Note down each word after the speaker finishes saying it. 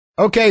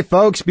Okay,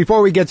 folks,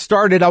 before we get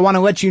started, I want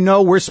to let you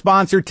know we're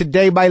sponsored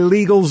today by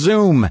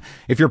LegalZoom.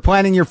 If you're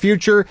planning your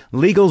future,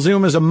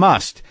 LegalZoom is a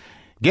must.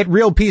 Get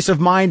real peace of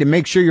mind and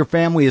make sure your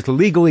family is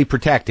legally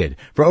protected.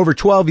 For over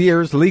 12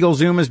 years,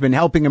 LegalZoom has been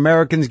helping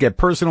Americans get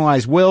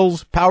personalized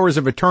wills, powers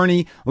of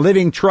attorney,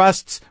 living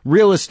trusts,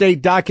 real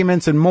estate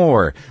documents, and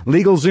more.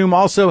 LegalZoom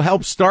also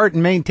helps start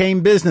and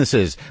maintain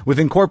businesses with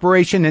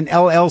incorporation and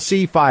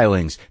LLC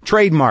filings,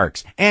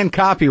 trademarks, and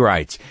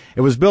copyrights.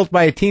 It was built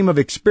by a team of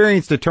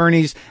experienced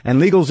attorneys, and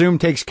LegalZoom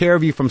takes care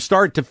of you from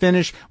start to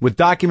finish with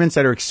documents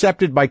that are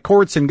accepted by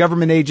courts and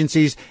government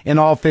agencies in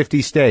all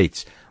 50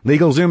 states.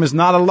 LegalZoom is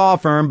not a law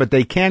firm, but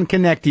they can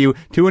connect you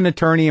to an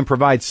attorney and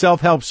provide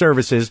self-help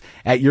services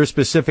at your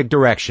specific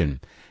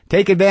direction.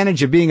 Take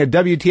advantage of being a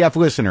WTF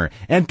listener.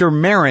 Enter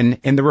Maron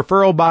in the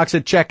referral box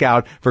at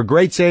checkout for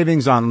great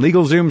savings on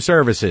LegalZoom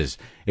services.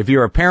 If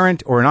you're a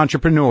parent or an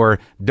entrepreneur,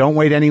 don't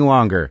wait any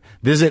longer.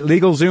 Visit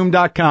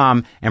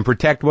LegalZoom.com and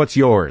protect what's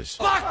yours.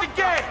 Lock the gate!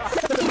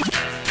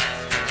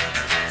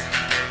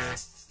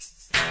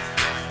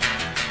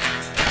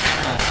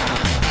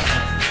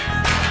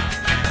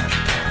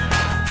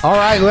 All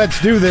right,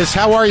 let's do this.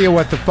 How are you,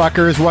 what the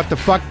fuckers, what the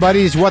fuck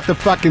buddies, what the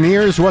fucking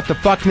ears, what the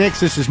fuck nicks?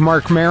 This is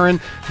Marc Maron.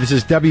 This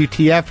is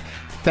WTF.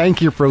 Thank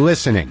you for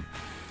listening.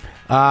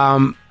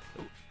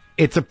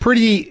 It's a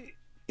pretty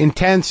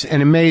intense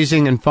and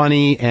amazing and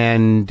funny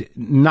and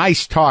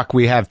nice talk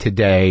we have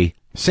today.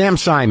 Sam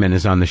Simon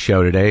is on the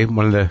show today,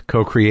 one of the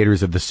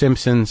co-creators of The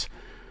Simpsons,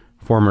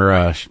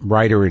 former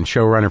writer and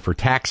showrunner for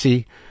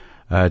Taxi,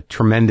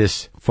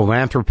 tremendous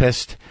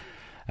philanthropist.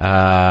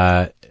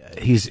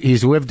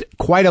 He's lived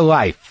quite a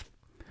life.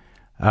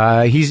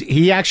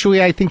 He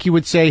actually, I think you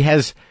would say,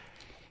 has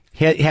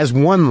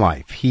one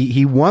life.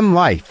 He won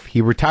life.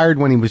 He retired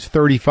when he was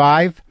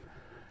 35,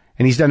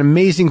 and he's done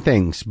amazing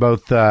things,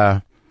 both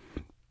as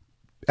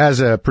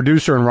a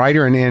producer and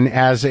writer and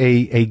as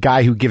a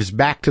guy who gives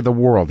back to the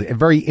world. A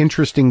very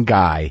interesting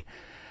guy.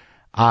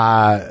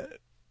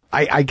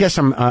 I guess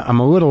I'm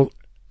a little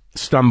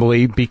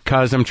stumbly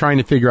because I'm trying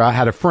to figure out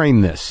how to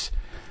frame this.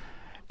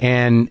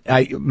 And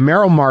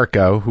Meryl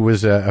Marco, who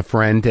was a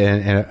friend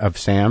of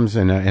Sam's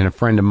and a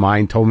friend of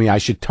mine, told me I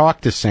should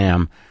talk to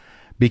Sam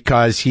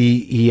because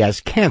he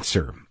has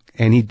cancer,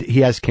 and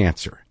he has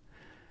cancer.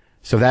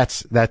 So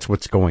that's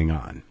what's going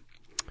on.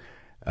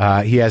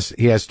 He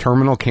has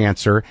terminal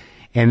cancer,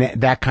 and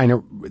that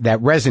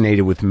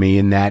resonated with me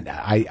in that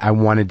I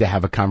wanted to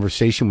have a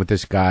conversation with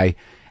this guy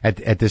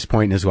at this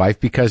point in his life,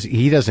 because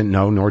he doesn't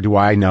know, nor do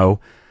I know,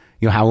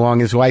 how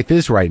long his life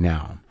is right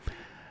now.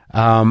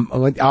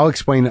 I'll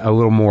explain a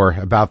little more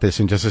about this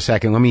in just a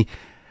second. Let me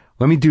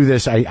do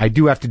this. I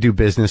do have to do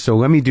business, so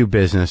let me do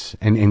business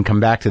and come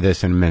back to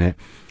this in a minute.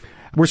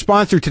 We're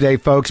sponsored today,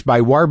 folks,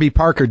 by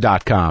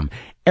warbyparker.com.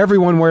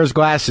 Everyone wears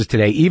glasses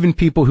today, even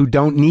people who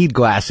don't need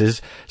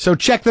glasses, so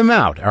check them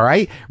out, all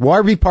right?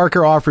 Warby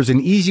Parker offers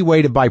an easy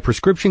way to buy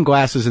prescription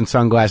glasses and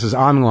sunglasses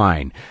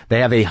online. They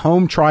have a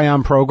home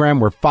try-on program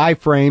where 5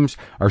 frames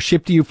are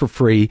shipped to you for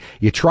free.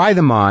 You try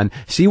them on,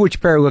 see which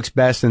pair looks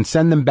best, and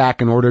send them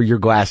back and order your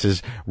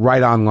glasses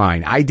right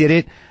online. I did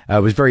it.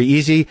 It was very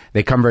easy.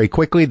 They come very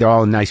quickly. They're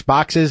all in nice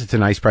boxes. It's a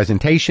nice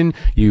presentation.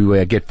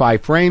 You get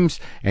 5 frames,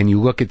 and you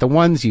look at the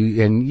ones,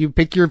 you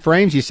pick your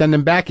frames, you send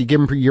them back, you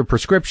give them your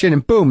prescription,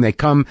 and boom, they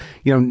come,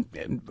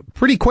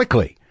 pretty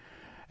quickly.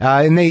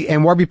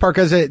 And Warby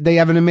Parker they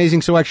have an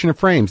amazing selection of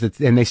frames,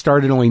 and they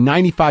start at only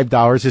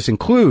 $95. This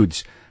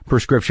includes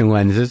prescription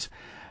lenses.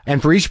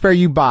 And for each pair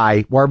you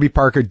buy, Warby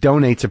Parker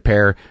donates a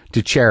pair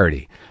to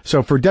charity.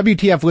 So for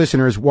WTF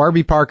listeners,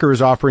 Warby Parker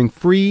is offering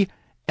free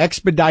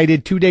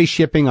expedited 2-day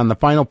shipping on the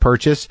final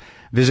purchase.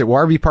 Visit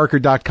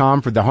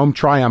warbyparker.com for the home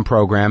try-on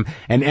program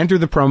and enter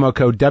the promo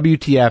code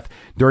WTF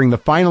during the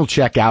final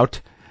checkout.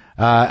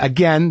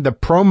 Again, the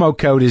promo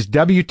code is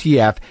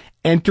WTF.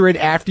 Enter it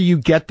after you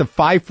get the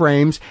 5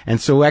 frames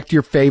and select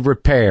your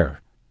favorite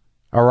pair.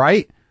 All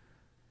right?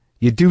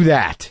 You do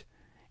that.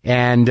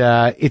 And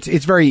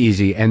it's very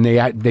easy, and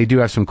they do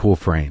have some cool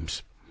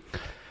frames.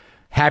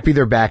 Happy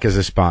they're back as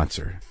a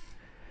sponsor.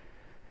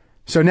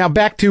 So now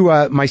back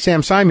to my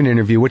Sam Simon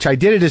interview, which I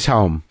did at his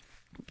home.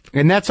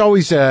 And that's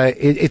always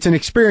it's an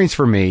experience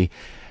for me.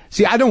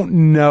 See, I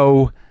don't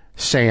know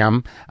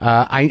Sam.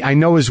 I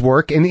know his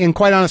work, and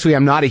quite honestly,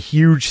 I'm not a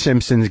huge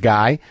Simpsons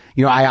guy.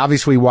 I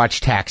obviously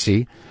watch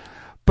Taxi,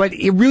 but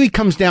it really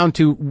comes down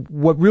to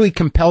what really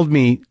compelled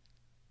me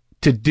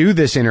to do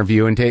this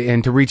interview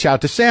and to reach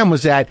out to Sam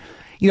was that,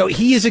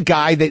 he is a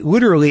guy that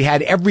literally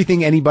had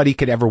everything anybody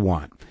could ever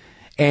want.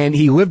 And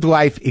he lived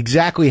life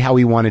exactly how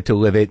he wanted to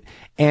live it,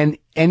 and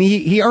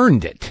he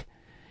earned it.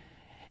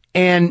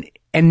 And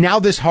now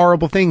this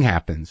horrible thing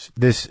happens.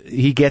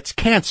 He gets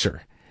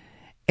cancer.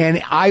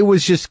 And I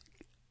was just,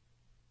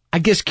 I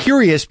guess,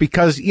 curious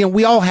because,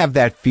 we all have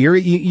that fear.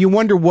 You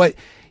wonder what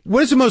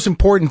is the most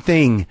important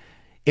thing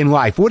in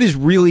life? What is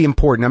really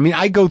important? I mean,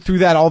 I go through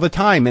that all the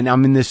time, and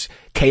I'm in this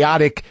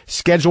chaotic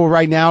schedule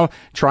right now,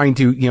 trying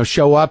to,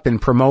 show up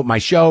and promote my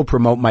show,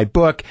 promote my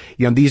book.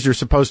 These are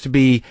supposed to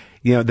be,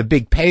 the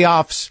big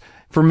payoffs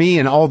for me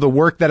and all the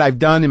work that I've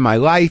done in my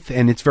life,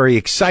 and it's very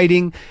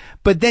exciting.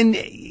 But then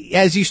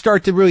as you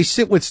start to really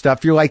sit with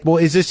stuff, you're like, well,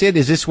 is this it?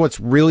 Is this what's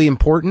really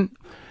important?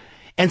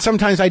 And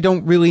sometimes I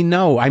don't really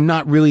know. I'm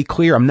not really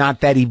clear. I'm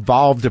not that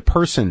evolved a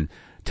person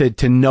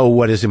to know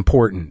what is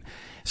important.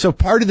 So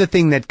part of the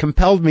thing that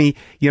compelled me,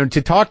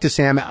 to talk to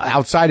Sam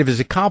outside of his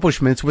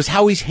accomplishments was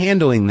how he's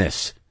handling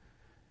this.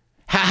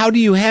 How do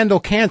you handle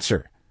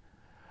cancer?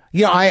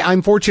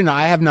 I'm fortunate.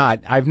 I've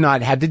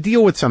not had to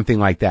deal with something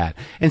like that,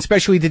 and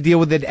especially to deal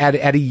with it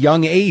at a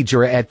young age,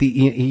 or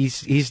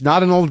he's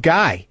not an old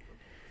guy,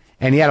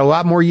 and he had a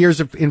lot more years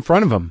in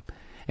front of him,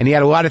 and he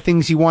had a lot of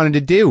things he wanted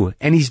to do,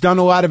 and he's done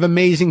a lot of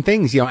amazing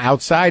things,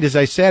 outside, as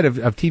I said,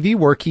 of TV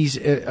work. He's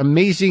an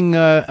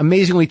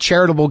amazingly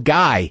charitable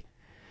guy.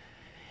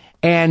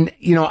 And,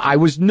 I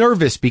was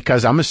nervous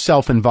because I'm a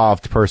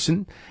self-involved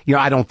person.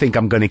 I don't think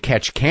I'm going to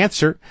catch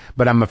cancer,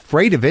 but I'm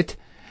afraid of it.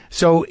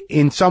 So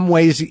in some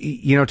ways,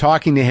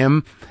 talking to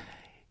him,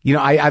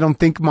 I don't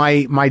think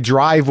my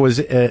drive was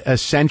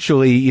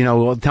essentially,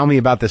 tell me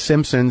about The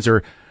Simpsons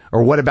or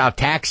what about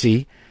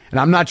Taxi? And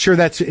I'm not sure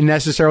that's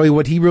necessarily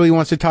what he really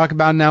wants to talk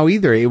about now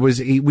either.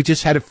 We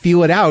just had to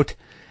feel it out.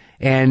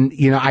 And,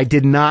 I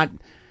did not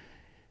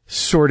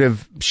sort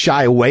of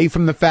shy away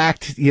from the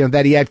fact,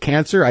 that he had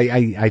cancer.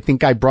 I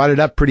think I brought it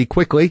up pretty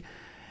quickly,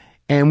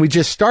 and we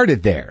just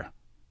started there.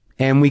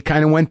 And we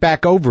kind of went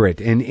back over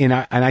it. And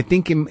I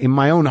think in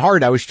my own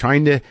heart, I was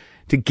trying to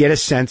get a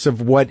sense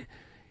of what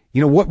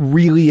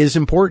really is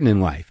important in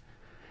life.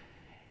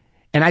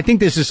 And I think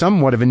this is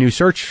somewhat of a new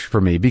search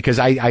for me, because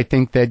I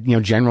think that,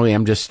 generally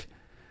I'm just,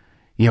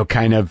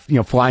 kind of,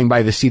 flying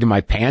by the seat of my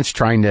pants,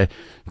 trying to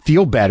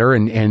feel better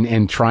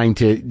and trying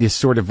to just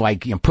sort of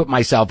like, put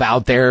myself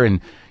out there,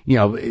 and,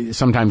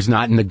 sometimes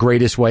not in the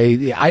greatest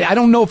way. I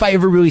don't know if I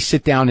ever really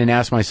sit down and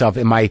ask myself,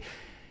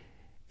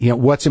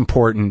 what's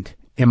important?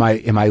 Am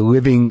I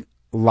living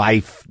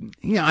life?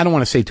 I don't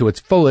want to say to its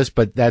fullest,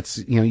 but that's,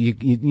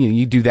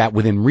 you do that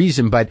within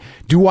reason. But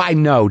do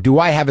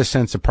I have a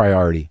sense of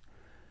priority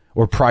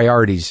or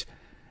priorities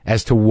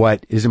as to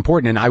what is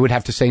important? And I would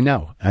have to say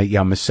no.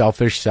 I'm a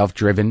selfish,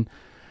 self-driven,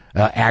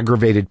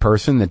 aggravated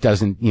person that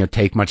doesn't,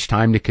 take much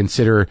time to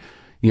consider,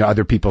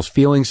 other people's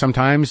feelings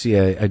sometimes,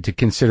 to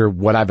consider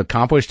what I've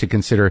accomplished, to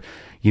consider,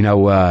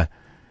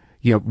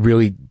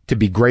 really to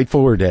be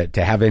grateful, or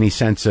to have any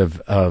sense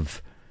of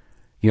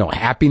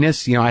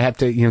happiness. I have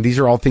to, these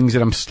are all things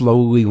that I'm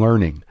slowly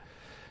learning.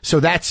 So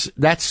that's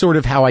sort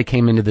of how I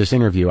came into this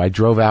interview. I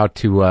drove out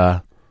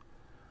to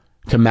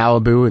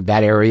Malibu,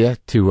 that area,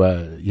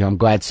 I'm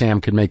glad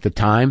Sam could make the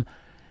time.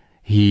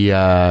 He,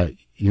 I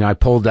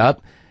pulled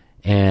up,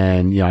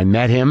 and, I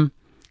met him,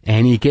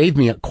 and he gave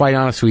me, quite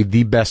honestly,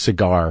 the best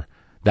cigar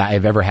that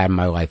I've ever had in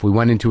my life. We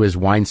went into his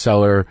wine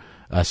cellar,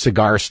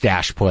 cigar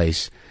stash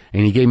place,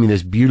 and he gave me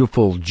this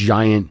beautiful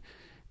giant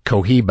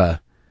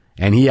Cohiba,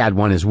 and he had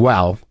one as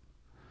well.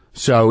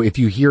 So if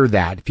you hear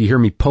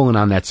me pulling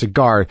on that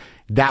cigar,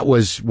 that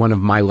was one of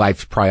my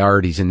life's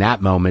priorities in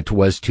that moment,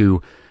 was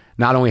to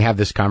not only have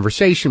this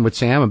conversation with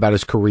Sam about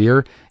his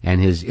career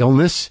and his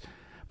illness,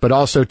 but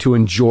also to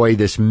enjoy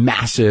this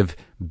massive,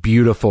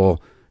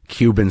 beautiful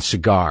Cuban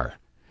cigar.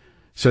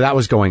 So that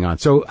was going on.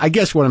 So I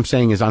guess what I'm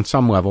saying is, on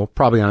some level,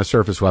 probably on a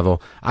surface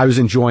level, I was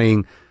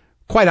enjoying,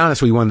 quite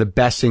honestly, one of the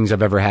best things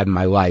I've ever had in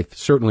my life,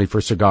 certainly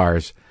for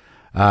cigars.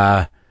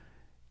 As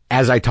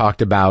I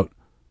talked about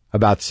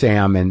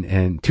Sam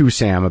and to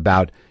Sam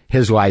about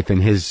his life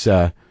and his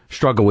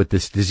struggle with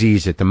this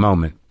disease at the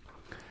moment.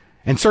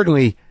 And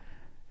certainly,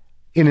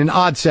 in an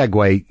odd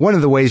segue, one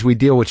of the ways we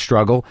deal with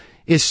struggle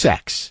is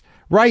sex,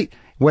 right?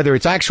 Whether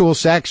it's actual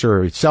sex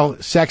or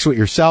sex with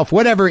yourself,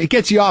 whatever, it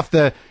gets you off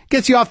the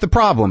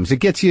problems. It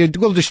gets you a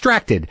little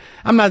distracted.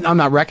 I'm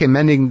not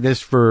recommending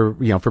this for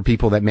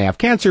people that may have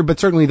cancer, but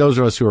certainly those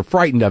of us who are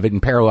frightened of it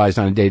and paralyzed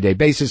on a day-to-day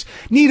basis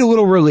need a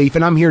little relief,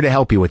 and I'm here to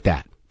help you with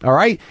that. All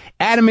right?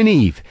 Adam and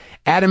Eve.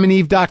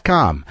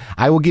 AdamandEve.com.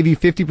 I will give you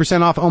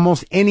 50% off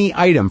almost any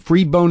item.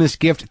 Free bonus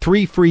gift,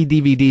 3 free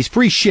DVDs,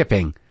 free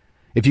shipping,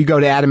 if you go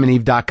to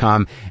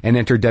AdamandEve.com and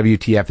enter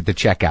WTF at the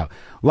checkout.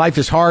 Life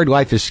is hard.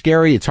 Life is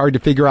scary. It's hard to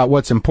figure out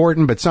what's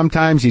important, but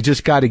sometimes you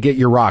just got to get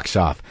your rocks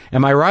off.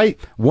 Am I right?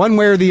 One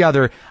way or the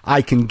other,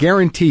 I can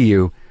guarantee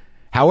you,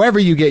 however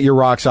you get your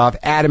rocks off,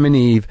 Adam and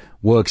Eve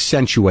will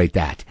accentuate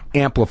that,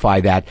 amplify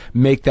that,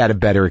 make that a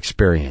better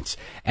experience.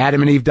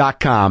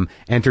 AdamandEve.com,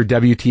 enter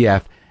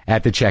WTF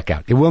at the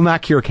checkout. It will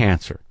not cure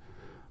cancer,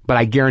 but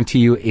I guarantee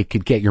you it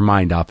could get your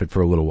mind off it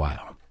for a little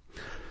while.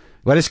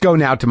 Let us go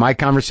now to my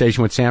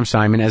conversation with Sam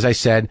Simon. As I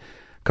said,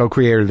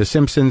 co-creator of The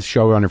Simpsons,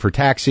 showrunner for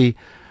Taxi,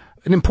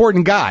 an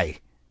important guy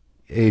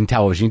in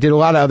television. He did a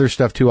lot of other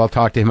stuff too. I'll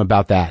talk to him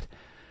about that.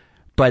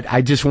 But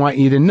I just want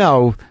you to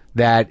know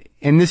that,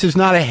 and this is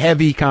not a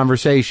heavy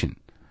conversation,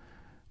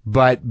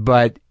 but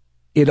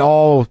it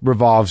all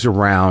revolves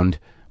around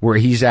where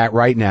he's at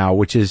right now,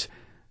 which is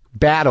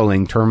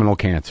battling terminal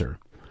cancer.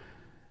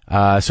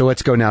 So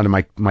let's go now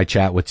to my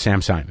chat with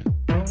Sam Simon.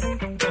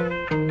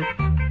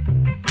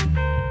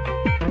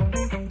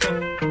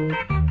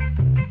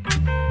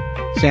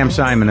 Sam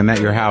Simon, I'm at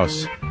your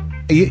house.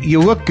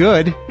 You look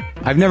good.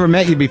 I've never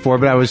met you before,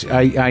 but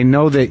I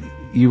know that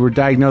you were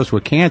diagnosed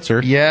with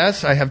cancer.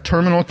 Yes, I have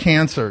terminal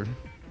cancer.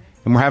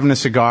 And we're having a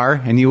cigar,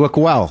 and you look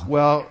well.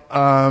 Well,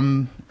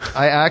 I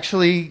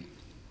actually,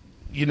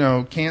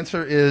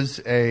 cancer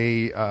is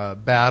a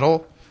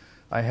battle.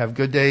 I have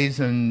good days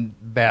and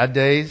bad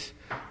days.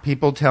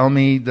 People tell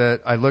me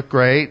that I look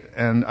great,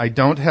 and I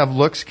don't have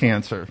looks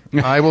cancer.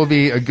 I will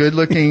be a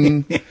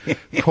good-looking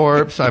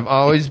corpse. I've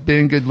always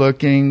been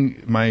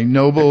good-looking. My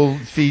noble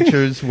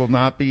features will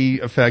not be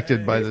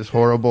affected by this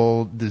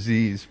horrible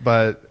disease.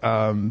 But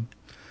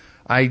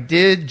I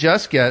did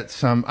just get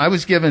some. I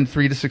was given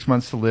 3 to 6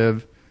 months to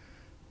live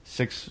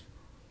 6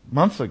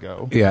 months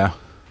ago. Yeah.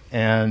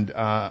 And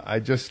I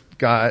just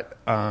got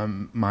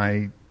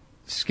my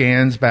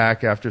scans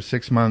back after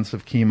 6 months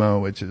of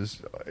chemo,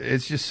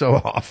 it's just so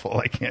awful.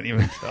 I can't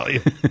even tell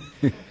you.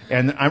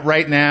 And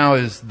right now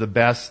is the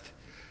best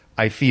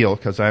I feel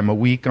because I'm a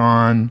week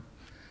on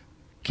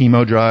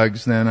chemo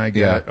drugs, then I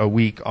get a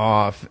week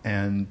off,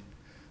 and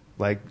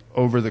like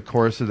over the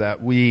course of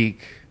that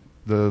week,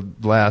 the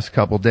last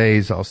couple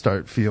days, I'll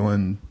start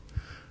feeling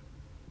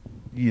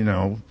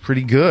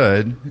pretty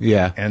good.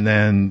 Yeah. And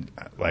then,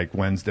 like,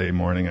 Wednesday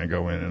morning, I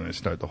go in and I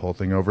start the whole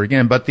thing over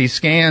again. But these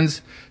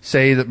scans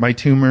say that my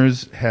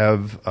tumors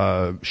have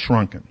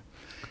shrunken.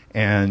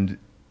 And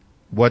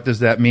what does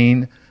that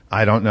mean?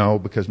 I don't know,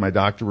 because my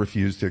doctor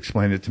refused to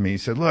explain it to me. He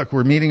said, look,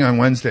 we're meeting on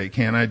Wednesday.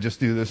 Can't I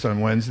just do this on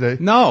Wednesday?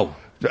 No.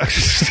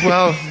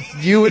 Well,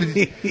 you would,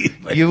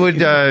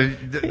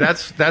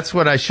 that's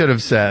what I should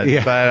have said.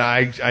 Yeah. But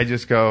I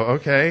just go,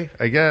 okay,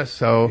 I guess.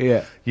 So,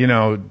 Yeah.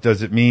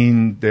 does it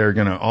mean they're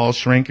going to all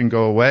shrink and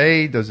go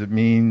away? Does it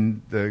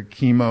mean the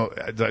chemo,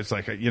 it's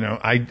like,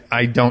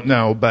 I don't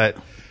know, but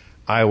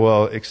I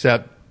will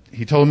accept.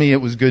 He told me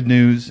it was good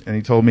news, and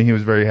he told me he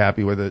was very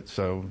happy with it.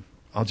 So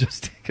I'll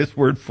just take his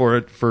word for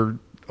it for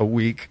a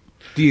week.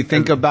 Do you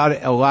think about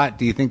it a lot?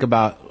 Do you think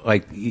about,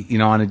 like,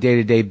 on a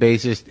day-to-day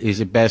basis, is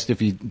it best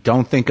if you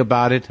don't think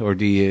about it, or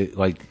do you,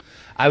 like...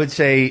 I would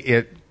say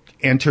it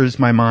enters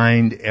my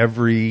mind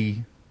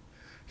every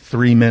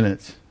 3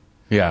 minutes.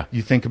 Yeah.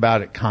 You think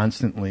about it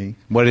constantly.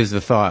 What is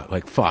the thought?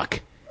 Like, fuck.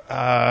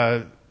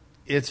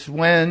 It's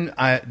when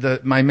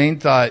my main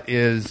thought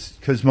is,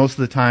 because most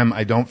of the time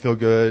I don't feel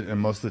good, and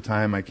most of the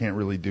time I can't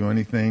really do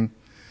anything.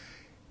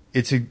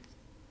 It's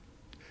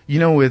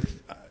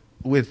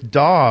with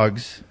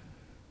dogs...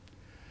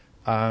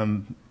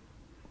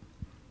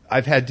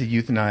 I've had to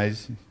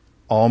euthanize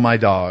all my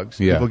dogs.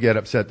 Yeah. People get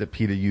upset that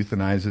PETA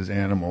euthanizes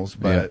animals,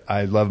 but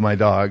I love my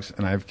dogs,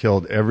 and I've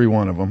killed every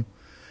one of them.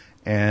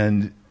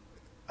 And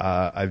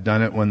I've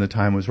done it when the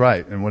time was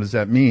right. And what does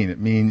that mean? It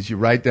means you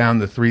write down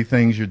the 3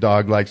 things your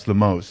dog likes the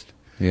most.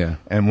 Yeah.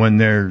 And when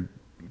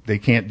they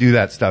can't do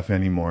that stuff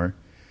anymore,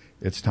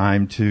 it's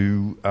time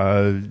to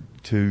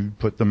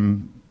put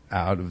them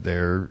out of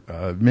their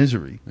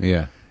misery.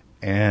 Yeah.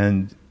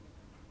 And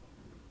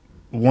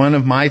one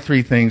of my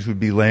 3 things would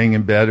be laying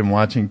in bed and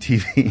watching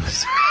TV.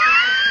 So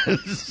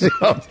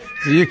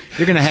you're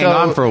going to hang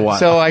on for a while.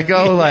 So I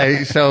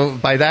go so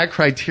by that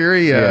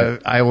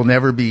criteria, I will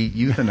never be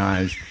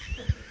euthanized.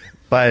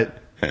 But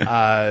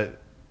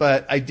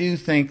I do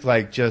think,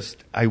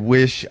 I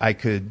wish I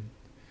could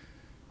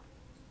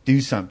do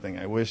something.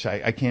 I wish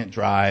I can't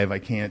drive. I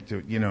can't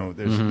do,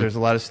 there's a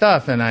lot of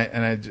stuff. And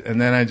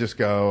then I just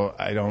go,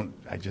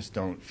 I just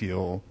don't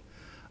feel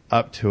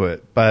up to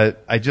it.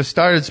 But I just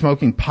started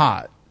smoking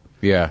pot.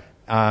 Yeah.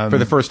 For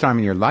the first time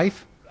in your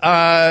life?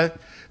 I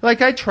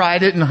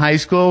tried it in high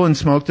school and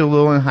smoked a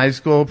little in high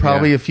school,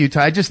 probably a few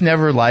times. I just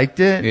never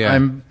liked it. Yeah.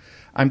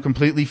 I'm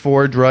completely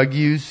for drug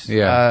use.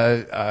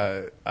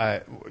 Yeah.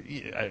 I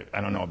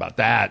don't know about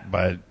that,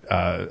 but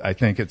I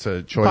think it's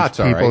a choice Pot's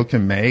people right.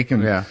 can make.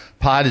 And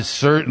pot is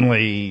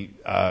certainly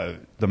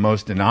the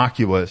most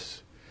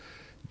innocuous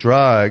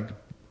drug,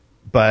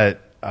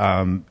 but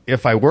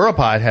if I were a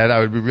pothead, I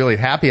would be really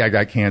happy I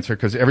got cancer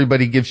because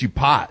everybody gives you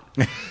pot.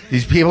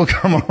 These people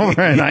come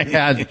over and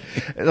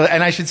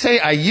I should say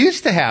I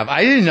used to have,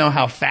 I didn't know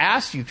how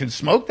fast you could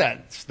smoke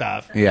that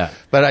stuff. Yeah.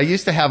 But I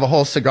used to have a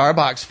whole cigar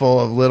box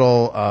full of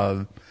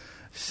little,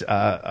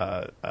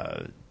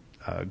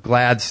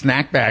 Glad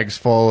snack bags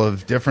full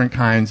of different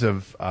kinds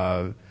of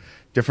pot,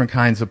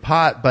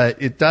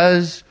 but it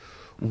does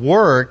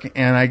work.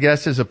 And I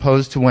guess as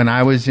opposed to when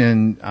I was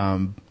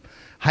in,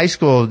 high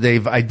school,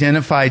 they've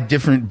identified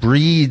different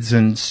breeds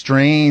and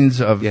strains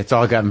of it's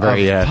all gotten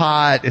very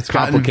pot. It's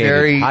gotten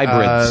very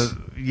hybrids.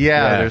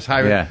 There's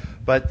hybrids. Yeah.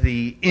 But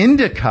the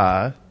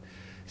indica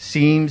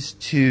seems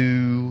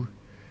to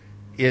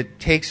it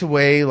takes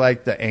away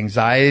the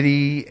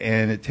anxiety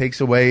and it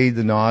takes away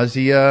the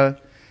nausea,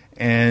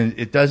 and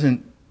it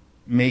doesn't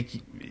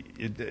make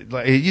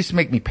it used to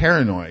make me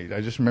paranoid. I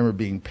just remember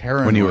being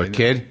paranoid when you were a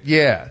kid.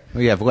 Yeah.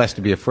 Well, you have less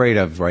to be afraid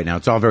of right now.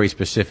 It's all very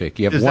specific.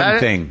 You have one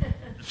thing.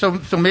 So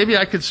maybe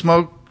I could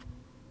smoke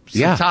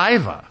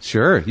sativa.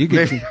 Sure, you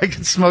could. Maybe I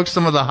could smoke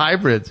some of the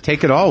hybrids.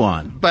 Take it all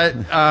on. But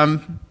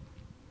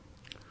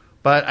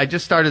I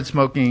just started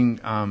smoking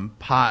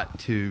pot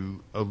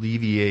to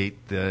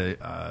alleviate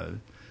the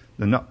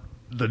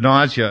the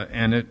nausea,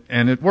 and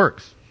it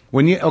works.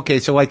 When you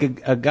so like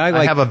a guy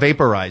like I have a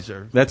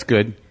vaporizer. That's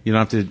good. You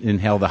don't have to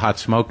inhale the hot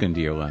smoke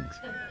into your lungs.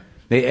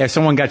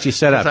 Someone got you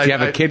set up. Did you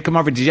have a kid come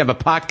over? Did you have a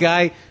pot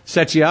guy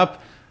set you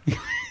up?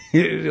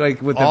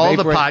 Like with all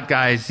the pot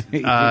guys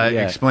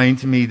explained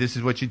to me, this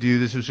is what you do.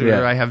 This is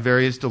where I have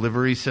various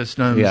delivery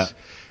systems. Yeah.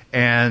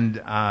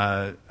 And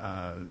I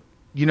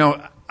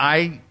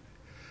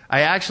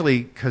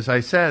actually, because I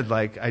said,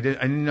 like, I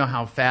didn't know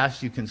how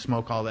fast you can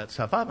smoke all that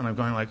stuff up, and I'm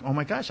going like, oh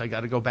my gosh, I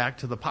got to go back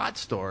to the pot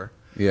store.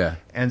 Yeah.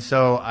 And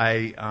so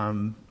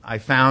I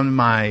found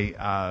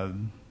my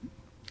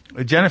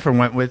Jennifer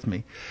went with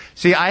me.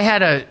 See, I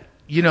had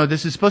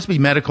this is supposed to be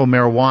medical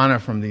marijuana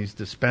from these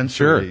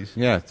dispensaries.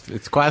 Sure. Yeah,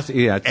 it's classic.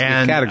 Yeah, it's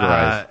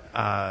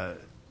categorized.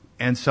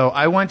 And so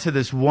I went to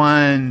this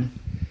one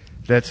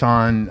that's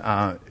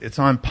on it's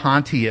on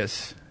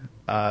Pontius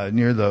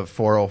near the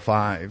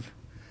 405,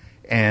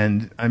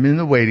 and I'm in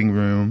the waiting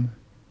room,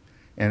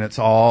 and it's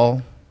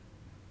all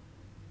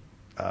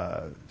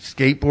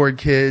skateboard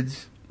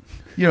kids,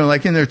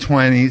 like in their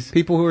 20s.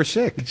 People who are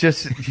sick.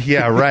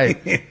 Yeah, right.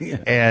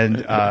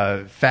 And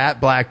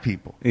fat black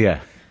people. Yeah.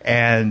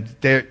 And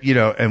they're,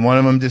 and one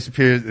of them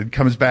disappears and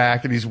comes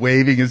back, and he's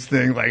waving his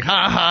thing like,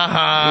 ha ha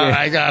ha,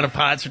 I got a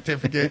pot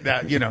certificate.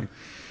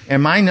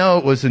 And my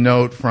note was a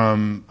note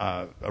from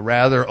a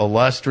rather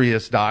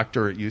illustrious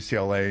doctor at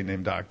UCLA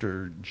named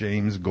Dr.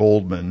 James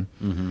Goldman,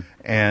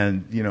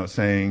 and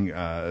saying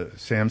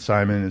Sam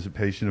Simon is a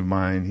patient of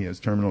mine. He has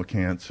terminal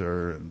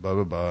cancer, and blah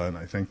blah blah. And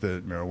I think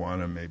that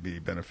marijuana may be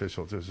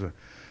beneficial to us.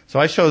 So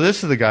I show this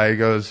to the guy. He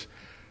goes,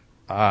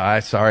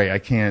 sorry, I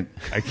can't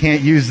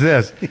use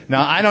this.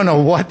 Now, I don't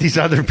know what these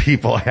other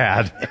people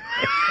had,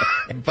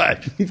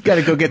 but you've got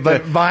to go get.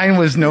 But mine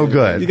was no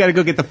good. You got to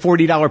go get the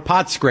 $40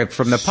 pot script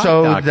from the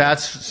pot doctor.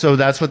 So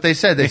that's what they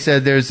said. They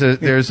said there's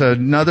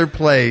another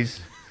place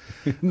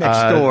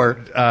next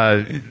door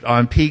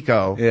on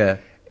Pico. Yeah.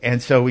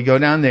 And so we go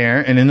down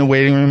there, and in the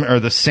waiting room are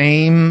the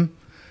same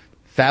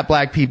fat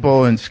black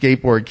people and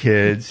skateboard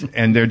kids,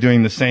 and they're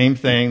doing the same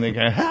thing. They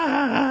go,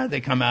 ha! They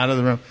come out of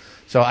the room.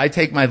 So I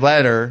take my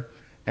letter.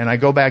 And I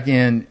go back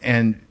in,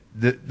 and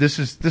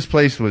this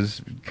place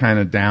was kind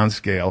of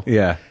downscale.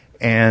 Yeah.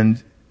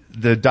 And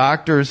the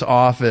doctor's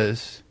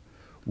office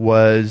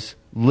was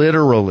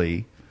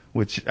literally,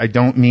 which I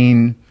don't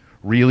mean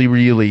really,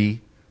 really,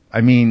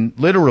 I mean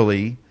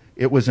literally,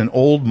 it was an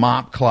old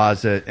mop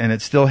closet, and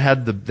it still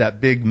had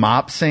that big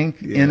mop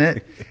sink in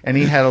it. And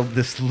he had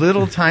this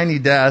little tiny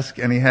desk,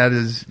 and he had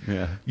his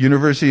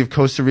University of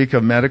Costa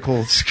Rica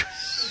medical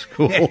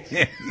school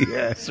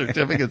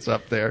certificates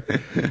up there.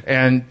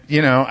 And,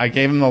 I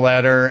gave him the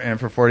letter, and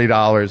for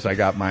 $40, I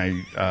got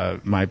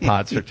my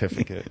pot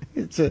certificate.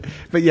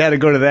 But you had to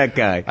go to that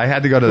guy. I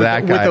had to go to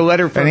that guy. With the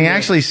letter from and he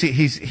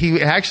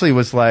actually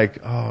was like,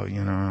 oh,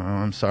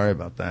 I'm sorry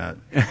about that.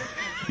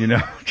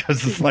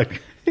 Because it's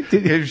like,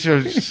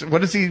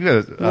 what does he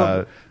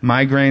do?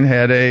 Migraine,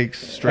 headaches,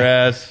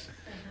 stress,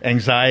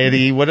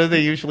 anxiety. What do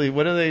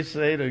they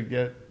say to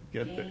get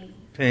the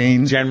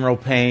pain? General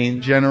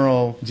pain.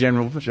 General pain.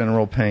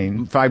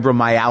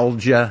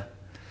 Fibromyalgia.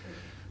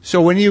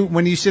 So when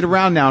you sit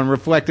around now and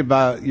reflect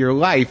about your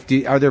life,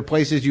 are there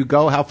places you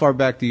go? How far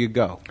back do you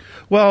go?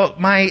 Well,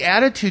 my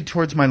attitude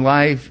towards my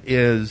life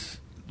is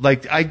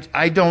like I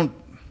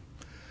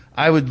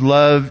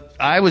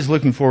was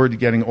looking forward to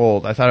getting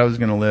old. I thought I was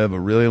going to live a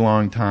really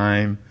long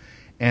time,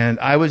 and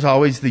I was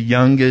always the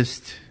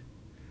youngest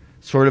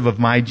sort of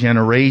my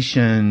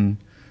generation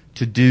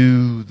to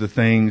do the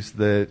things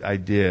that I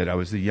did. I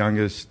was the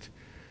youngest.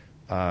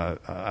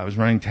 I was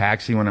running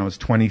taxi when I was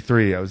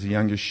 23. I was the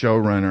youngest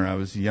showrunner. I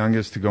was the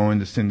youngest to go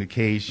into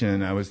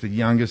syndication. I was the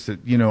youngest at,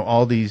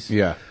 all these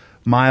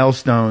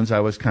milestones. I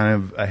was kind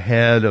of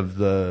ahead of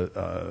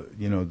the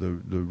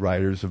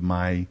writers of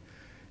my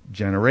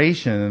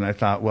generation. And I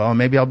thought, well,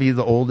 maybe I'll be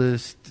the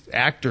oldest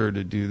actor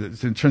to do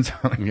this. It turns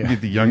out I'm going to be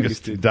the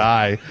youngest to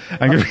die.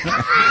 I'm going to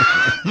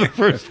be the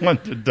first one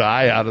to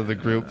die out of the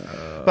group.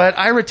 But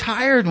I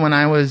retired when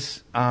I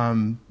was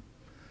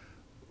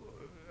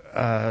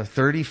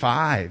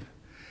 35.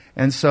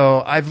 And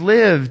so I've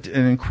lived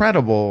an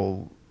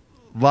incredible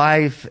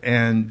life.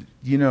 And,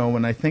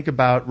 when I think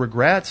about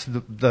regrets,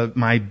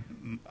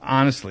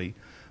 honestly,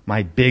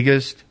 my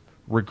biggest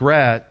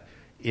regret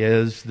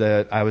is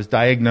that I was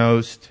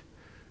diagnosed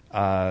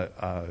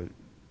about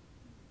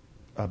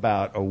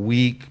a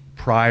week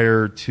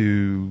prior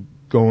to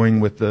going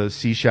with the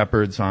Sea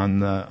Shepherds on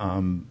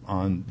the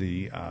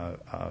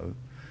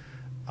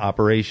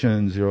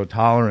Operation Zero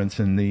Tolerance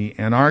in the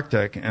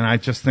Antarctic, and I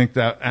just think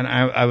that, and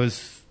I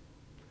was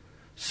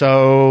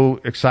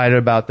so excited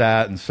about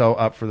that and so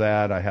up for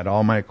that. I had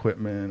all my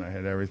equipment, I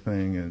had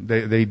everything, and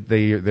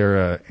they're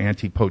a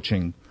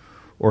anti-poaching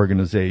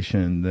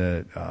organization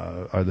that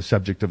are the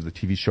subject of the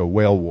TV show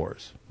Whale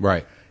Wars.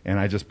 Right. And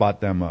I just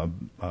bought them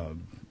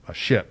a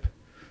ship.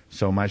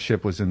 So my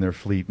ship was in their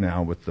fleet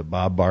now with the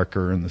Bob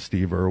Barker and the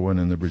Steve Irwin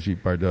and the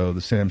Brigitte Bardot.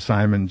 The Sam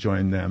Simon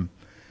joined them.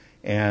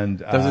 And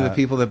those are the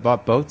people that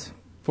bought boats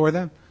for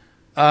them?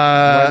 Why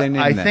are they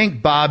named I that?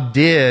 think Bob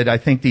did. I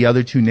think the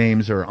other two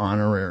names are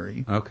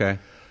honorary. Okay.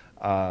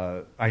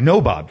 I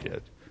know Bob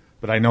did,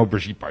 but I know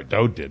Brigitte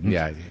Bardot didn't.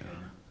 Yeah.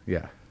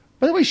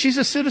 By the way, she's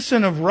a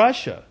citizen of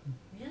Russia.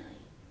 Really?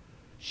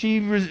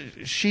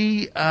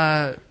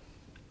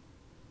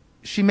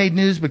 She made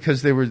news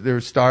because there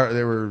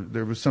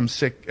was some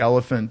sick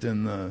elephant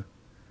in the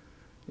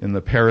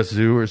Paris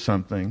Zoo or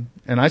something,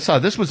 and I saw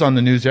this was on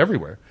the news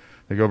everywhere.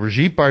 They go,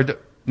 Brigitte Bardot.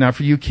 Now,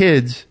 for you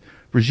kids,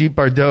 Brigitte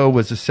Bardot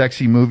was a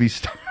sexy movie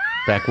star.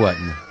 Back what?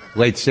 In the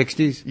late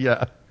 60s?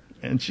 Yeah,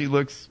 and she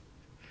looks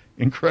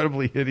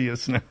incredibly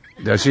hideous now.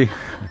 Does she?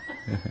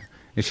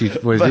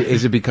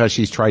 Is it because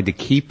she's tried to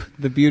keep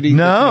the beauty?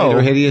 No, that made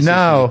her hideous?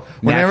 no.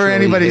 Whenever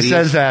Naturally anybody hideous?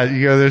 says that,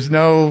 you go, there's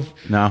no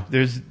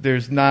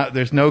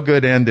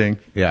good ending.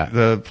 Yeah.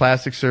 The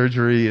plastic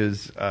surgery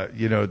is,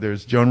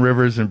 there's Joan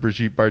Rivers and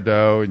Brigitte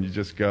Bardot, and you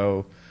just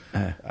go.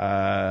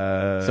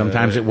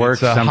 Sometimes it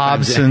works. It's a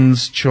sometimes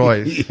Hobson's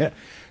choice. Yeah.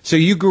 So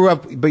you grew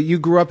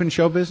up in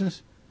show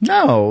business?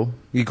 No,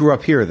 You grew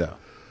up here though.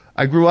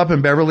 I grew up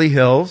in Beverly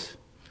Hills,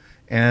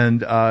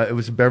 and it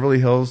was Beverly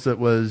Hills that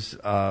was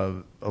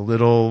a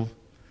little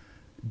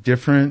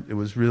different. It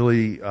was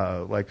really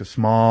like a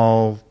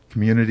small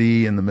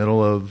community in the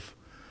middle of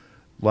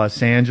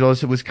Los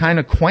Angeles. It was kind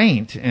of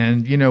quaint,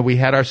 and we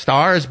had our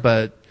stars,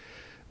 but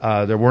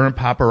there weren't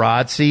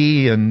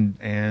paparazzi, and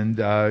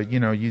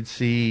you'd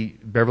see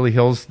Beverly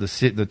Hills.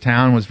 The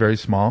town was very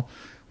small.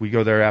 We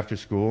go there after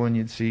school, and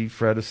you'd see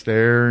Fred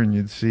Astaire, and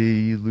you'd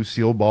see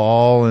Lucille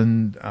Ball,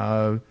 and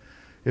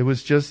it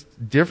was just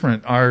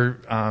different.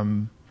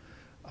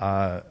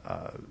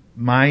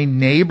 My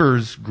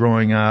neighbors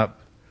growing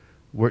up,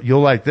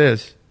 you'll like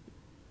this.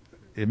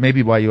 It may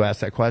be why you asked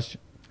that question,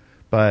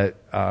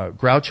 but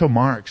Groucho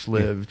Marx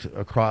lived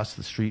across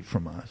the street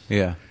from us.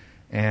 Yeah.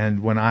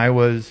 And when I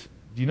was,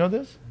 do you know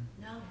this?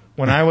 No.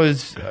 When I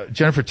was,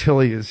 Jennifer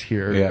Tilley is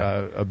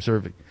here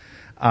observing.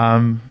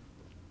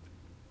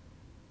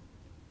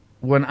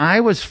 When I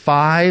was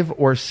 5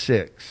 or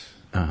 6,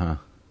 Uh-huh.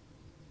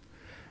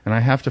 and I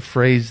have to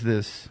phrase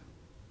this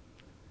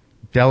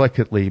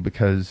delicately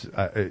because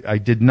I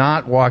did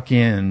not walk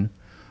in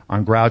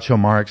on Groucho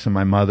Marx and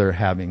my mother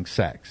having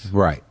sex.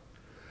 Right.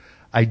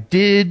 I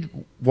did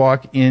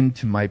walk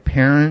into my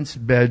parents'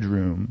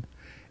 bedroom,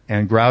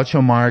 and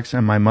Groucho Marx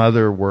and my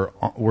mother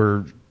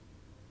were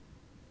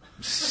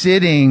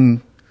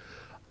sitting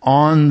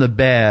on the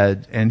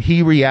bed, and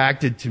he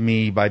reacted to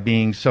me by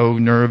being so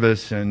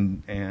nervous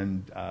and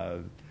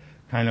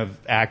kind of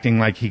acting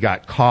like he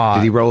got caught.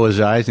 Did he roll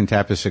his eyes and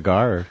tap a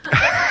cigar? Or?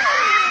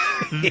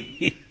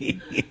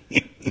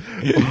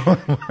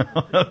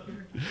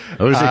 What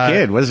was the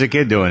kid? What is the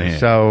kid doing here?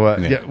 So,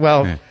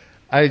 Yeah.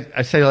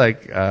 I say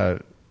like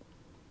that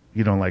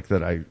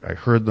I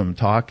heard them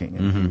talking,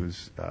 and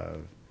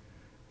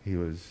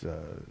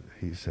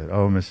he said,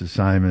 "Oh, Mrs.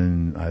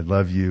 Simon, I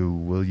love you.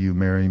 Will you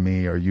marry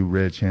me? Are you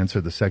rich? Answer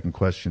the second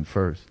question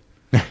first."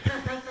 And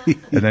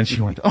then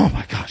she went, "Oh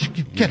my gosh,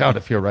 get out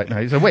of here right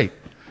now." He said, "Wait,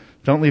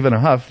 don't leave in a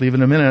huff. Leave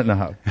in a minute and a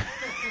huff.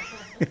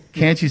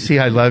 Can't you see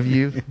I love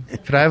you?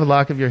 Could I have a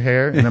lock of your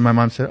hair?" And then my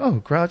mom said,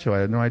 "Oh, Groucho, I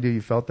had no idea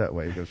you felt that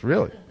way." He goes,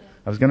 "Really?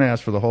 I was going to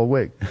ask for the whole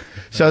wig."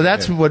 So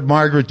that's what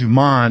Margaret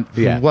Dumont,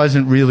 who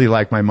wasn't really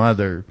like my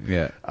mother,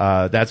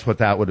 that's what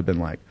that would have been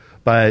like.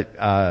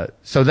 But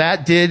so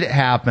that did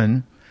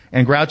happen,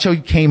 and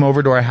Groucho came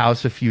over to our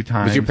house a few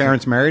times. Was your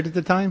parents married at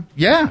the time?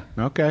 Yeah.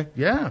 Okay.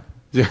 Yeah.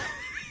 Did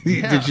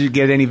you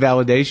get any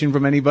validation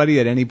from anybody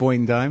at any point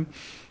in time?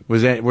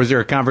 Was there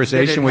a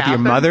conversation with your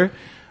mother?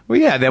 Well,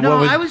 yeah.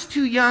 I was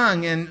too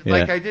young, and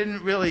I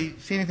didn't really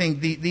see anything.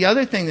 The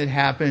other thing that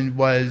happened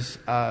was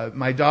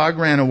my dog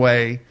ran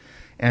away,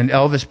 and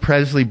Elvis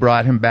Presley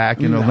brought him back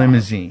in a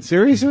limousine.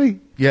 Seriously?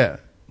 Yeah.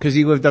 Because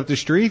he lived up the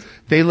street?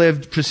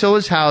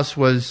 Priscilla's house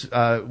was,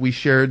 we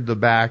shared the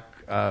back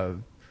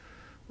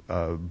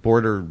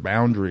border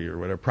boundary or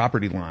whatever,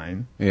 property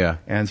line. Yeah.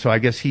 And so I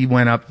guess he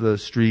went up the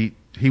street,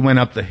 he went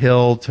up the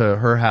hill to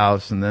her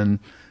house, and then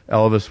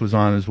Elvis was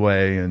on his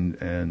way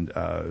and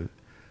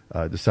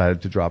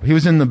decided to drop. He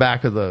was in the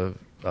back of the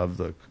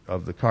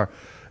car.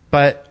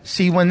 But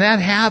see, when that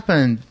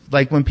happened,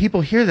 like when people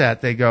hear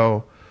that, they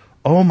go,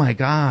 "Oh my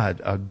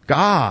God, a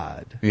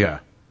God." Yeah.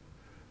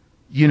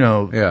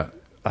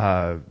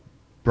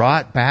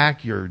 Brought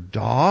back your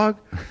dog,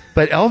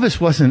 but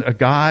Elvis wasn't a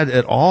god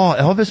at all.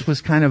 Elvis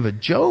was kind of a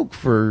joke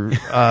for really.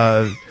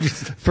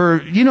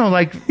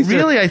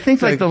 I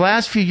think like the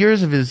last few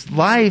years of his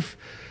life,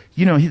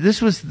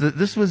 this was the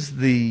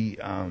the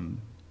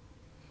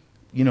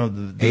 80s?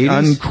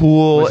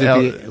 uncool. Was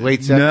it the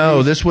late 70s?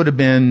 No, this would have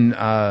been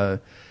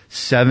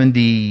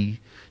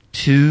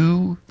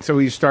 72. So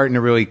he's starting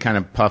to really kind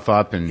of puff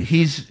up, and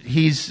He's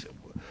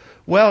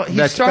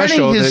That's starting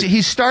special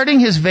he's starting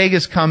his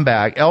Vegas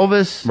comeback.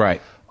 Elvis,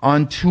 right,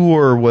 on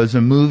Tour was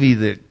a movie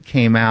that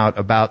came out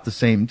about the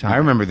same time. I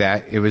remember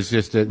that. It was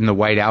just in the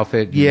white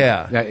outfit.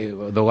 Yeah.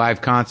 The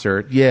live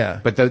concert. Yeah.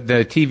 But the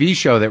TV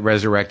show that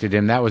resurrected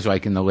him, that was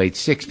like in the late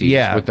 60s.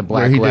 Yeah. With the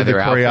black where he leather did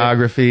the outfit.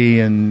 choreography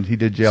and he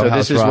did Jailhouse So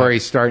this is Rock. where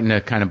he's starting to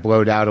kind of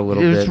bloat out a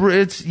little bit.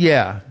 It's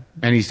yeah.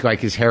 And he's like,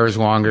 his hair is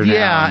longer now.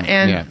 Yeah,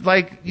 and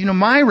like, you know,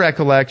 my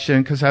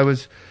recollection, because I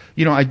was,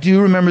 you know, I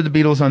do remember the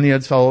Beatles on the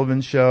Ed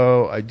Sullivan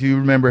Show. I do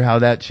remember how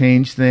that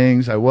changed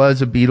things. I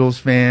was a Beatles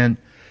fan.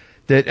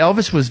 That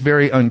Elvis was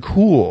very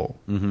uncool.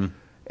 Mm-hmm.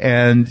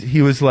 And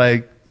he was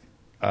like...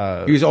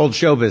 he was old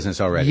show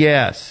business already.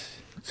 Yes.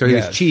 So he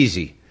was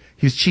cheesy.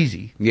 He was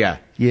cheesy. Yeah.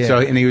 Yeah. So,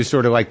 and he was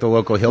sort of like the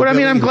local hillbilly. But I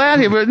mean, I'm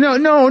glad he was...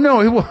 No.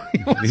 He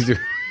was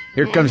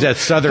Here comes that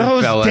southern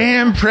those fella.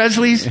 Damn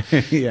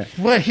Presleys. Yeah.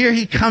 What? Here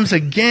he comes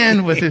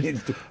again with it.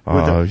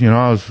 You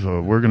know,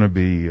 we're going to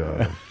be...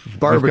 we've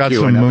got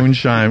some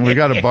moonshine. We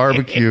got a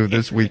barbecue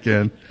this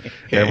weekend.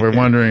 And we're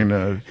wondering,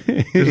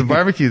 there's a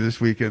barbecue this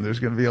weekend. There's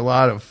going to be a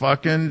lot of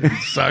fucking and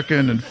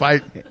sucking and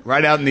fight.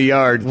 Right out in the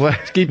yard.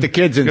 Let's keep the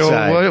kids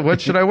inside. What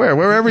should I wear?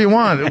 Wherever you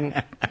want.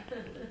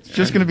 It's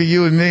just going to be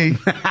you and me.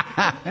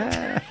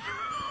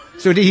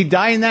 So did he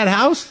die in that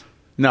house?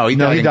 No, he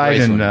died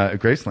in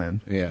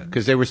Graceland. Yeah,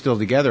 because they were still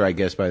together, I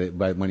guess, by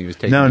when he was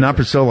taken. No, not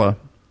Priscilla.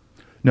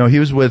 No, he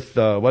was with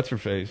what's her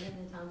face,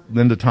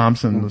 Linda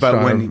Thompson.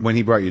 But when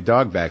he brought your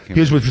dog back, he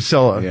was with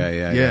Priscilla.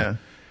 Yeah.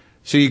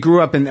 So you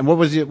grew up in what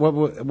was it?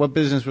 What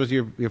business was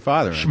your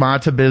father in?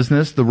 Schmata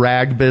business, the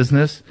rag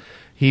business.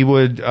 He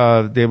would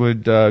they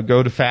would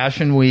go to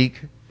Fashion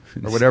Week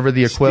or whatever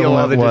the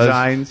equivalent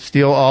was.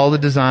 Steal all the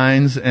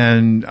designs,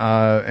 and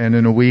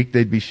in a week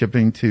they'd be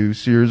shipping to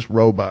Sears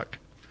Roebuck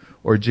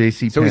or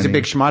J.C. So he's a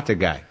big schmata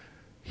guy.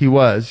 He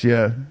was,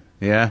 yeah.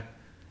 Yeah.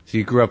 So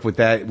you grew up with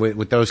that,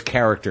 with those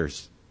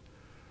characters.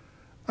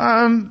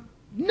 No,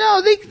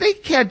 they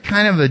had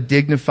kind of a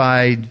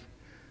dignified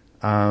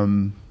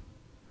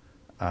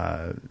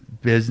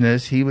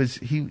business. He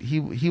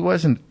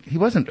wasn't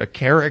a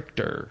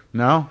character.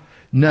 No.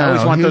 No, I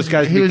always want those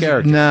guys to be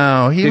characters.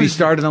 No, did he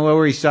start on the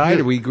Lower East Side,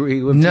 or he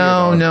lived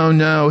here?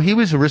 No. He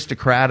was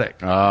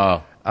aristocratic.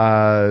 Oh.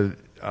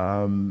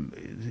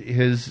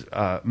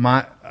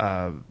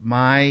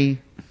 My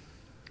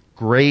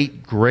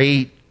great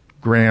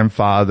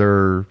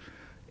grandfather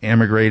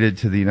emigrated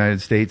to the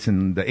United States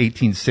in the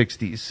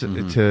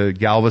 1860s to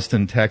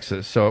Galveston,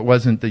 Texas. So it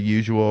wasn't the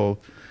usual,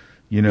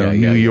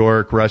 New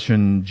York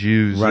Russian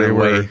Jews. They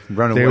were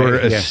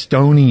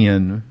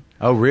Estonian.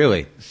 Oh,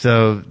 really?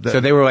 So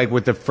they were like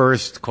with the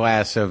first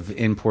class of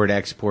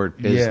import-export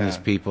business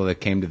people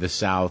that came to the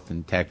South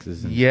and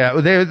Texas.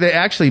 They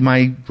actually,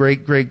 my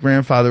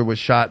great-great-grandfather was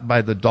shot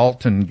by the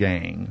Dalton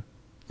gang.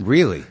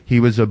 Really? He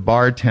was a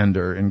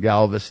bartender in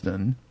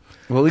Galveston.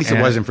 Well, at least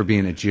it wasn't for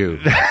being a Jew.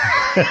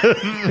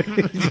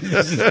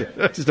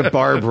 Just a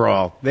bar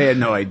brawl. They had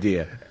no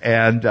idea.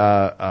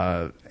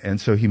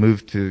 And so he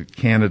moved to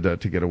Canada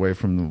to get away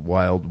from the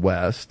Wild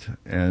West,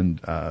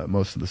 and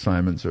most of the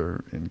Simons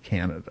are in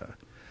Canada.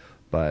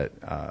 But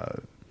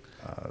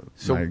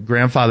so my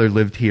grandfather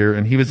lived here,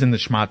 and he was in the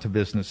schmata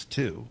business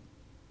too.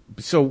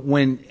 So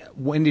when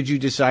did you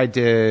decide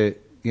to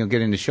get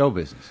into show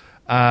business?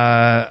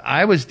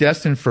 I was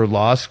destined for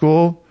law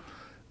school.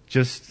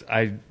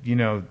 I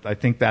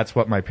think that's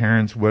what my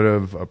parents would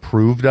have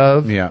approved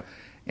of. Yeah.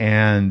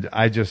 And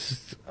I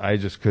just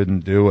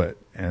couldn't do it.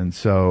 And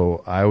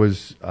so I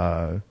was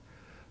a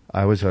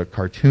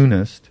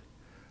cartoonist.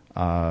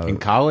 In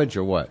college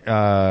or what?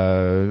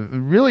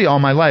 Really all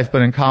my life,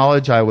 but in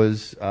college I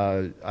was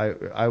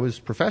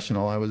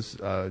professional. I was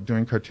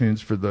doing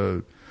cartoons for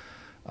the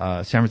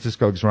San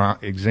Francisco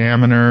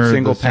Examiner.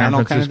 Single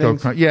panel kind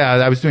of things? Yeah,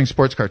 I was doing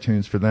sports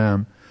cartoons for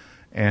them.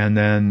 And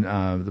then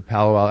I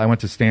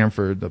went to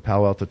Stanford. The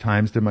Palo Alto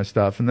Times did my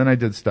stuff, and then I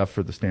did stuff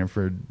for the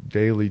Stanford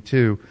Daily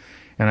too.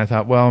 And I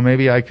thought, well,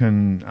 maybe I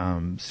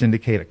can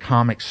syndicate a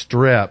comic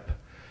strip.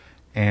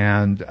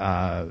 And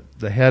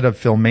the head of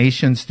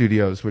Filmation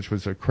Studios, which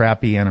was a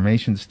crappy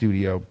animation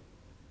studio,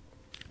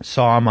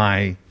 saw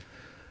my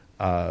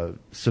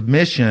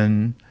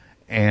submission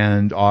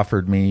and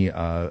offered me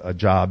a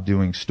job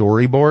doing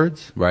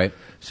storyboards. Right.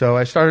 So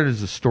I started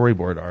as a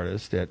storyboard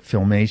artist at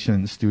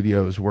Filmation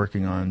Studios,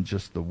 working on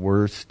just the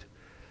worst.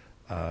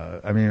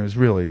 It was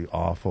really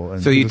awful.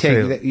 And so you'd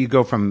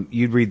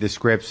read the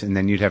scripts and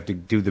then you'd have to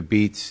do the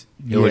beats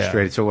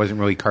illustrated. So it wasn't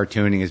really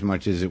cartooning as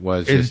much as it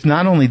was. It's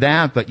not only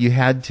that, but you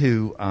had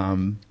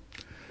to.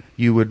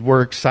 You would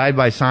work side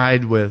by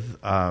side with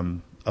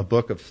a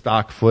book of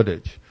stock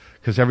footage,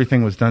 because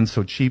everything was done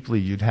so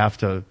cheaply. You'd have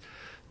to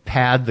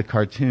pad the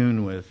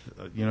cartoon with,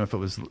 if it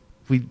was.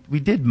 We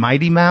did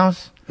Mighty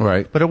Mouse.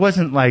 Right. But it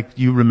wasn't like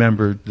you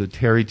remember the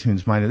Terry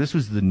Toons Mighty. This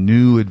was the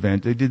new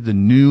adventure. They did the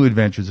new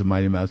adventures of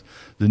Mighty Mouse,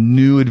 the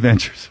new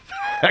adventures of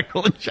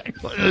Heckle and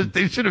Jekyll.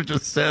 They should have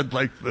just said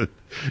like the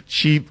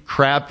cheap,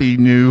 crappy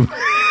new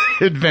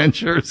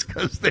adventures,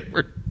 because they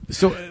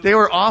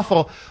were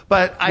awful.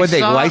 But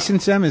they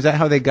license them? Is that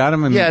how they got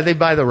them? Yeah, they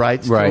buy the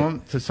rights to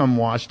them, to some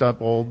washed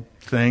up old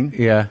thing.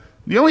 Yeah.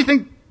 The only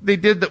thing they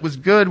did that was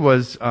good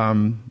was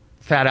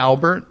Fat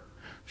Albert.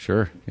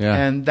 Sure. Yeah.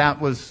 And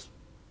that was,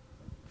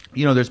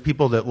 there's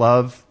people that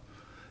love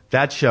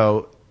that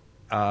show,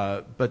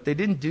 but they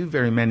didn't do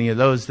very many of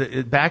those.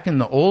 Back in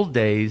the old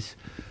days,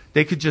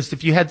 they could just,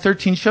 if you had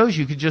 13 shows,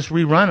 you could just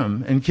rerun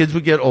them, and kids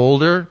would get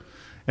older,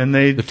 and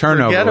they'd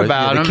forget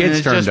about them. The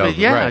kids turned over.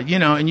 Yeah,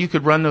 right. And you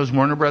could run those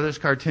Warner Brothers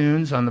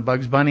cartoons on the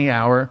Bugs Bunny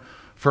Hour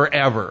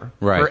forever.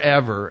 Right.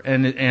 Forever.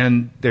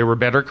 And they were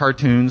better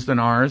cartoons than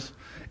ours,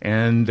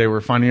 and they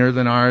were funnier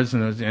than ours,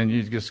 and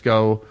you just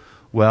go,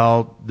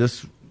 well,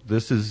 this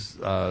is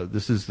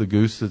the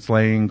goose that's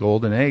laying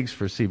golden eggs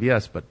for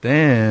CBS. But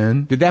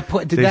then did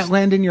that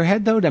land in your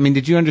head though? I mean,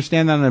 did you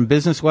understand that on a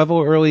business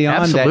level early on?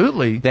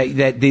 Absolutely.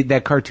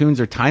 That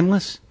cartoons are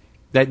timeless.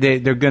 That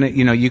they're gonna,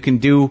 you can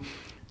do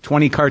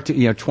 20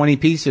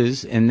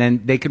 pieces, and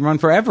then they can run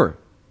forever.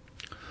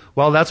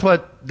 Well, that's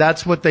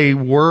what they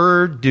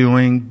were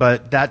doing,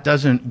 but that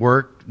doesn't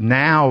work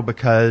now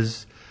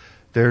because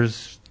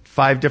there's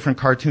 5 different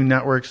cartoon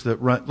networks that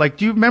run. Like,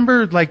 do you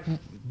remember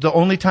the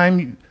only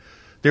time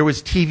there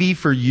was TV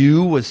for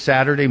you was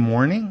Saturday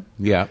morning?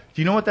 Yeah.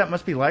 Do you know what that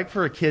must be like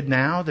for a kid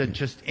now, that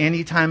just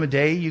any time of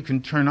day you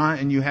can turn on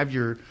and you have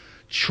your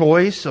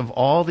choice of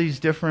all these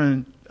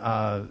different...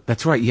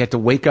 That's right. You had to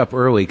wake up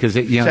early because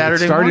it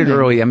started morning.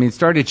 early. I mean, it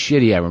started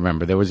shitty, I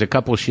remember. There was a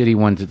couple shitty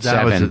ones at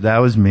 7. That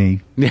was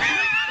me.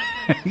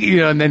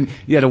 And then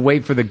you had to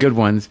wait for the good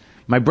ones.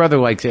 My brother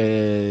likes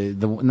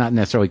not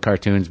necessarily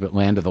cartoons, but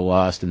Land of the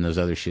Lost and those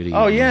other shitty.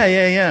 Oh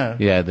yeah.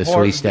 Yeah, the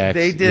Soy Stacks.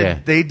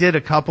 They did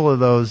a couple of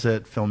those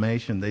at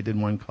Filmation. They did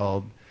one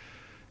called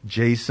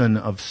Jason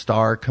of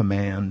Star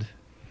Command.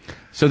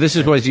 So this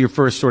was your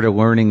first sort of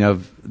learning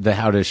of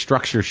how to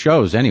structure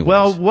shows, anyways.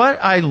 Well,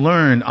 what I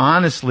learned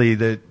honestly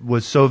that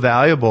was so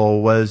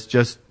valuable was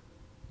just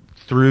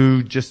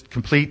through just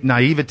complete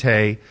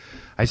naivete.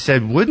 I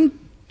said,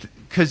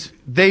 because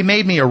they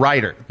made me a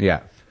writer.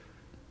 Yeah.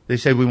 They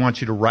said, we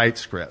want you to write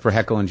scripts. For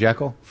Heckle and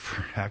Jekyll?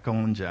 For Heckle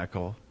and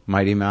Jekyll.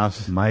 Mighty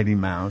Mouse? Mighty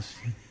Mouse.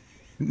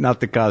 Not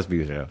the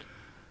Cosby Show.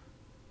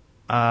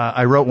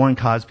 I wrote one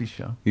Cosby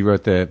Show. You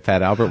wrote the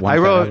Fat Albert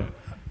one?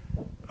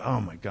 Oh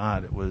my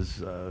God, it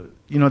was,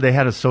 they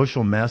had a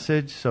social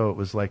message, so it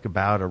was like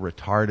about a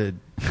retarded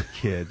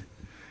kid.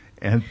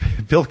 And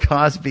Bill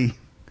Cosby,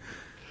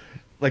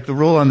 like the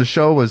rule on the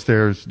show was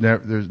there's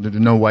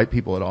no white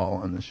people at all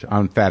on the show.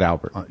 On Fat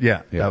Albert.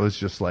 Yeah, that was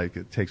just like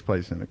it takes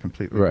place in a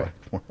completely white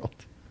world.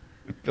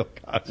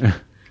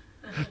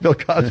 Bill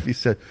Cosby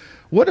said,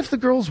 "What if the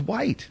girl's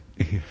white?"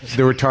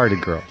 The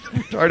retarded girl.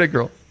 Retarded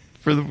girl.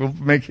 We'll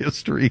make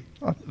history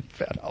on the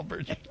Fat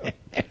Albert show.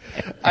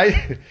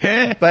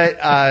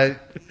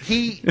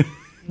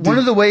 One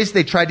of the ways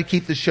they tried to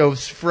keep the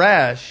shows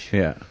fresh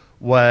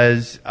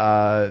was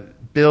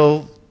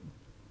Bill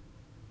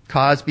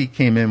Cosby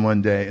came in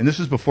one day, and this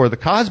was before the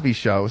Cosby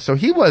Show, so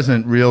he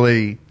wasn't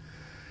really,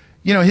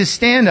 his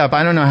stand-up,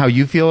 I don't know how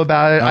you feel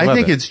about it. I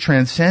think it's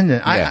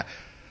transcendent. Yeah.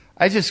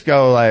 I just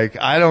go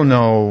I don't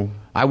know.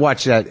 I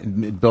watched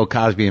that Bill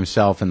Cosby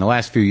himself in the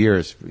last few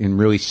years and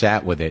really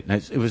sat with it.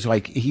 And it was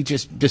like he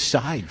just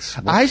decides.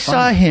 I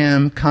saw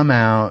him come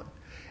out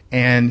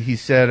and he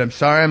said, "I'm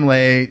sorry I'm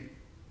late.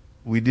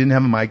 We didn't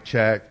have a mic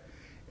check."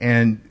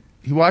 And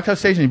he walked off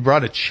stage and he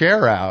brought a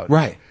chair out.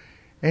 Right.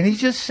 And he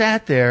just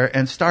sat there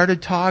and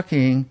started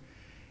talking.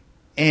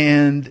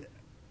 And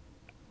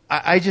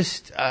I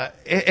just,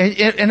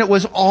 and it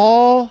was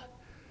all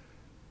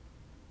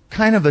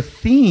kind of a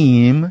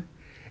theme.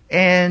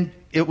 And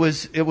it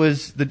was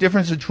the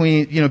difference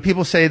between,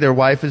 people say their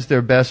wife is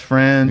their best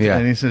friend. Yeah.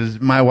 And he says,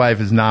 my wife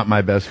is not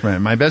my best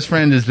friend. My best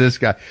friend is this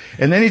guy.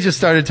 And then he just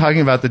started talking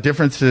about the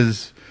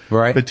differences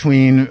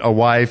between a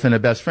wife and a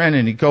best friend.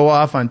 And he'd go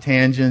off on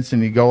tangents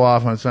and he'd go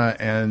off on some,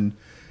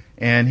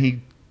 and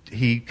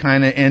he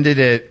kind of ended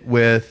it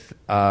with,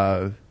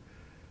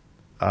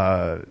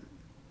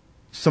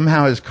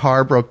 somehow his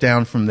car broke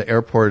down from the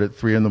airport at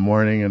 3 a.m.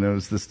 and it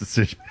was this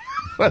decision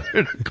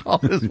whether to call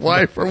his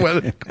wife or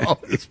whether to call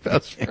his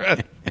best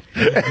friend.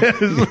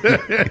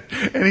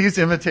 And he's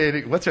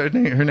imitating, what's her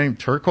name? Her name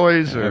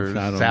Turquoise or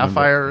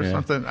Sapphire or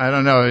something? I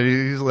don't know.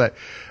 He's like,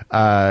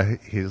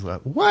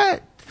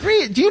 what?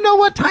 3? Do you know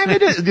what time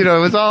it is? It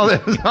was all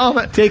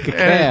that. Take a cab.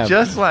 And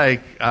just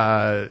like,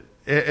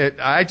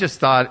 I just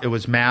thought it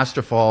was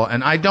masterful.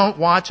 And I don't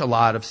watch a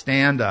lot of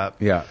stand-up.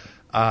 Yeah.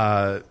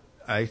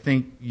 I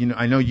think,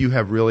 I know you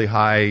have really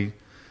high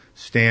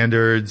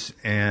standards,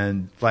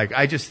 and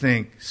I just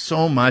think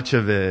so much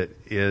of it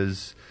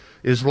is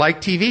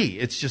like TV.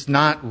 It's just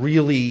not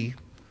really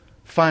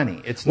funny.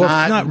 It's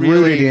not really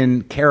rooted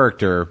in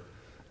character.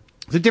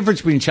 The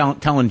difference between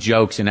telling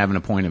jokes and having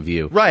a point of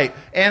view. Right.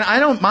 And I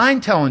don't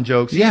mind telling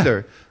jokes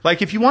either.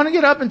 If you want to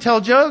get up and tell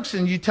jokes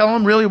and you tell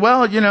them really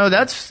well,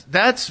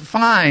 that's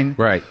fine.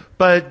 Right.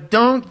 But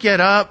don't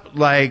get up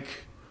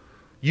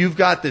you've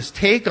got this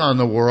take on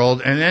the world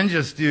and then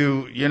just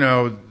do,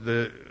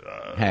 the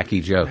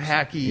hacky jokes.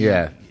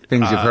 Hacky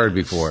things you've heard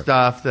before.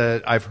 Stuff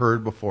that I've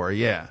heard before,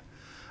 yeah.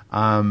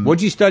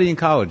 What'd you study in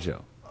college,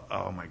 Joe?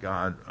 Oh, my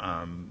God.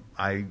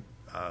 I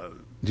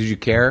Did you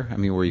care? I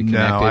mean, were you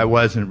connected? No, I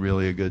wasn't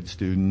really a good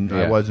student.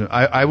 Yeah.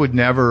 I would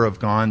never have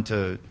gone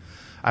to.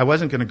 I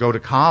wasn't going to go to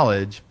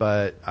college,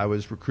 but I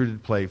was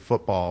recruited to play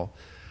football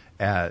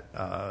at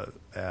a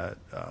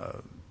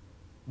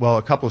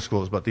couple of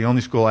schools, but the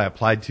only school I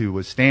applied to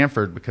was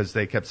Stanford because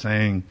they kept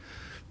saying,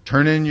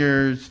 turn in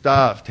your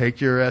stuff, take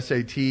your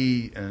SAT,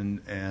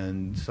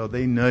 and so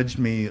they nudged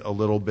me a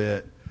little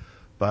bit,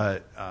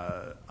 but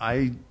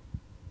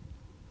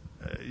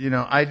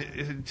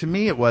to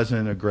me it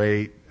wasn't a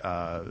great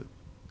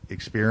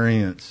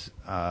experience,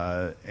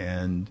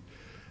 and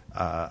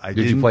I Did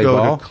you didn't play go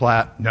ball? to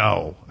class.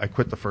 No, I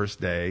quit the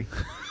first day.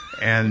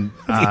 And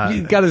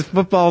you got a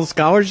football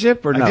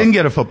scholarship or no? I didn't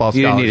get a football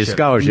scholarship. You didn't need a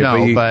scholarship.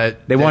 No,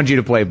 but they wanted you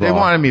to play ball. They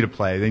wanted me to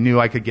play. They knew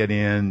I could get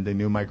in. They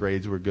knew my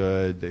grades were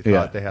good. They thought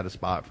Yeah. they had a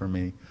spot for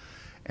me.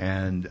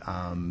 And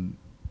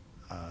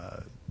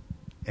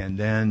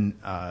then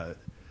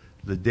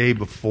the day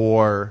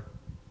before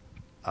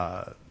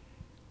the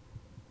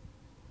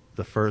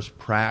first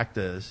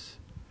practice,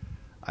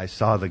 I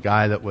saw the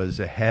guy that was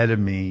ahead of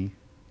me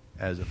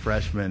as a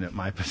freshman at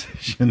my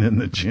position in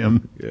the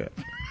gym. Yeah.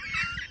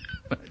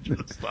 I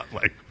just thought,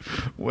 like,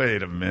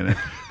 wait a minute.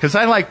 Because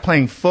I like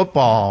playing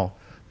football,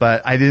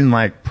 but I didn't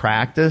like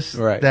practice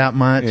that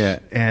much. Yeah.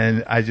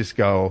 And I just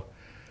go,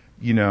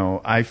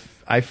 I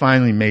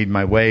finally made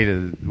my way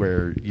to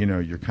where,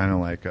 you're kind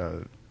of like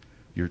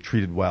you're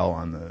treated well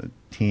on the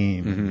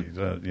team,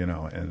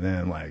 and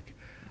then, like,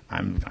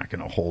 I'm not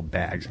going to hold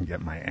bags and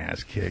get my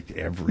ass kicked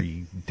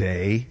every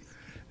day.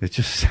 It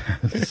just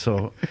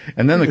so.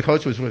 And then the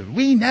coach was with,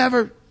 we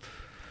never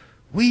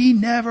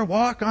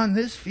walk on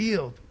this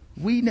field.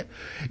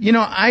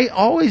 I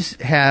always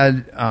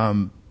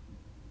had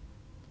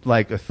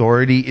like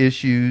authority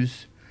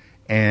issues,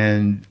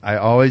 and I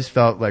always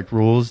felt like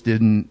rules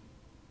didn't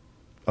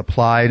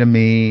apply to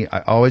me.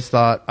 I always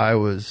thought I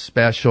was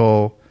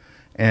special,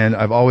 and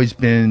I've always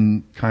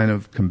been kind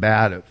of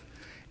combative.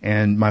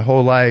 And my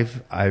whole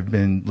life, I've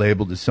been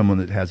labeled as someone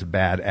that has a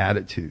bad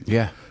attitude.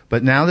 Yeah.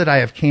 But now that I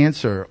have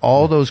cancer,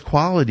 all those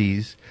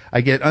qualities,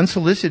 I get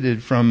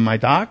unsolicited from my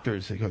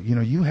doctors. They go,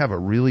 you have a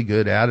really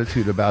good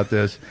attitude about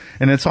this.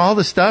 And it's all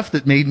the stuff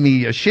that made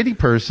me a shitty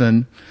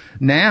person.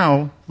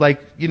 Now,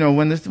 like,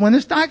 when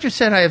this doctor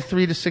said I have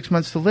 3 to 6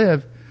 months to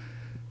live,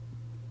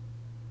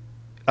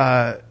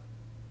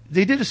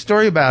 they did a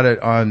story about it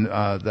on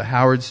the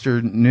Howard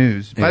Stern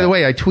News. By the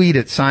way, I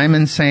tweeted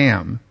Simon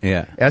Sam.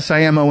 Yeah.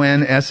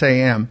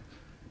 SIMONSAM.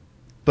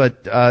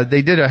 But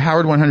they did a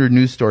Howard 100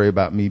 news story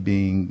about me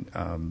being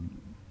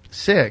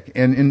sick.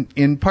 And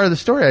in part of the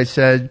story, I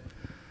said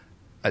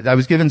I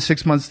was given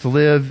 6 months to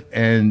live,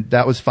 and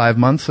that was 5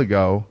 months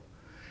ago.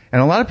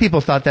 And a lot of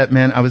people thought that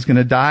meant I was going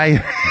to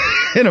die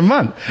in a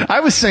month. I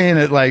was saying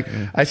it like,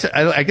 I said,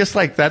 I guess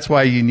like that's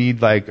why you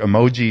need like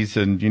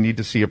emojis and you need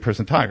to see a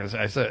person talk.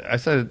 I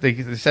said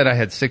they said I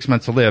had 6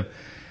 months to live.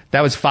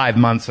 That was 5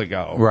 months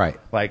ago. Right.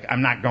 Like,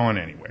 I'm not going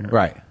anywhere.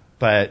 Right.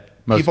 But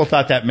people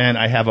thought that meant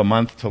I have a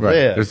month to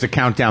live. There's the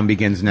countdown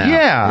begins now.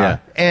 Yeah.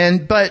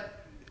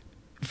 But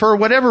for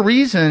whatever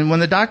reason,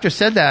 when the doctor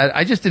said that,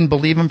 I just didn't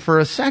believe him for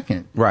a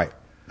second. Right.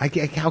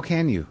 How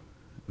can you?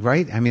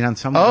 Right? I mean, on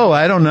some Oh,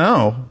 I don't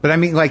know. But I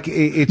mean, like,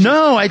 it's...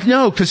 No, I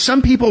know, because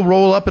some people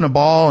roll up in a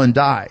ball and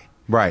die.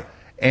 Right.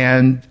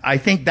 And I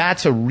think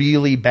that's a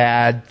really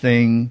bad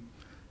thing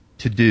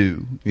to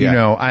do.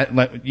 Yeah.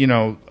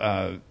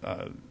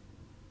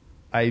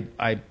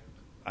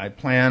 I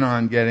plan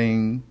on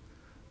getting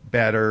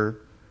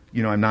better.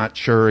 I'm not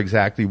sure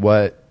exactly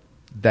what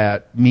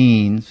that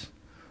means,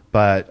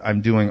 but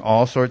I'm doing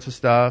all sorts of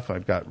stuff.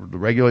 I've got the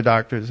regular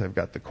doctors. I've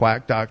got the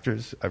quack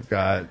doctors. I've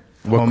got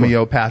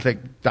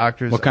homeopathic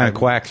doctors. What kind of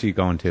quacks are you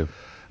going to?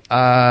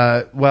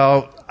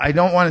 Well, I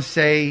don't want to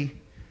say... you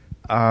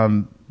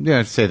don't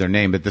have to say their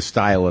name, but the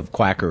style of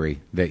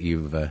quackery that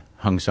you've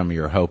hung some of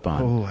your hope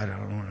on. Oh, I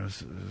don't want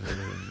to...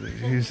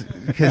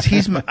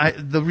 Because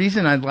the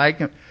reason I like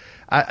him...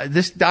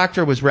 this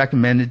doctor was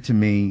recommended to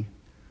me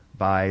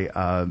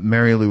by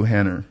Mary Lou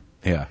Henner.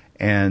 Yeah.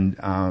 And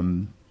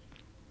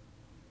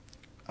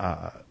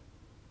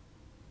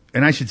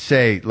I should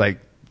say, like,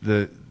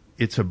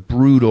 it's a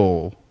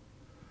brutal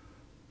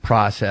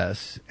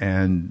process,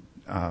 and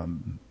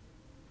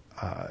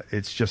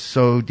it's just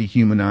so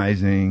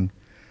dehumanizing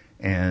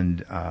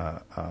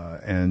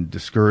and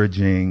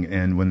discouraging.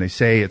 And when they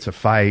say it's a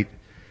fight,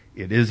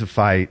 it is a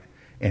fight,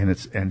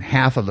 and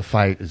half of the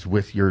fight is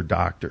with your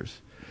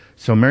doctors.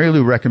 So Mary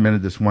Lou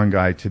recommended this one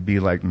guy to be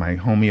like my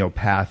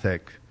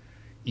homeopathic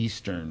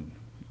Eastern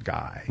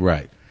guy.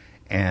 Right.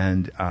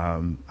 And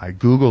I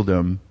Googled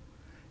him,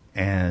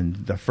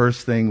 and the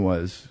first thing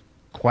was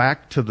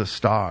quack to the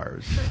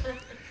stars.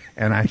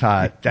 And I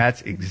thought,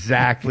 that's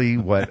exactly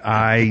what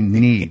I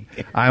need.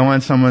 I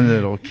want someone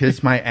that'll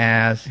kiss my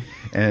ass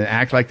and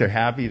act like they're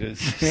happy to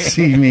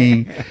see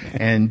me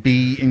and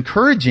be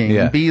encouraging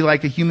and be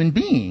like a human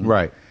being.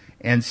 Right.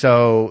 And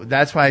so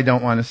that's why I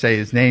don't want to say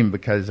his name,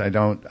 because I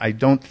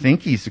don't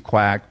think he's a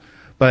quack,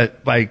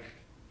 but like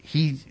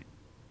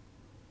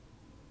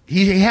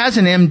He has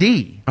an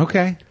MD.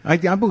 Okay. I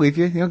believe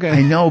you. Okay.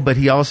 I know, but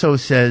he also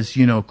says,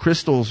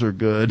 crystals are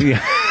good.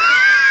 Yeah.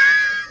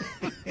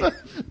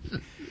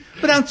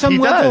 But on some He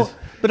level, does.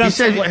 but He on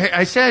said,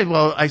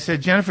 some I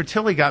said, Jennifer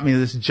Tilly got me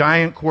this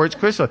giant quartz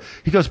crystal.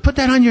 He goes, put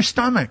that on your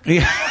stomach.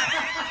 Yeah.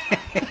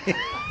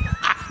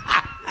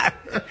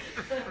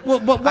 Well,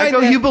 but why I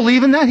go, you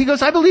believe in that? He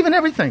goes, I believe in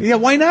everything. Yeah,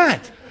 why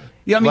not?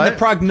 Yeah, I mean, What? the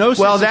prognosis.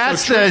 Well, is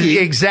that's so tricky.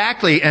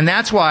 exactly, and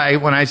that's why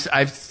when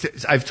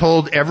I've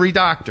told every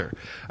doctor,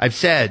 I've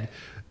said,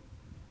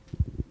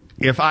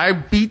 if I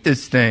beat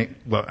this thing,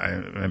 well,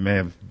 I may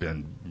have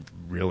been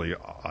really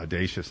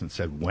audacious and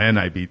said when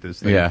I beat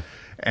this thing. Yeah.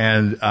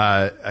 And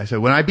I said,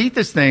 when I beat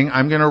this thing,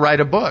 I'm going to write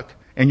a book,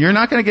 and you're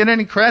not going to get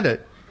any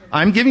credit.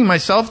 I'm giving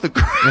myself the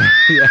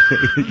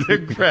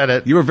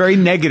credit. You were very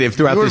negative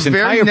throughout this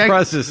entire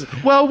process.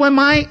 Well, when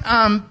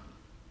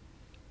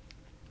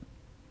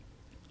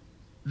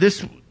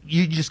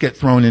you just get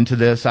thrown into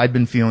this. I'd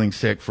been feeling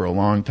sick for a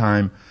long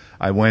time.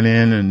 I went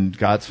in and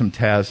got some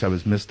tests. I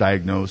was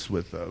misdiagnosed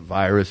with a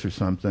virus or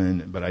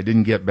something, but I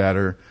didn't get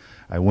better.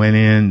 I went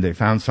in. They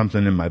found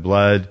something in my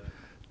blood.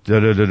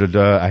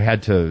 I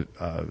had to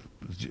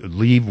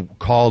leave.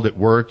 Called at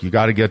work. You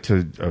got to get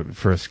to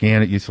for a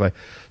scan at UCLA.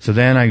 So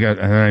then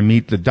I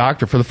meet the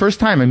doctor for the first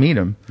time. I meet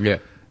him. Yeah.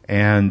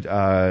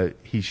 And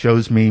he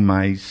shows me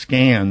my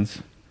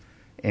scans,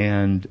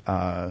 and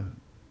I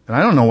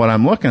don't know what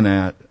I'm looking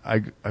at. I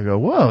go,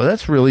 whoa,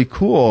 that's really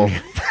cool.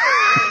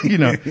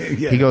 Yeah.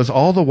 He goes,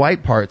 all the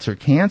white parts are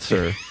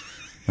cancer.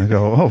 I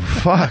go, oh,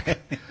 fuck.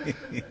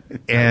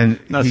 And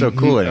not so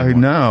cool anymore. I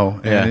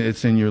know. Yeah. And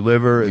it's in your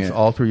liver. It's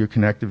all through your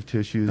connective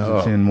tissues.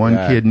 It's in one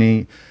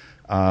kidney.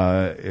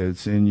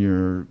 It's in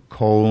your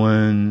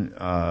colon,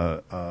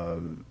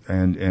 and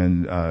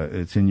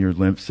it's in your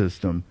lymph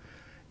system.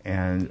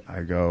 And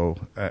I go,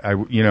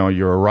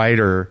 you're a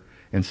writer,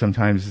 and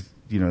sometimes,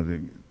 you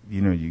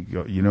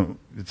go,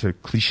 it's a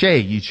cliche.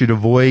 You should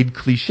avoid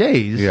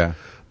cliches. Yeah.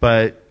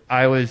 But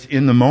I was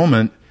in the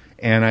moment,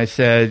 and I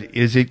said,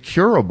 is it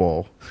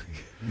curable?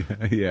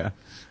 Yeah.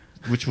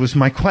 Which was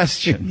my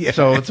question. Yeah.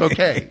 So it's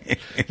okay.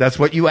 That's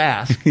what you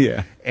asked.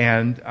 Yeah.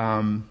 And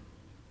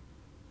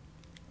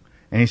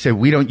he said,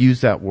 we don't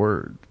use that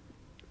word.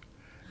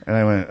 And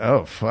I went,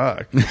 oh,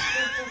 fuck.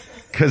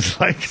 Because,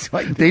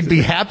 they'd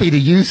be happy to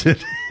use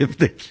it if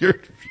they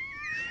cured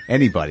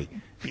Anybody.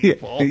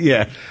 people.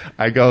 Yeah.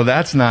 I go,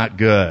 that's not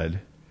good.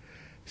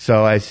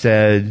 So I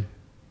said,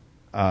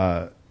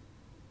 well,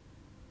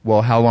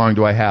 how long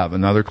do I have?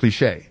 Another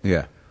cliche.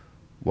 Yeah.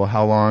 Well,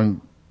 how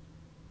long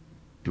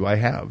do I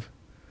have?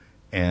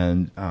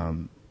 And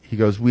he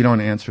goes, we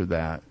don't answer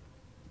that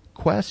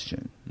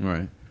question.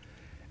 Right.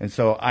 And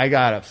so I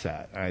got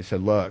upset. I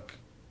said, look,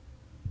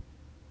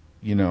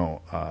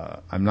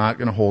 I'm not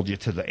going to hold you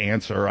to the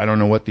answer. I don't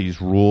know what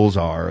these rules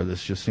are.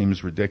 This just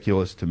seems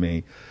ridiculous to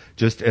me.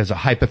 Just as a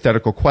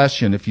hypothetical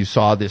question, if you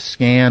saw this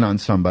scan on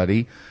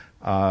somebody,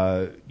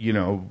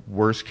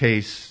 worst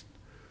case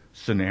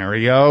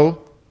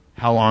scenario,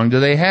 how long do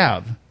they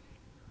have?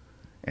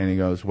 And he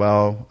goes,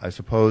 well, I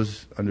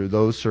suppose under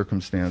those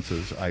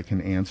circumstances, I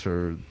can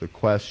answer the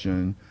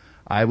question.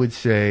 I would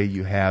say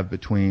you have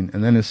between,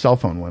 and then his cell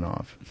phone went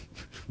off.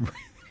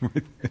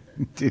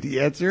 Did he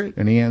answer it?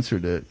 And he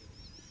answered it.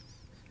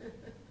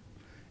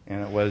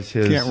 And it was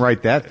his. Can't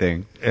write that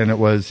thing. And it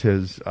was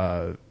his.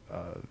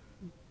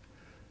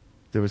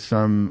 There was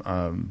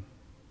some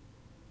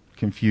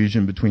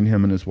confusion between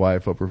him and his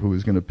wife over who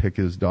was going to pick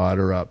his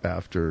daughter up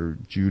after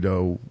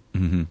judo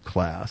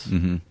class.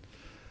 Mm-hmm.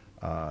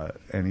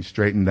 And he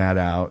straightened that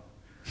out.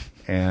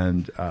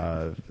 And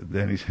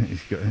then he's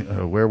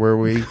where were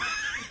we?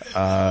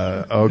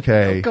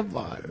 Okay. Oh, come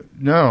on.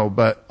 No,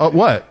 but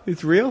what?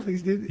 It's real?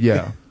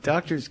 Yeah.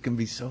 Doctors can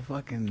be so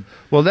fucking...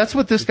 Well, that's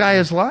what this guy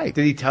is like.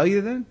 Did he tell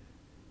you then?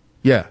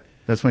 Yeah.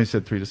 That's when he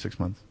said 3 to 6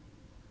 months.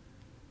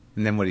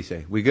 And then what did he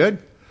say? We good?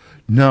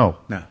 No.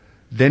 No.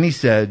 Then he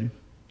said,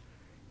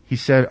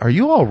 are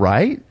you all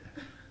right?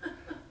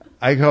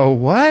 I go,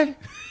 what?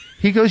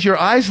 He goes, your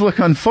eyes look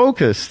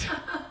unfocused.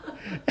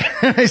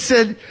 And I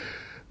said,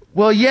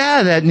 well,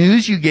 yeah, that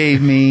news you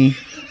gave me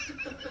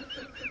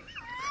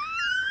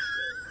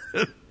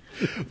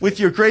with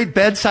your great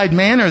bedside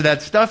manner,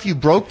 that stuff you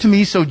broke to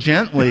me so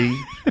gently.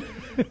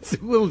 It's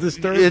a little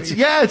disturbing.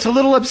 It's a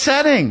little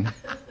upsetting.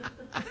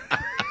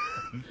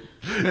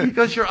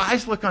 Because your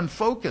eyes look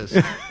unfocused.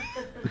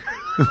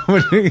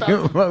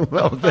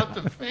 Well, about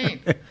to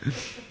faint.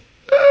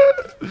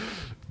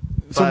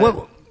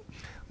 So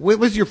what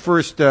was your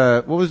first?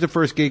 What was the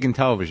first gig in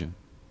television?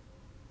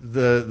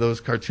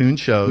 Those cartoon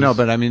shows. No,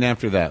 but I mean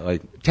after that,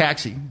 like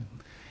Taxi.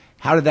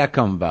 How did that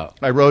come about?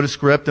 I wrote a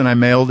script and I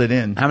mailed it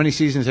in. How many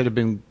seasons had it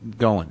been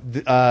going?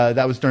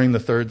 That was during the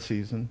 3rd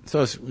season.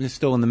 So it's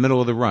still in the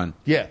middle of the run.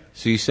 Yeah.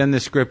 So you send the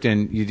script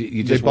in.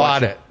 You just they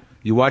bought it.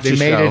 You watch the show.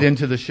 They made it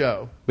into the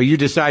show. But you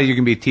decided you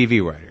can be a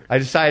TV writer. I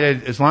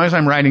decided as long as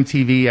I'm writing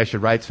TV, I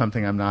should write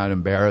something I'm not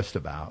embarrassed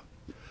about.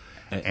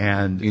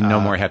 And no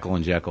more Heckle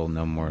and Jekyll.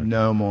 No more.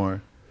 No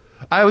more.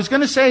 I was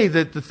going to say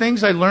that the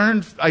things I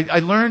learned, I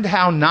learned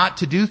how not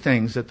to do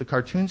things at the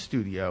cartoon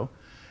studio,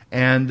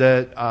 and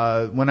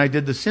that when I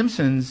did The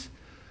Simpsons,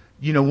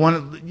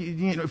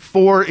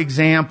 for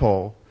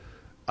example,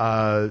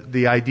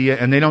 the idea,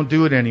 and they don't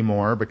do it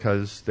anymore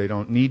because they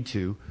don't need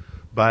to,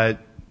 but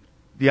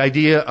the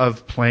idea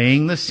of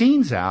playing the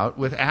scenes out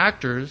with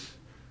actors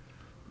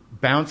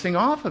bouncing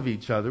off of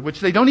each other, which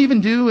they don't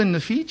even do in the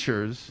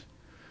features,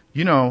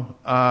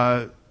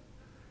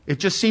 it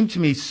just seemed to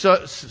me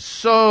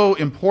so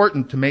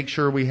important to make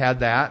sure we had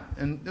that,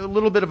 and a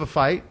little bit of a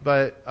fight,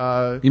 but...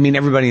 You mean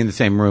everybody in the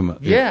same room?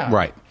 Yeah.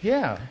 Right.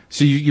 Yeah.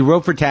 So you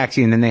wrote for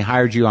Taxi, and then they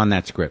hired you on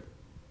that script.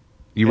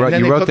 They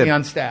put me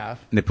on staff.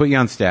 And they put you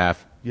on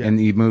staff, Yeah.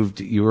 and you moved,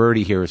 you were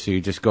already here, so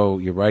you just go,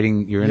 you're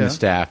writing, you're in Yeah. the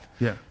staff.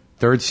 Yeah.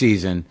 Third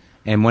season,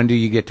 and when do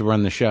you get to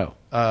run the show?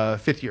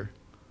 5th year.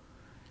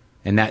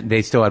 And that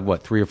they still had,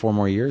 what, 3 or 4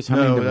 more years? How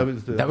No, many that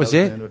was that was the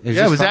it? end of Is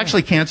yeah, this it was fun?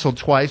 actually canceled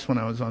twice when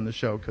I was on the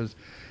show because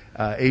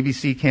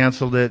ABC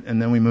canceled it,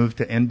 and then we moved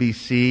to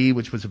NBC,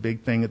 which was a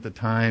big thing at the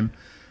time,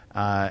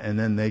 and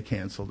then they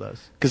canceled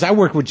us. Because I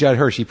worked with Judd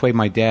Hirsch. He played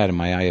my dad in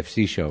my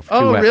IFC show for 2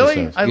 Oh, really?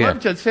 episodes. I Yeah. love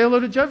Judd. Say hello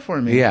to Judd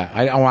for me. Yeah.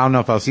 I don't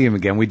know if I'll see him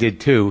again. We did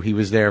 2. He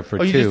was there for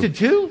 2. Oh, you just did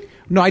 2?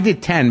 No, I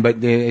did 10,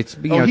 but it's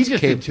he it's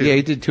just did 2. Yeah,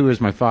 he did 2 as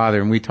my father,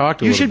 and we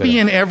talked a You little should bit. be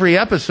in every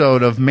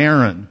episode of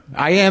Maron.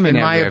 I am in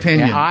my every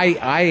opinion. Yeah,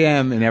 I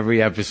am in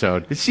every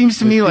episode. It seems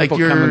to me People like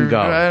you're, come and go.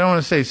 I don't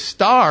want to say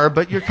star,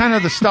 but you're kind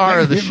of the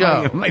star of the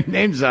show. My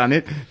name's on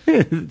it.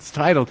 It's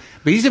titled.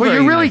 But he's a Well,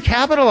 very you're really nice-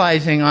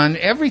 capitalizing on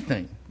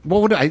everything.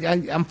 Well,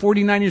 I'm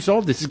 49 years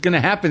old. This is going to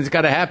happen. It's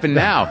got to happen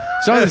now.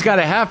 Something's got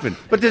to happen.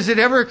 But does it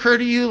ever occur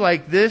to you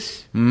like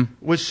this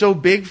was so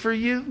big for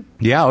you?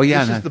 Yeah. Oh,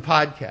 yeah. This is the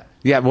podcast.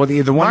 Yeah. Well,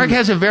 the one. Mark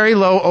has a very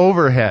low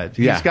overhead.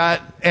 Yeah. He's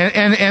got,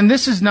 and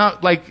this is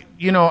not like,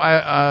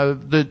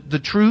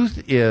 the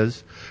truth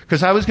is,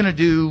 because I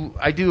do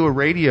a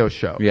radio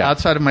show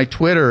outside of my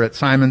Twitter at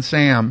Simon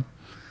Sam.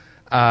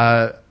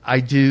 I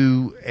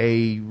do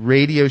a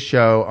radio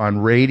show on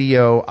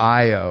Radio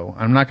IO.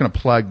 I'm not going to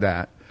plug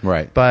that.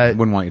 Right. But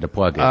wouldn't want you to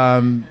plug it.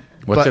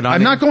 What's but it on?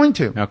 I'm not going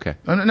to. Okay.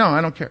 No, I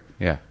don't care.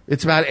 Yeah.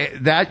 It's about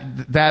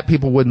that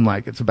people wouldn't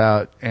like. It's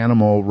about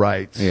animal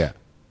rights. Yeah.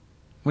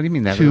 What do you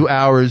mean that? 2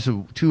 hours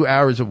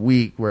a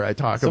week where I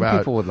talk Some about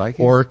people would like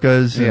it.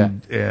 orcas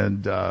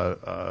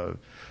and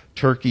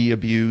turkey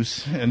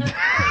abuse and,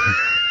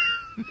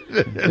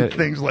 and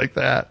things like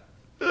that.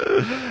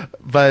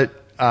 But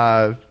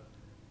I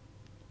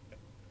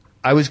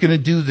was going to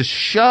do the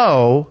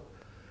show.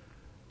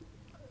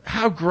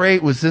 How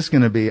great was this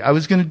going to be? I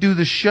was going to do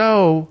the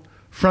show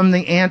from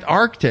the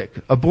Antarctic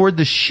aboard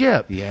the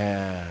ship.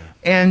 Yeah.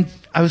 And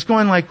I was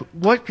going like,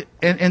 what?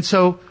 And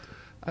so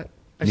I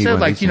Need said one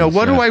of like, these things,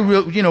 what do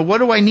yeah. what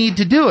do I need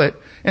to do it?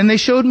 And they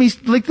showed me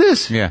like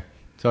this. Yeah.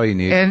 That's all you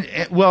need. And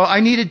well,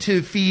 I needed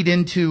to feed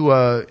into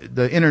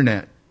the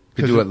internet.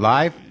 To do it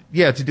live?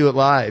 Yeah, to do it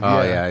live.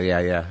 Oh, yeah.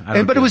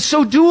 yeah. But it was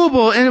so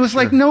doable, and it was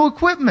like no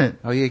equipment.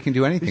 Oh, yeah, you can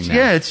do anything now.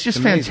 Yeah, it's just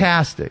amazing.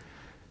 fantastic.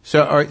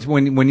 So, all right,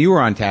 when you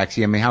were on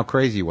Taxi, I mean, how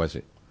crazy was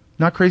it?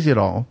 Not crazy at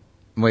all.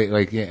 Wait,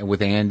 like yeah,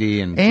 with Andy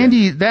and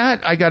Andy,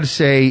 that I got to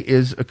say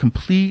is a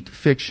complete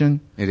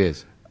fiction. It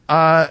is.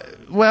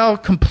 Well,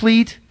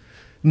 complete.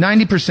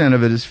 90%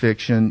 of it is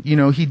fiction.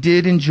 He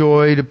did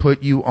enjoy to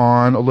put you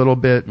on a little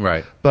bit.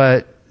 Right.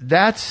 But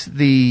there's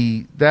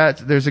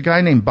a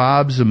guy named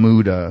Bob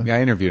Zamuda. Yeah,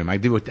 I interviewed him. I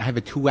have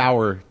a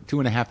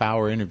 2.5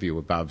 hour interview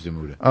with Bob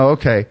Zamuda. Oh,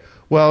 okay.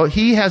 Well,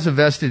 he has a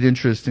vested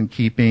interest in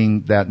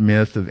keeping that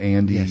myth of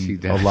Andy Yes, he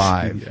does.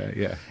 alive.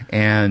 Yeah.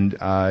 And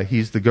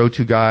he's the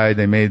go-to guy.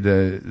 They made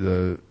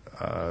the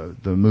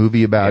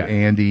movie about Yeah.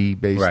 Andy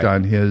based Right.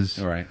 on his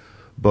Right.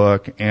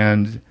 book.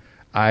 And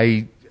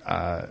Andy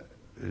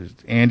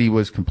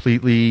was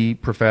completely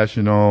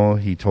professional.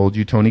 He told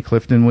you Tony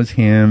Clifton was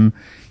him.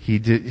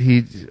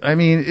 I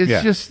mean, it's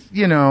Yeah. just,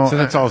 So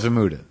that's all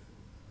Zamuda.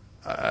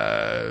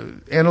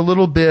 and a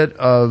little bit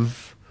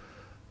of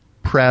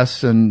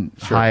press and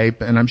Sure.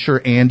 hype, and I'm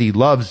sure Andy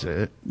loves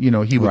it. He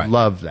would Right.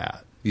 love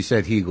that. You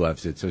said he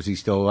loves it. So is he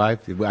still alive?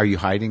 Are you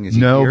hiding? Is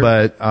he No, here?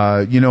 but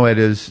at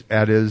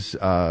his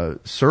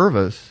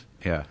service,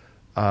 Yeah.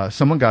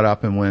 someone got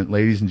up and went,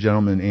 "Ladies and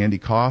gentlemen, Andy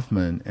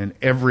Kaufman," and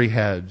every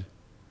head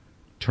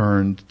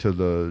turned to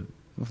the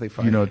Well, they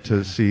find-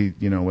 to see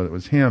whether it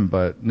was him.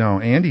 But no,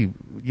 Andy,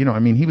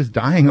 he was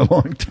dying a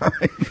long time.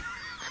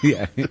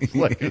 Yeah.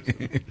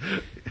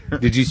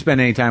 Did you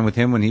spend any time with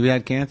him when he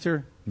had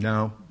cancer?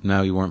 No.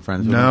 No, you weren't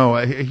friends with him? No,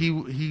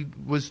 he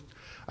was.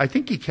 I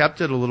think he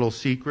kept it a little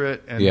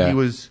secret, and Yeah. he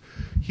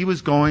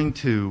was going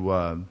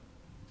to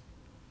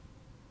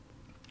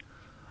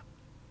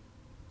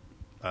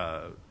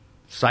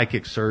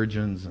psychic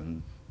surgeons,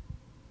 and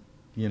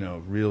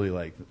really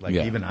like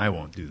Yeah. even I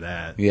won't do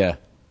that. Yeah.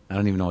 I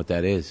don't even know what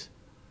that is.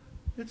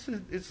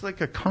 It's like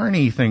a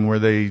carny thing where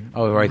they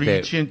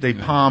reach in, they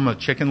palm a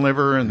chicken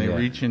liver and they Yeah.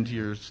 reach into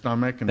your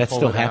stomach and That pull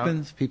still it out.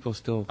 happens? People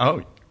still...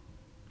 Oh,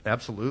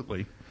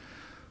 absolutely.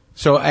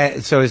 So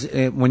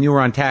when you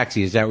were on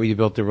Taxi, is that where you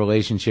built the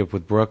relationship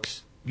with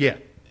Brooks? Yeah.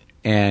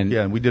 And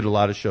Yeah, and we did a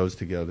lot of shows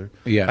together.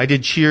 Yeah. I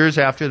did Cheers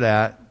after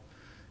that,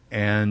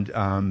 and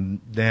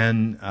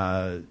then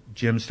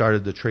Jim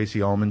started the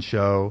Tracy Ullman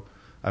Show.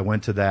 I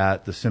went to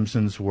that. The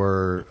Simpsons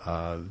were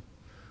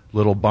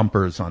little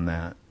bumpers on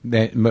that.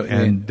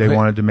 And they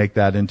wanted to make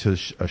that into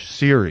a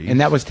series.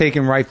 And that was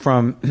taken right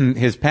from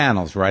his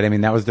panels, right? I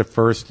mean, that was the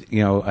first,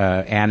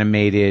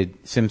 animated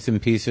Simpson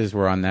pieces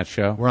were on that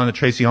show. We're on the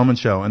Tracy Ullman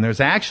Show. And there's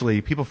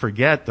actually, people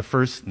forget the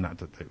first, not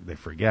that they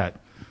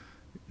forget,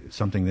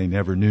 something they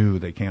never knew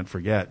they can't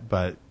forget,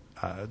 but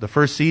the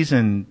first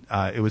season,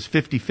 it was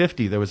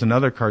 50-50. There was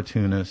another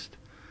cartoonist,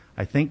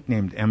 I think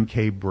named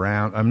M.K.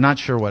 Brown. I'm not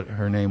sure what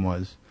her name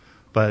was,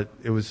 but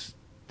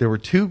there were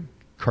two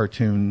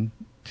cartoons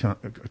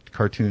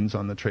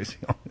on the Tracy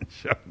Ullman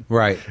Show.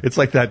 Right. It's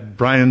like that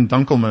Brian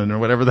Dunkelman or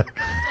whatever that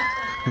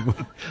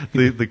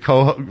the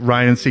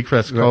Ryan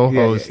Seacrest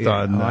co-host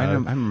on I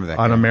remember that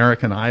on guy.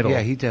 American Idol.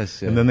 Yeah, he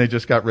does. And then they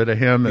just got rid of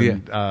him,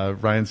 and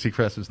Ryan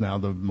Seacrest is now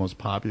the most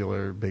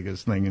popular,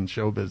 biggest thing in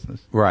show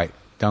business. Right.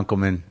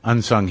 Dunkelman,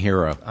 unsung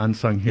hero.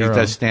 Unsung hero. He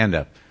does stand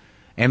up.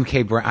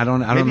 M.K. Brown. I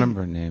don't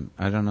remember her name.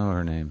 I don't know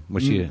her name.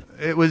 Was she?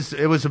 It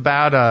was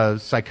about a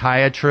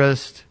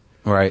psychiatrist.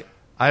 Right.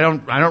 I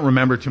don't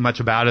remember too much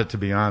about it, to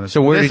be honest.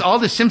 So all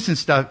the Simpsons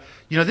stuff,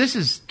 this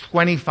is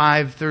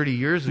 25, 30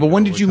 years ago. Well,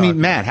 when did you meet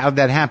Matt? How'd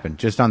that happen?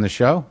 Just on the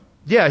show?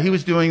 Yeah, he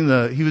was doing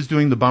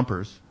the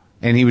bumpers.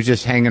 And he was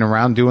just hanging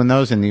around doing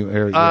those? And he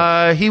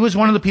was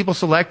one of the people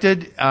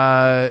selected,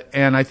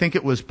 and I think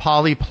it was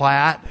Polly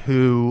Platt,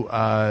 who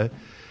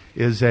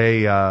is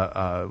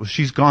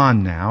she's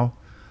gone now,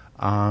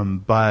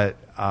 but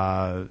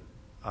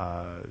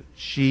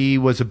she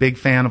was a big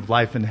fan of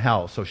Life in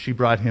Hell, so she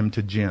brought him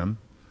to Jim.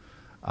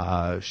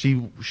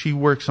 She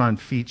works on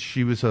feats.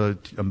 She was a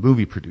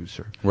movie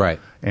producer, right?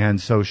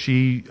 And so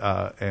she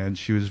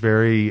was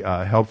very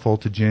helpful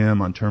to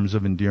Jim on terms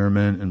of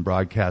endearment and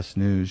broadcast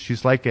news.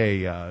 She's like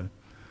a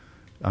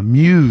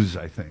muse,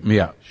 I think.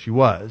 Yeah, she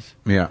was.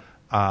 Yeah,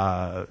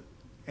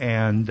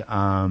 and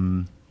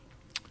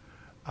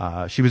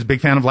she was a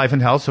big fan of Life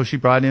in Hell, so she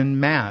brought in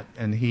Matt,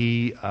 and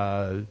he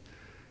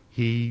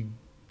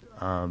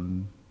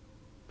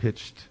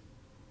pitched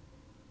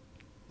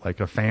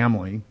like a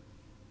family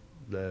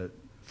that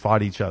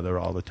fought each other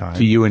all the time.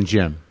 To you and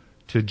Jim?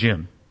 To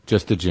Jim.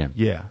 Just to Jim?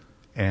 Yeah.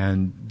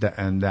 And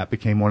that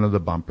became one of the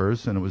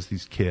bumpers, and it was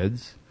these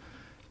kids.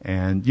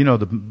 And,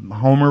 the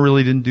Homer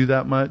really didn't do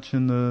that much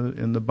in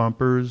the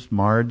bumpers.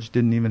 Marge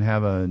didn't even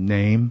have a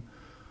name.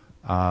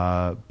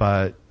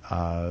 But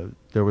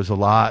there was a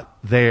lot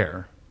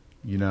there,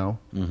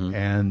 Mm-hmm.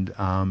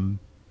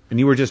 And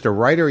you were just a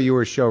writer, or you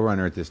were a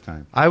showrunner at this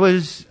time? I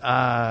was,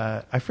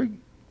 I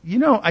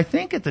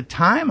think at the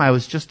time I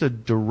was just a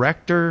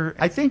director.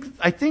 I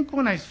think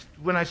when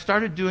I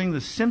started doing The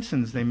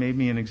Simpsons, they made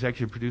me an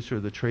executive producer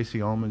of the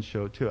Tracy Ullman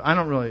Show too. I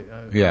don't really,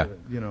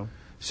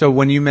 So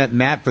when you met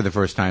Matt for the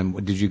first time,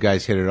 did you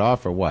guys hit it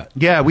off or what?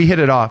 Yeah, we hit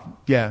it off.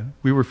 Yeah,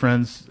 we were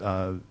friends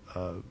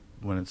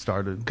when it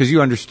started. Because you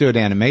understood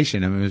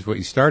animation. I mean, it was what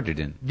you started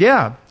in.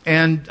 Yeah,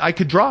 and I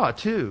could draw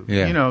too.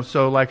 Yeah.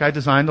 So like I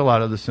designed a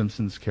lot of the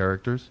Simpsons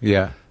characters.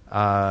 Yeah.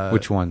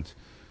 Which ones?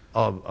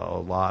 A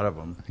lot of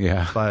them.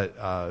 Yeah. But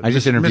I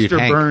just interviewed Mr.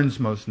 Hank. Burns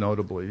most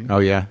notably. Oh,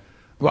 yeah?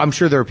 Well, I'm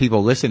sure there are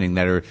people listening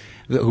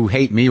who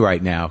hate me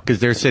right now because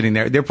they're sitting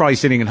there. They're probably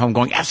sitting at home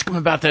going, ask them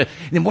about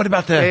and what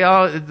about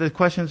the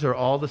questions are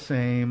all the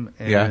same.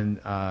 And,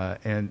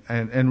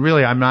 and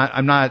really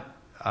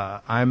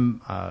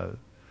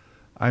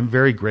I'm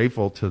very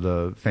grateful to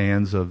the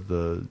fans of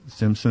The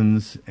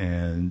Simpsons,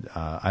 and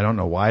I don't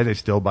know why they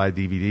still buy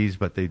DVDs,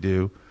 but they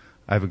do.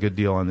 I have a good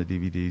deal on the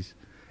DVDs.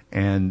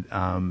 And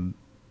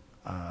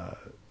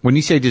when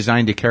you say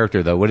designed a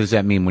character, though, what does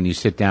that mean when you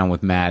sit down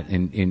with Matt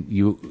and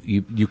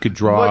you could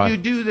draw? Well, you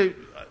do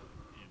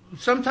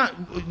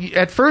sometimes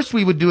at first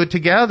we would do it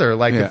together.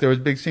 Like if there was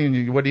a big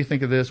scene, what do you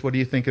think of this? What do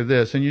you think of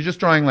this? And you're just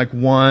drawing like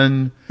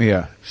one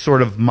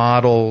sort of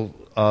model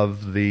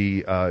of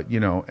the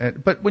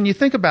but when you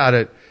think about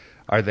it,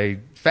 are they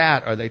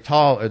fat? Are they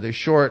tall? Are they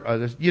short? Are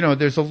there,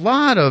 there's a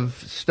lot of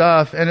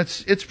stuff, and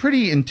it's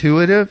pretty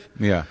intuitive.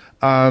 Yeah.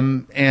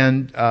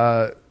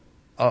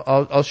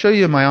 I'll show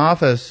you in my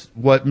office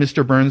what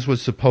Mr. Burns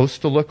was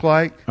supposed to look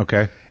like.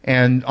 Okay.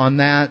 And on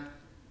that,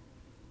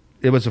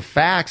 it was a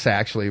fax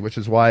actually, which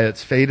is why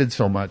it's faded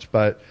so much.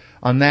 But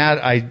on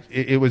that,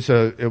 it was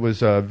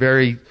a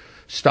very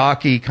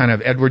stocky kind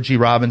of Edward G.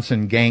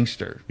 Robinson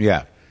gangster.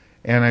 Yeah.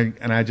 And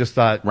I just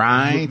thought,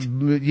 right.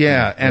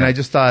 Yeah. And I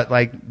just thought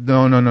like,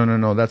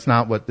 no, that's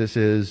not what this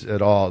is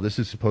at all. This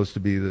is supposed to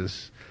be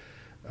this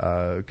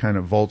kind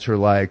of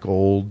vulture-like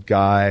old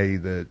guy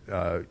that,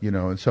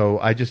 and so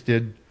I just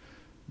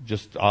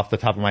off the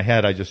top of my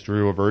head, I just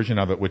drew a version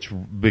of it, which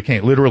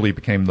literally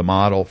became the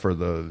model for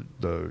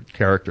the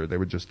character. They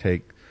would just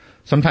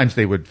sometimes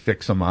they would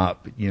fix them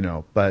up,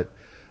 but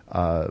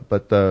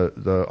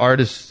the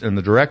artists and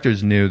the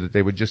directors knew that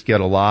they would just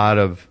get a lot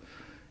of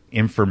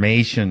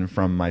information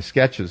from my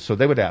sketches. So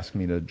they would ask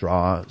me to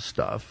draw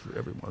stuff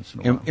every once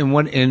in a while.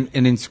 And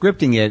in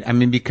scripting it, I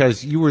mean,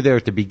 because you were there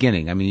at the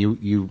beginning. I mean,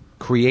 you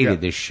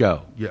created this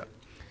show. Yeah.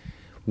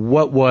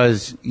 What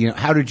was,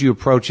 how did you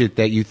approach it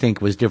that you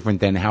think was different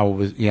than how it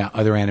was,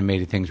 other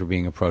animated things were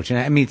being approached? And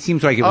I mean, it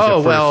seems like it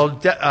was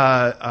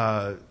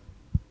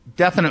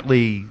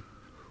definitely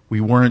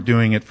we weren't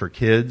doing it for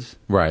kids.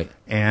 Right.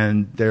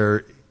 And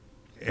there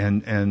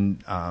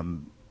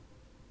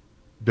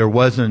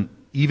wasn't,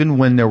 even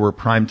when there were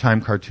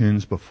primetime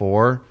cartoons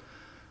before,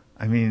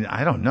 I mean,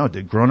 I don't know.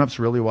 Did grown-ups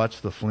really watch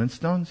the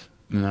Flintstones?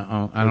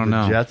 No, I don't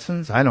know. The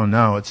Jetsons? I don't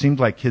know. It seemed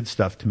like kid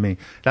stuff to me.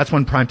 That's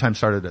when primetime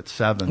started at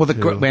 7. Well,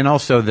 and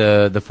also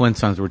the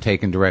Flintstones were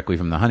taken directly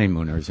from the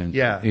Honeymooners. And,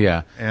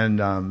 yeah.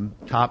 And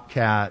Top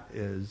Cat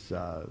is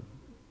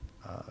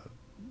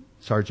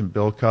Sergeant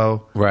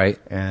Bilko. Right.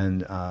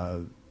 And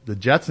the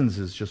Jetsons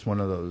is just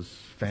one of those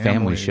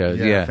family shows.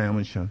 Yeah,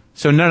 family show.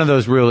 So none of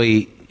those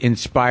really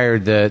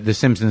inspired the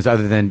Simpsons,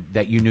 other than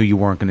that you knew you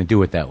weren't going to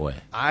do it that way.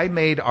 I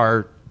made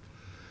our.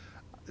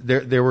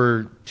 There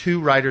were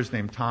 2 writers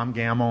named Tom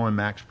Gamble and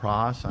Max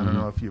Pross. I don't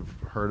know if you've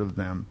heard of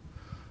them,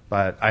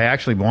 but I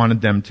actually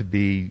wanted them to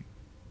be.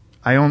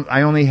 I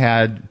only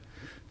had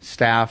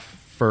staff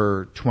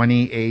for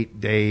 28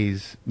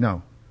 days.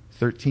 No,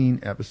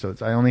 13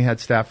 episodes. I only had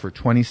staff for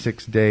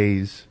 26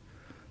 days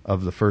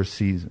of the first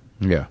season.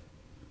 Yeah.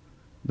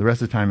 The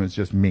rest of the time it was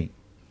just me.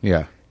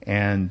 Yeah.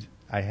 And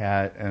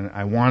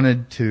I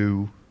wanted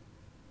to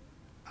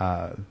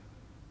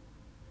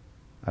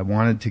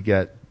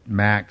get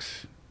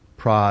Max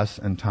Pross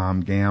and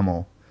Tom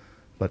Gamble,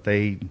 but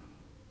they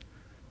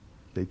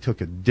took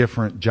a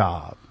different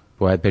job.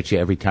 Boy, I bet you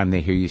every time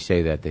they hear you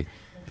say that, they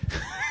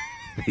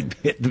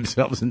hit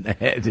themselves in the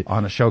head.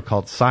 On a show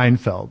called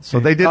Seinfeld. So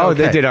they did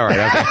they did all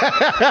right.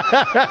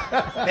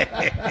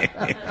 Okay.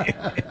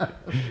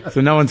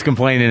 So no one's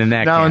complaining in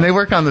that No, camp. and they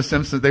work on The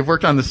Simpsons. They've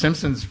worked on The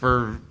Simpsons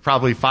for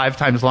probably 5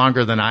 times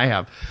longer than I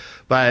have.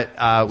 But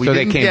we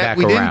didn't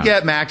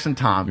get Max and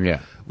Tom. Yeah.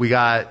 We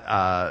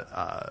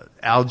got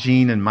Al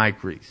Jean and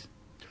Mike Reese.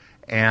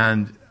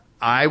 And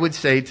I would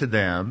say to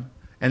them,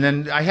 and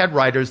then I had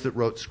writers that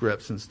wrote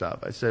scripts and stuff.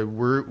 I said,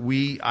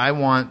 I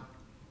want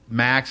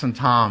Max and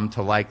Tom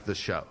to like the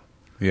show.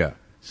 Yeah.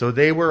 So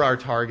they were our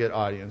target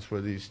audience,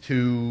 were these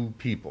 2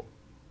 people.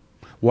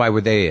 Why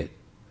were they it?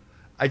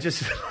 I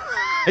just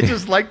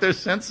like their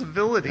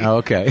sensibility. Oh,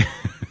 okay.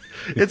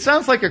 It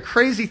sounds like a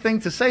crazy thing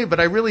to say, but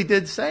I really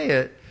did say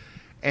it.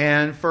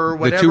 And for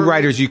whatever the 2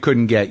 writers you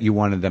couldn't get, you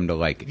wanted them to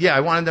like it. Yeah, I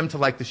wanted them to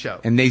like the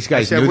show. And these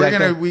guys I said, knew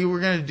that. We were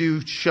gonna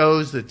do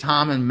shows that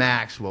Tom and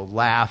Max will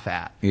laugh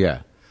at.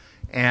 Yeah.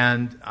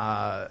 And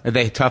are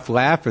they a tough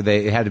laugh, or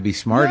it had to be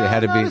smart? No, it had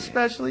to not be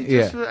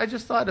especially. I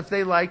just thought if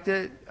they liked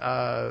it,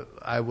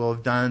 I will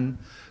have done.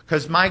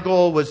 Because my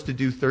goal was to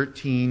do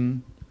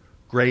 13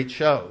 great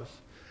shows,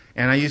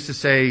 and I used to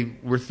say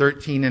we're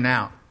 13 and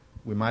out.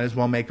 We might as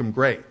well make them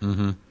great.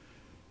 Mm-hmm.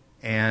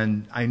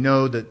 And I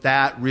know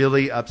that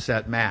really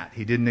upset Matt.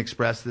 He didn't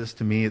express this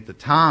to me at the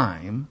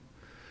time.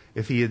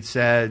 If he had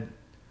said,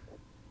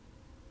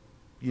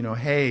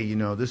 hey,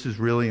 this is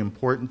really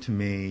important to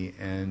me,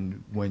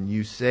 and when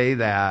you say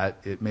that,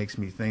 it makes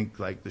me think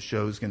like the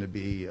show's going to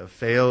be a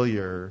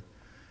failure,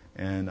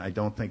 and I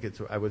don't think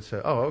I would say,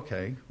 oh,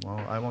 okay,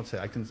 well, I won't say,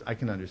 I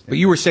can understand. But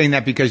you were saying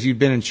that because you'd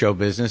been in show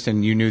business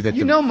and you knew that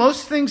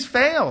most things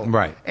fail.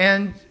 Right.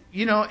 And,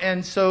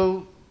 and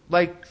so,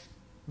 like,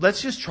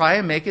 let's just try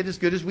and make it as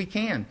good as we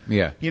can.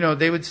 Yeah.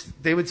 They would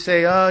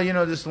say,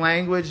 oh, this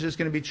language, there's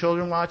going to be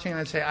children watching.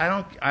 And I'd say,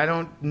 I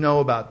don't know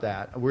about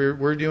that.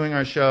 We're doing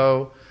our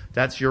show.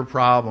 That's your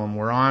problem.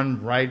 We're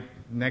on right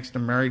next to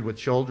Married with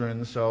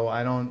Children, so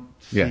I don't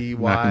see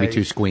why not gonna be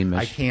too squeamish.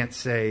 I can't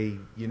say,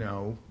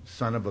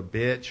 son of a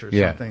bitch or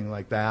something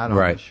like that on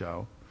the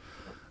show.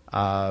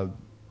 But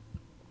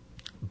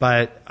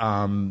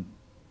when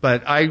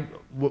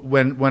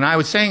I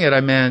was saying it, I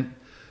meant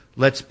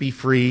let's be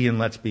free and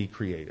let's be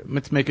creative.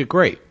 Let's make it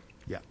great.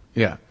 Yeah.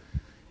 Yeah.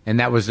 And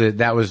that was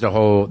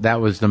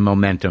the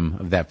momentum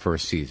of that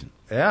first season.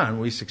 Yeah, and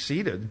we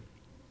succeeded.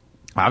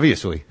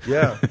 Obviously.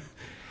 Yeah.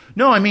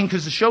 No, I mean,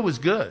 because the show was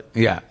good.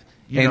 Yeah.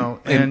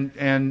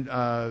 And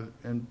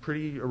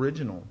pretty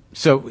original.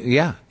 So,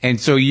 yeah. And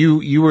so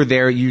you were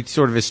there, you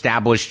sort of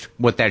established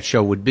what that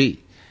show would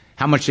be.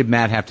 How much did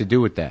Matt have to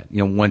do with that?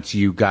 Once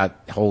you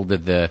got hold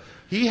of the...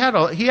 He had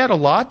a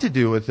lot to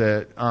do with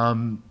it.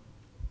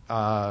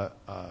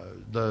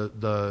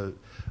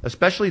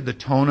 Especially the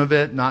tone of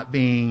it not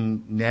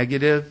being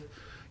negative.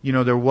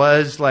 There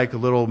was like a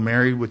little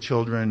Married with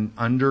Children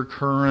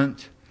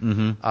undercurrent,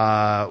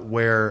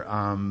 where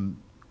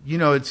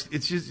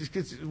it's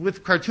just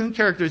with cartoon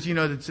characters.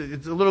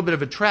 It's a little bit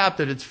of a trap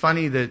that it's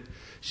funny that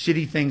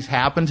shitty things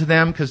happen to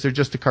them because they're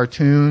just a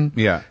cartoon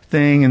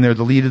thing and they're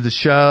the lead of the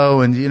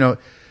show, and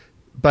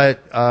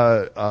but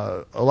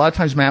a lot of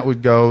times Matt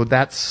would go,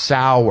 "That's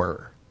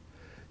sour,"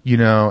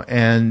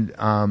 and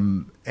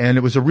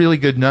it was a really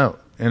good note.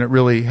 and it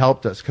really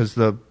helped us because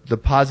the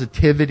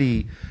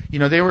positivity,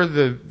 they were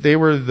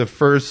the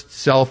first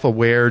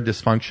self-aware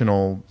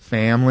dysfunctional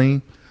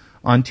family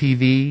on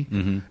TV.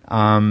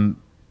 Mm-hmm.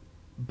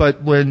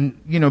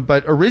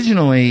 But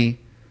originally,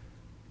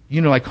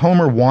 like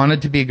Homer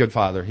wanted to be a good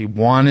father. He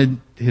wanted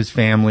his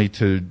family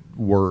to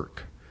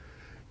work,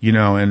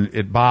 and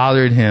it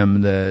bothered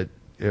him that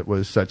it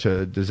was such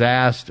a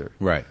disaster.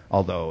 Right.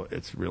 Although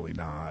it's really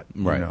not.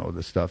 Right.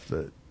 The stuff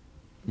that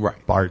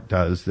Right. Bart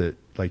does that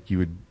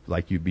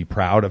you'd be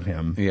proud of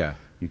him. Yeah.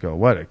 You go,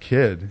 what a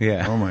kid.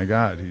 Yeah. Oh my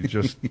God. He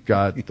just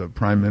got the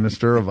Prime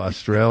Minister of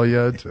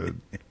Australia to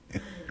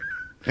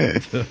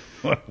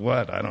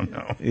what? I don't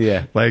know.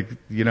 Yeah. Like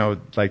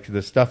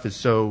the stuff is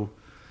so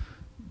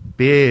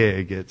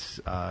big. It's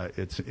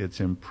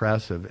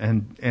impressive.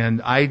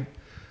 And I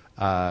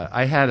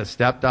had a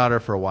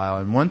stepdaughter for a while,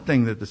 and one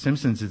thing that The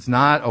Simpsons, it's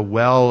not a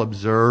well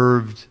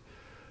observed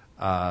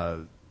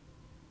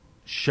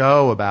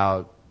show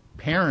about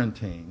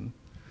parenting.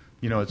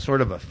 It's sort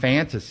of a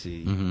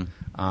fantasy.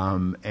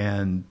 Mm-hmm.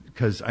 And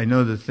because I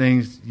know the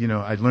things,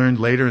 I learned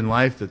later in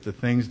life that the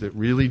things that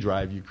really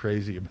drive you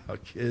crazy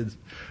about kids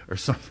are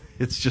something,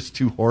 it's just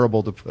too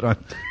horrible to put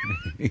on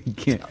You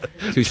can't.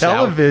 Too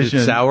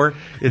television. Sour?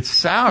 It's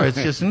sour.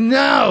 It's just,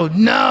 no.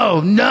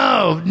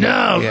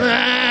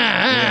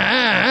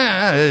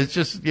 Yeah. It's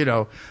just,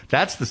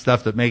 that's the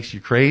stuff that makes you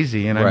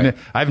crazy. And Right.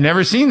 I've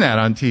never seen that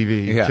on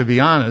TV, to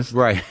be honest.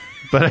 Right.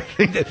 But I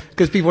think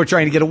Because people are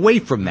trying to get away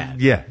from that.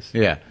 yes.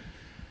 Yeah.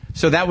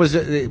 So that was,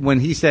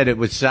 when he said it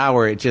was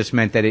sour, it just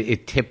meant that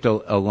it tipped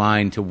a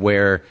line to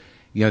where,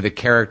 the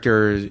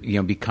character,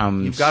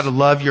 becomes... You've got to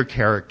love your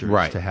characters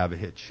Right. to have a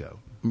hit show.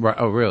 Right.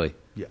 Oh, really?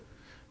 Yeah.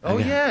 Oh,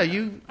 yeah.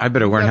 I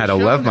better learn how to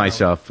love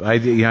myself.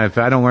 If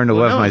I don't learn to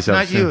love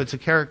myself... it's not you. It's a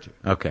character.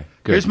 Okay,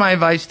 good. Here's my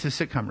advice to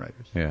sitcom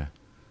writers. Yeah.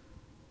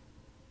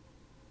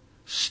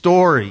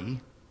 Story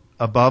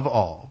above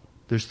all.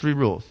 There's 3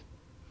 rules.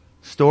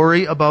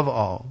 Story above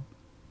all.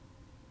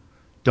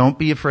 Don't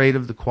be afraid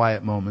of the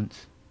quiet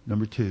moments.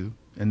 Number 2.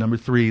 And number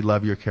 3,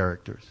 love your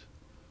characters.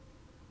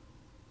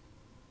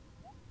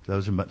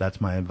 That's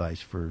my advice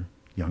for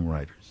young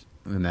writers.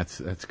 And that's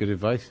good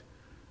advice.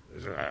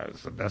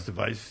 It's the best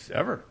advice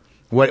ever.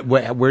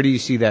 Where do you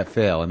see that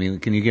fail? I mean,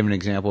 can you give an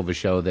example of a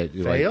show that...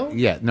 Fail?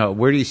 Yeah. No,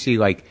 where do you see,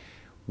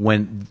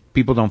 when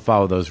people don't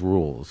follow those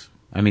rules?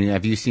 I mean,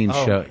 have you seen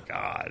Oh, show? my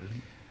God.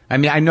 I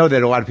mean, I know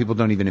that a lot of people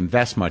don't even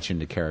invest much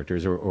into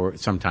characters, or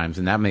sometimes,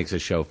 and that makes a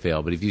show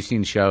fail. But have you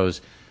seen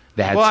shows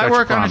that had Well, such I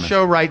work promise? on a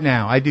show right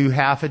now. I do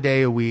half a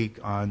day a week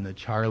on the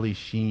Charlie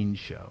Sheen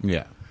show.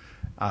 Yeah.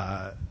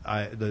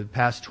 The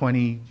past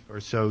 20 or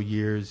so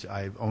years,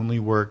 I've only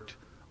worked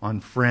on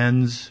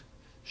Friends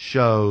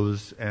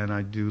shows, and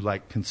I do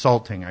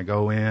consulting. I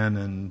go in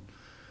and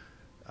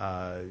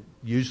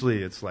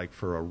usually it's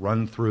for a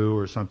run through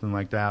or something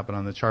like that. But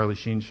on the Charlie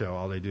Sheen show,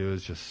 all they do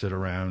is just sit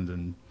around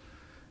and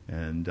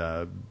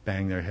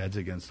bang their heads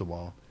against the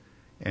wall.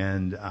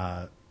 And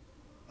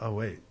oh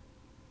wait,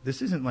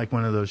 this isn't like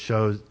one of those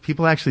shows.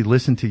 People actually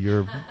listen to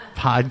your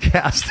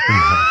podcast.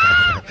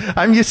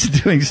 I'm used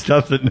to doing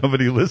stuff that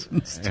nobody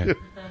listens to.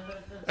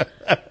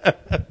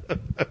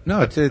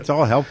 No, it's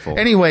all helpful.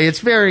 Anyway, it's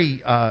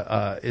very.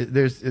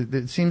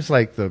 It seems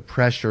like the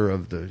pressure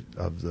of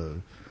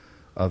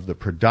the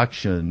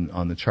production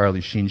on the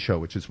Charlie Sheen show,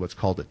 which is what's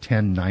called a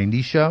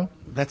 1090 show.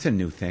 That's a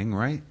new thing,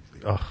 right?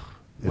 Ugh,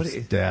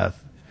 it's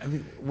death. I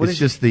mean, It's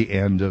just the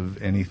end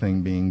of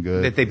anything being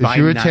good. That they Is buy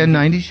you a 90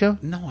 1090 show?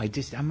 No,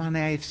 I'm on the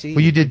IFC.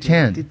 Well, you did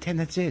 10. I did 10.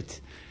 That's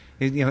it.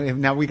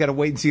 Now we got to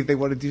wait and see if they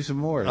want to do some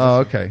more.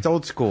 Oh, okay. It's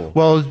old school.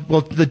 Well, the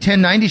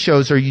 1090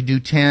 shows are you do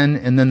 10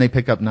 and then they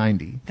pick up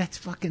 90. That's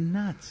fucking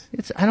nuts.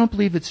 I don't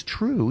believe it's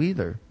true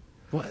either.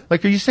 What?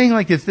 Are you saying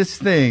it's this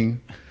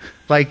thing,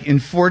 in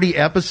 40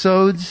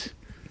 episodes,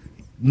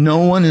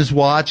 no one is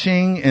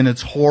watching and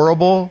it's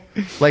horrible?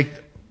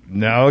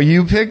 No,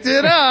 you picked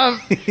it up.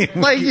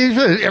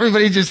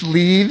 Everybody just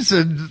leaves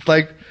and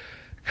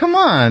come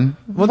on.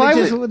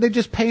 Well, they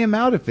just pay him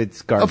out if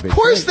it's garbage. Of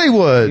course they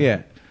would.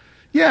 Yeah.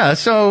 Yeah.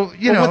 So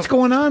what's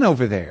going on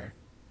over there?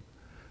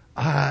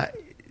 I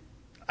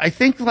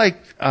think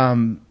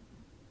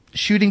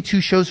shooting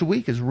 2 shows a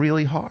week is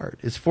really hard.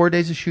 It's 4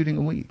 days of shooting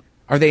a week.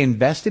 Are they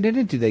invested in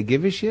it? Do they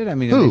give a shit? I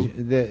mean,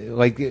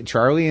 Who?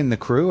 Charlie and the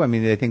crew. I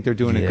mean, do they think they're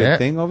doing a good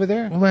thing over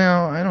there?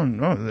 Well, I don't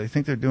know. Do they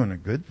think they're doing a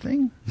good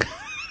thing?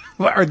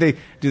 Well, do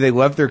they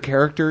love their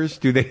characters?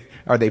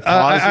 Are they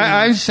pausing?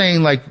 I'm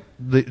saying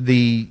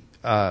the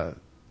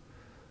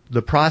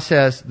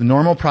process, the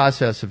normal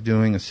process of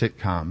doing a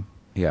sitcom,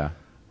 Yeah.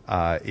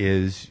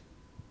 is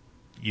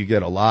you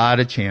get a lot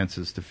of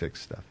chances to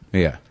fix stuff.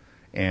 Yeah.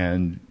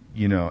 And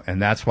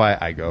that's why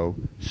I go,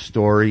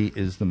 story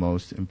is the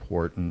most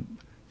important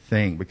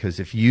thing. Because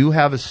if you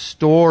have a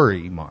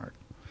story, Mark,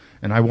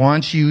 and I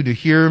want you to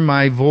hear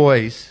my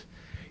voice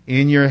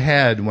in your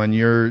head when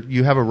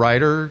you have a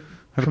writer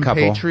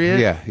compatriot.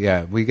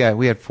 Yeah. We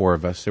had 4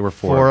 of us. There were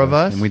 4 of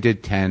us? And we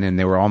did 10, and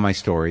they were all my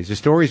stories. The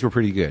stories were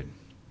pretty good.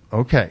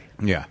 Okay.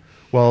 Yeah.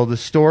 Well, the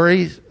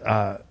stories,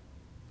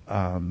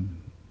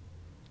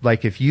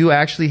 like if you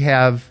actually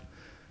have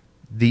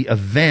the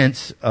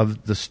events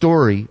of the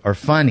story are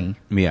funny,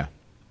 Yeah.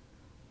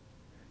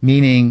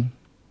 meaning,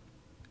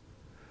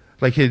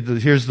 like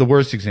here's the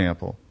worst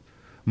example.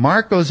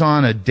 Mark goes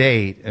on a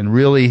date and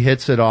really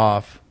hits it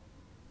off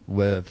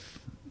with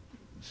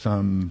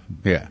some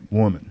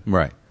woman.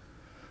 Right.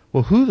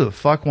 Well, who the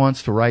fuck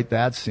wants to write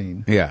that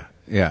scene? Yeah.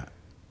 Yeah.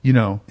 You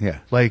know, Yeah.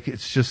 like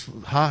it's just,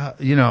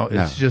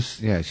 it's just,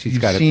 she's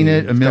you've gotta seen be-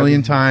 it a it's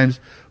million gotta be- times.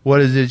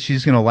 What is it?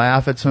 She's going to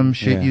laugh at some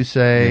shit you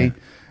say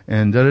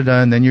and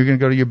da-da-da. And then you're going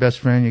to go to your best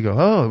friend. You go,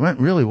 oh, it went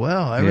really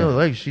well. I really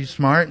like it. She's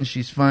smart and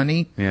she's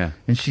funny. Yeah.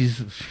 And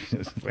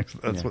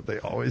that's what they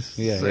always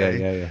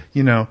say. Yeah.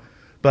 You know,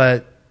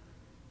 but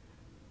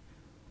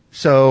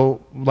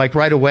so like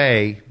right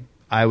away,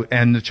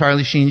 and the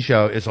Charlie Sheen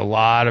show is a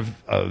lot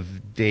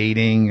of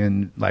dating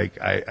and like,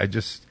 I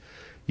just,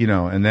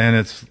 and then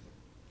it's,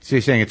 So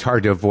you're saying it's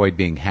hard to avoid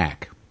being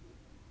hack.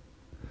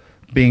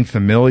 being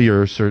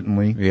familiar,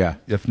 certainly. Yeah.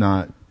 If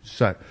not,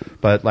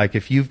 but like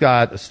if you've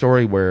got a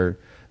story where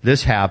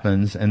this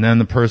happens and then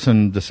the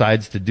person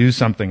decides to do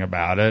something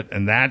about it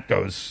and that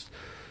goes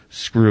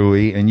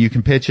screwy and you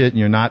can pitch it and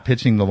you're not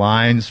pitching the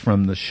lines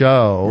from the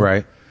show.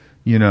 Right.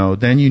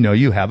 Then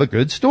you have a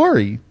good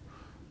story.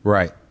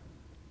 Right.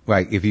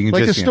 Right. If you can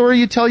Like just a story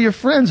you tell your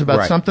friends about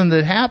Right. something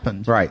that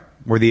happened. Right.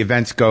 Where the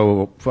events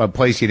go a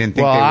place you didn't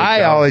think Well, they would I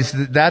go. always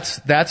that's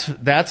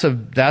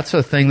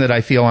a thing that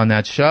I feel on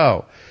that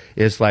show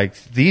is like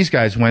these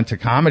guys went to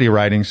comedy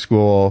writing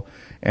school,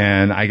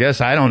 and I guess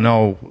I don't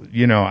know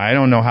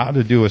how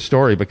to do a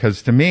story,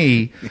 because to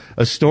me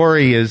a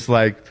story is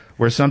like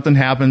where something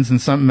happens and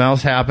something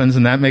else happens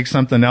and that makes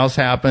something else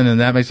happen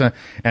and that makes and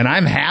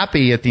I'm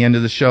happy at the end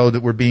of the show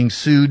that we're being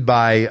sued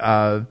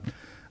by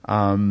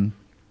the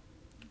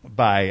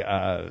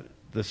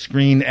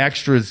Screen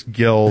Extras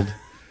Guild.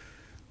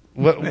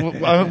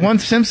 One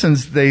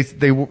Simpsons,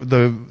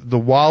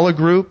 the Walla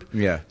group.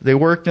 Yeah. They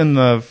worked in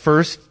the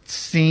first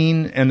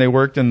scene and they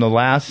worked in the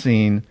last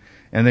scene,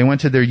 and they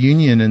went to their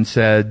union and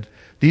said,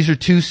 "These are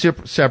two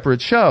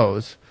separate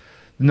shows."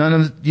 None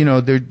of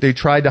they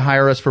tried to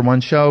hire us for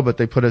one show, but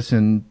they put us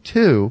in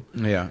two.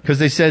 Yeah. Because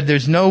they said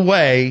there's no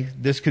way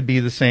this could be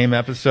the same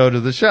episode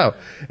of the show.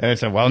 And I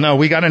said, well, no,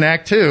 we got an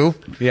act two.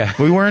 Yeah.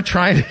 We weren't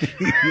trying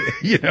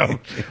to,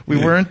 we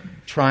weren't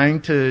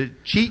trying to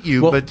cheat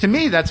you. Well- but to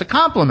me, that's a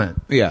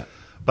compliment. Yeah.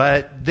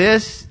 But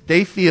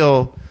they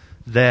feel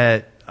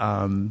that,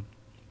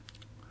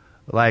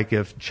 like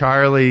if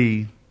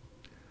Charlie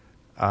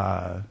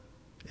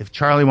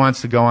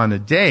wants to go on a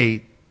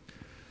date,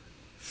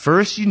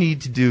 first you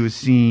need to do a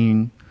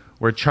scene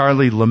where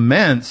Charlie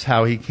laments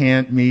how he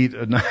can't meet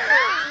a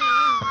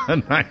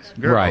nice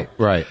girl.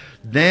 Right.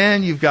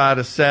 Then you've got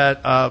to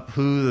set up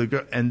who the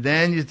girl, and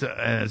then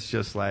and it's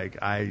just like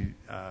I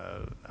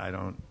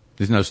don't.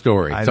 There's no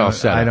story. It's all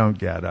set up. I don't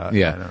get it.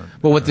 Yeah.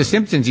 Well, with The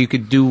Simpsons, you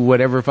could do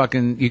whatever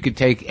you could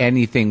take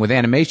anything. With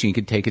animation, you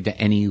could take it to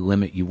any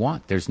limit you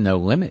want. There's no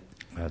limit.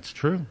 That's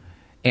true.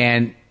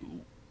 And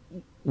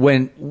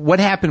what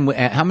happened?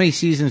 How many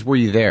seasons were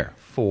you there?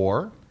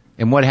 4.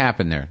 And what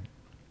happened there?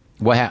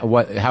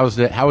 How was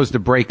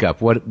the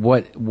breakup?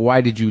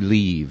 Why did you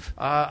leave?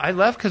 I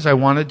left because I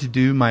wanted to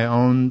do my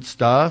own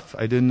stuff.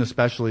 I didn't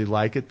especially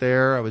like it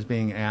there. I was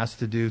being asked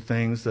to do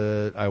things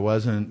that I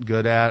wasn't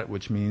good at,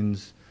 which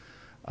means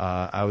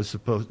I was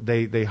supposed.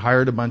 They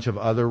hired a bunch of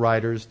other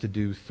writers to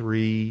do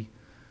 3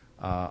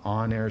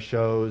 on-air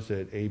shows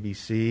at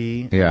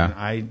ABC. Yeah.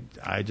 And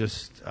I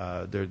just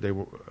they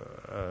were.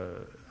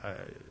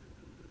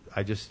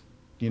 I just.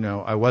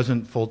 I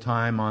wasn't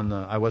full-time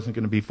I wasn't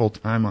going to be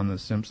full-time on The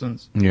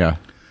Simpsons. Yeah.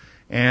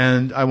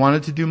 And I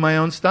wanted to do my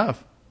own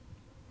stuff.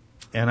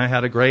 And I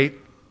had a great,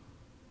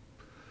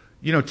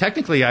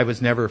 technically I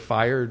was never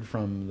fired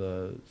from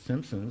The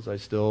Simpsons. I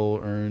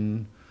still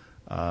earn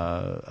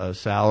a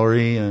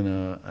salary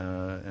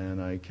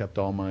and I kept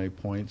all my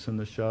points in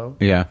the show.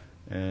 Yeah.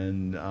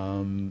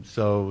 And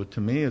so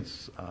to me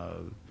it's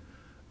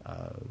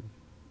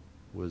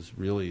was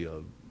really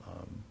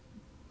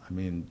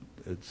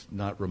it's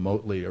not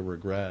remotely a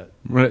regret.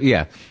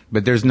 Yeah,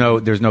 but there's no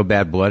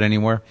bad blood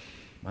anywhere.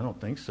 I don't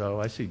think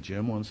so. I see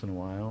Jim once in a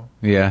while.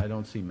 Yeah. I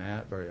don't see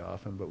Matt very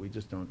often, but we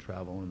just don't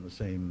travel in the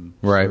same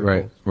Right.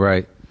 circles.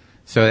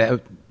 So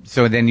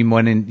then you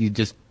went and you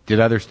just did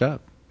other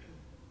stuff.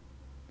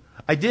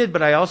 I did,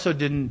 but I also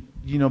didn't.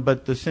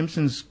 But The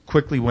Simpsons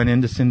quickly went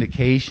into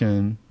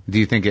syndication. Do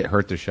you think it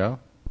hurt the show?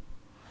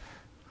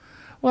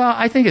 Well,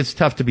 I think it's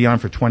tough to be on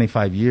for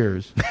 25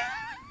 years.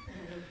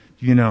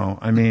 It's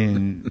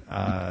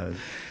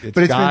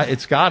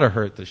got to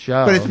hurt the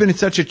show. But it's been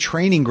such a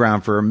training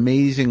ground for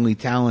amazingly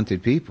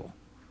talented people.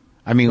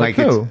 I mean, Like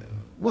who?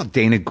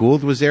 Dana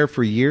Gould was there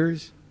for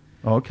years.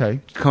 Okay.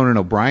 Conan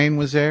O'Brien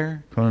was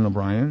there. Conan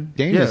O'Brien.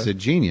 Dana's a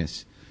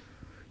genius.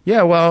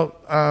 Yeah, well,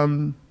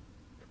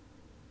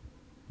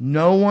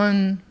 no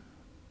one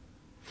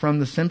from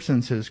The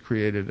Simpsons has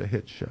created a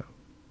hit show.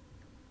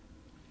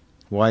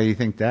 Why do you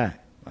think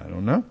that? I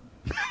don't know.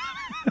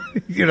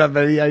 You don't have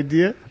any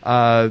idea?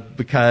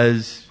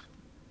 Because,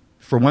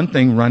 for one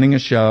thing, running a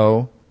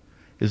show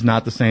is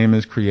not the same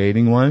as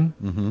creating one.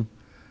 Mm-hmm.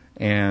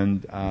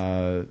 And,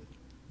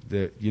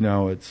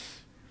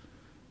 it's...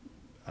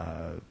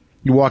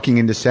 You're walking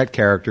into set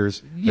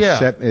characters.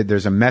 Yeah.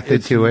 There's a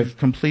method to it.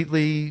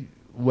 Completely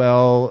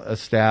well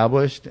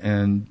established,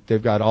 and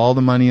they've got all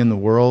the money in the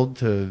world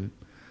to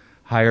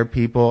hire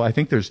people. I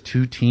think there's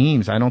 2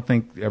 teams. I don't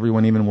think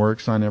everyone even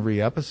works on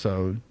every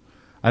episode.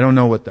 I don't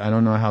know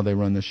how they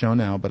run the show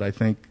now, but I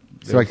think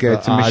it's like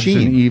it's a odds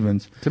machine. And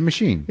evens. It's a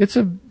machine. It's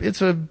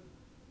a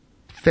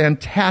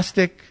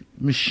fantastic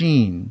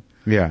machine.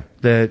 Yeah.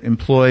 That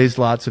employs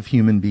lots of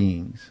human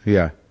beings.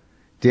 Yeah.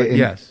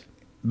 Yes.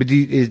 But do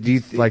you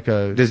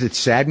does it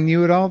sadden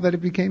you at all that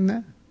it became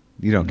that?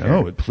 You don't care.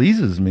 No, it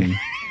pleases me.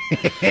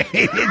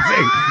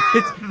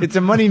 it's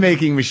a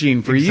money-making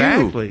machine for you.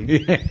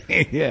 Exactly.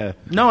 Yeah.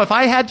 No, if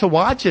I had to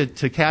watch it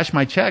to cash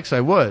my checks, I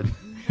would.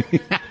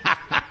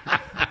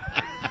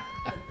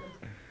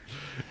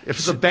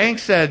 If the bank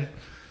said,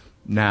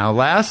 now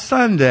last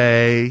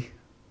Sunday,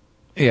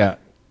 Yeah.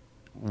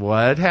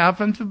 what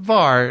happened to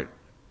Bart?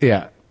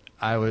 Yeah.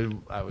 I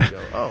would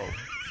go, oh.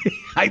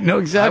 I know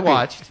exactly. I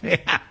watched.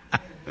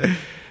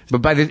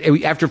 But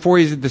after 4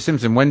 years at The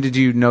Simpsons, when did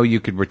you know you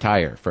could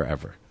retire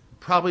forever?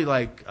 Probably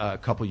like a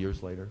couple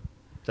years later.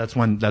 That's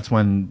when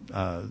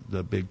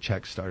the big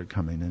checks started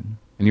coming in.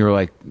 And you were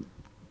like,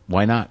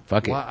 why not?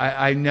 Fuck it. Well,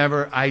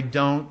 I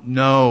don't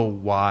know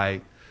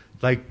why.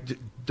 Like,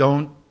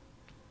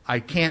 I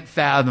can't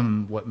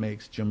fathom what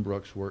makes Jim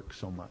Brooks work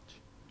so much.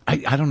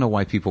 I don't know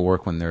why people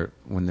work when they're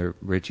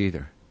rich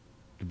either,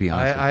 to be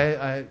honest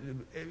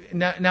with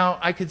you. Now,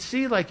 I could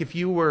see, like, if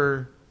you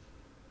were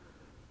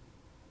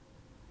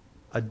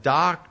a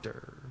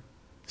doctor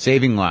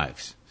Saving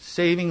lives.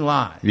 saving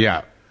lives,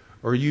 Yeah.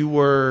 or you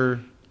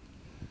were,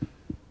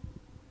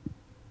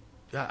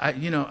 I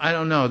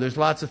don't know. There's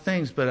lots of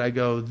things, but I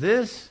go,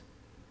 this,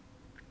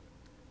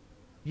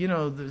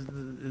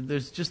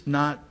 there's just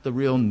not the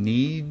real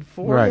need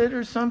for Right. it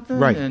or something.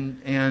 Right.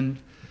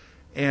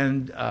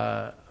 And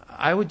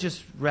I would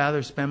just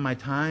rather spend my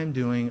time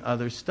doing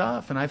other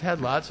stuff. And I've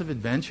had lots of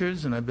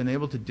adventures, and I've been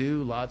able to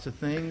do lots of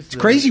things. It's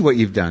crazy what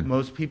you've done.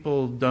 Most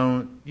people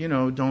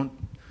don't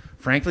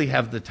frankly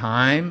have the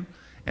time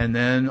and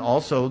then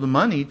also the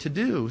money to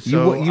do.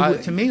 So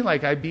to me,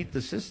 like, I beat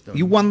the system.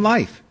 You won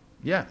life.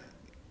 Yeah.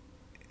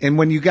 And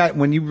when you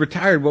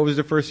retired, what was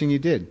the first thing you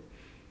did?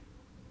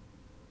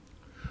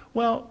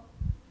 Well,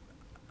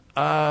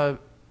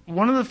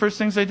 one of the first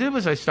things I did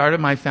was I started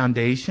my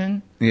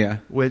foundation. Yeah.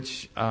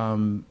 Which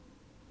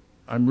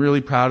I'm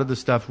really proud of the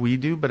stuff we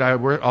do, but I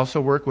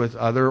also work with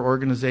other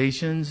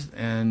organizations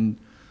and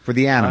For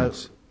the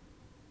animals.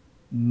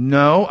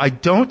 No, I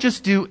don't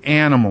just do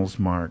animals,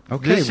 Mark.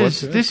 Okay,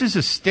 this is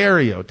a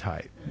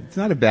stereotype. It's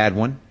not a bad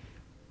one.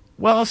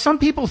 Well, some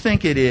people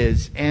think it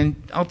is,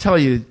 and I'll tell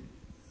you,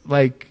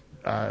 like,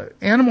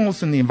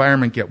 animals and the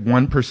environment get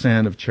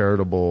 1% of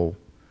charitable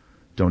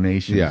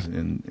donations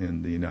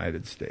in the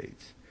United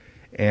States,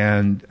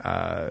 and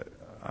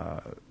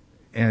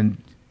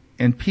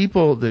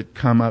people that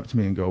come up to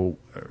me and go,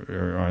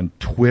 or on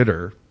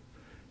Twitter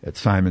at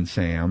Simon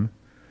Sam,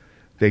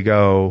 they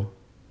go,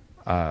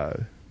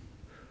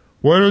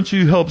 why don't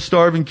you help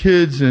starving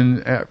kids?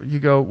 And you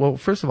go, well,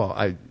 first of all,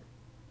 I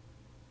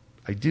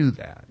do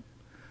that.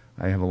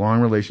 I have a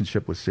long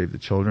relationship with Save the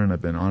Children.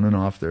 I've been on and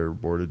off their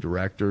board of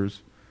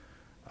directors.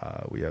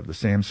 We have the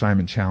Sam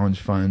Simon Challenge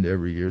Fund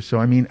every year. So,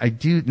 I mean,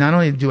 not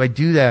only do I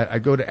do that, I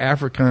go to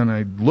Africa and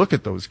I look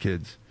at those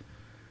kids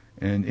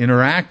and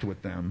interact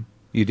with them.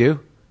 You do?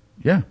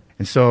 Yeah.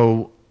 And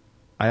so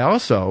I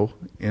also,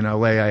 in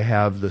LA, I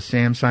have the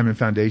Sam Simon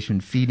Foundation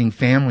Feeding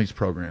Families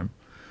program.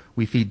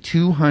 We feed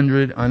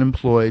 200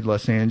 unemployed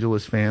Los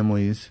Angeles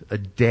families a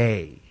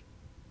day.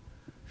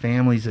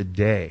 Families a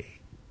day.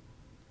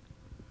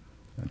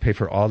 I pay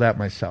for all that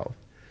myself.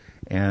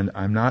 And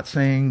I'm not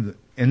saying...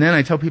 And then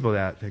I tell people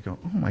that. They go,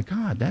 oh, my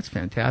God, that's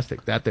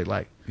fantastic. That they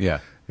like. Yeah.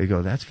 They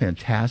go, that's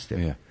fantastic.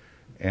 Yeah.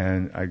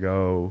 And I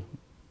go,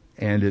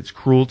 and it's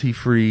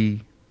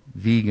cruelty-free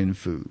vegan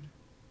food.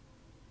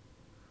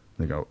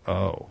 They go,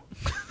 oh.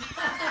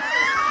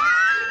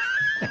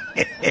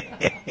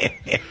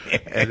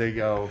 And they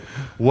go,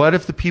 what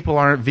if the people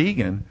aren't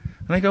vegan?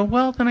 And I go,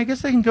 well, then I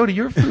guess they can go to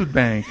your food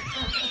bank.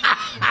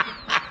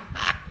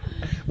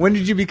 When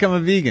did you become a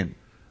vegan?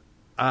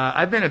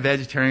 I've been a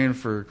vegetarian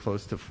for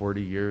close to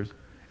 40 years.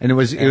 And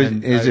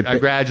I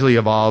gradually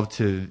evolved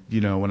to,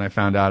 when I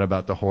found out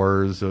about the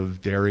horrors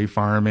of dairy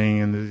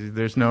farming, and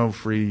there's no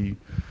free,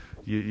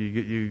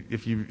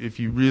 if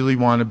you really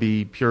want to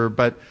be pure,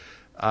 but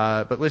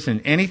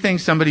listen, anything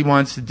somebody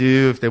wants to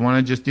do, if they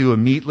want to just do a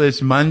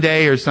meatless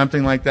Monday or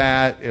something like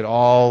that, it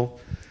all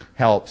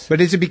helps. But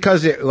is it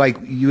because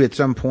you at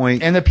some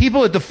point... And the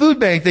people at the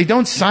food bank, they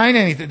don't sign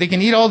anything. They can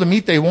eat all the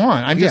meat they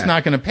want. I'm just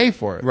not going to pay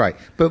for it. Right.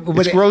 But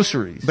it's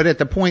groceries. But at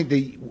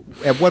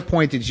what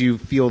point did you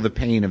feel the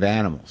pain of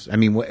animals? I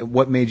mean,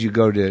 what made you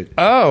go to...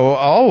 Oh,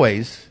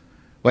 always.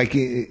 Like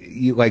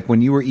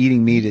when you were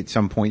eating meat at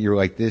some point, you were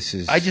like, this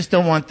is... I just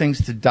don't want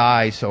things to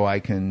die so I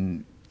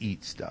can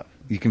eat stuff.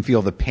 You can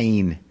feel the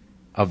pain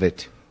of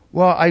it.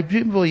 Well, I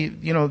do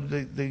believe,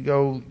 they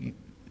go,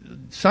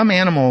 some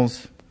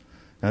animals,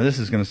 now this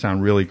is going to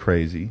sound really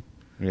crazy.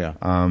 Yeah.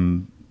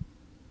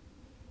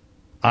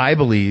 I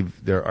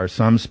believe there are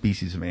some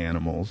species of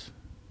animals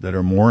that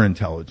are more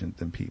intelligent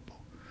than people.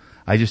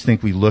 I just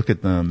think we look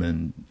at them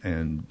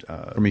and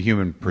From a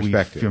human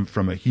perspective.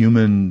 from a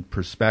human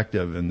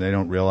perspective, and they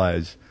don't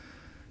realize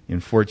in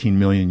 14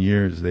 million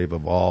years they've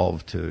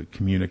evolved to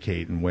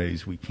communicate in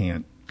ways we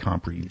can't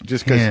comprehend.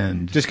 Just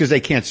because they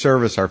can't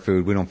serve us our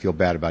food, we don't feel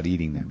bad about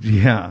eating them.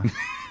 Yeah.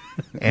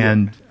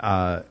 And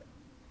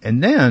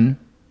then,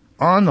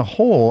 on the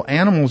whole,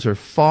 animals are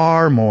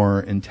far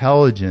more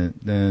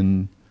intelligent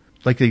than,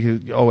 like,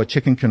 a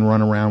chicken can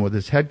run around with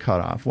his head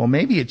cut off. Well,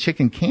 maybe a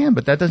chicken can,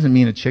 but that doesn't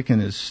mean a chicken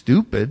is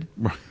stupid.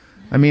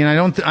 I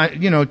mean,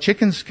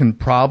 chickens can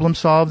problem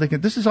solve.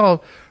 This is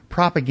all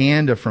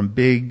propaganda from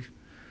big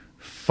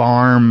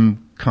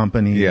farm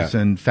companies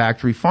and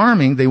factory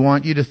farming. They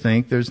want you to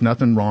think there's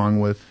nothing wrong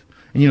with,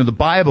 and the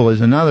Bible is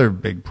another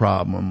big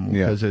problem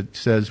because it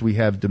says we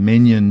have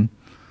dominion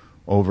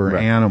over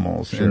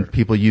animals, and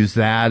people use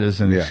that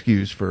as an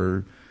excuse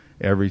for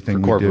everything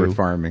we do. Corporate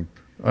farming.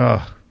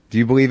 Ugh. Do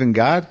you believe in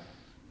God?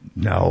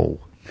 No.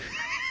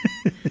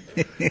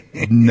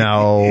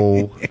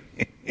 No.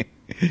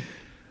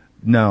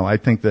 No, I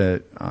think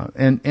that,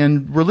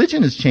 and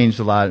religion has changed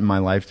a lot in my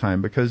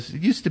lifetime, because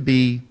it used to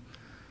be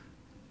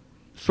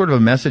sort of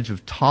a message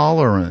of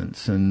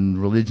tolerance,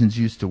 and religions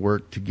used to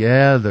work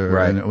together,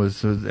 and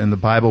and the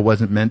Bible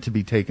wasn't meant to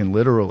be taken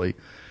literally.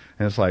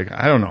 And it's like,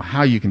 I don't know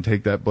how you can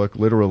take that book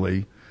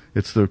literally.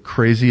 It's the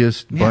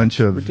craziest bunch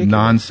of ridiculous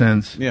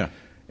nonsense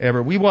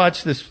ever. We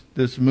watched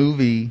this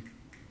movie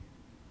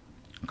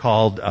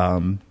called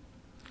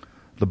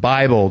The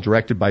Bible,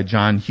 directed by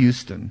John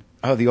Huston.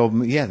 Oh,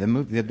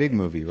 the big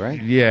movie,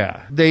 right?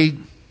 Yeah. They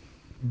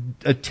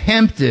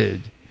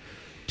attempted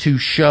to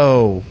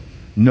show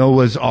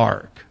Noah's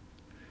Ark,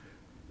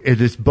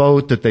 this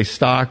boat that they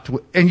stocked,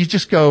 and you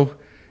just go,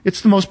 it's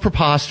the most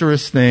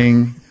preposterous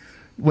thing.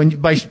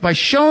 By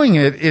showing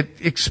it, it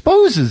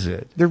exposes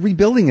it. They're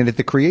rebuilding it at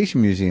the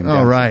Creation Museum.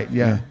 Oh, right,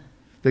 yeah.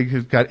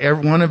 They've got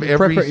one of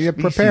every species.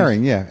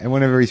 Preparing, and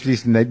one of every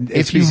species.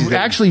 If you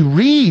actually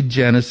read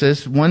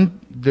Genesis,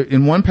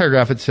 in one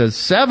paragraph it says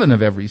 7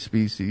 of every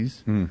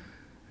species, and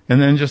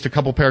then just a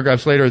couple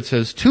paragraphs later it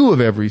says 2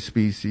 of every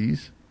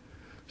species.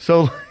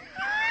 So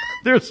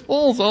there's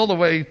holes all the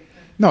way.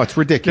 No, it's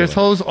ridiculous. There's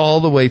holes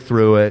all the way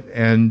through it,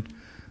 and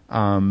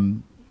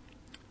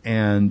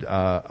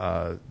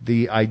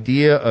the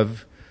idea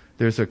of,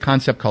 there's a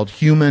concept called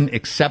human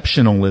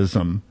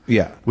exceptionalism.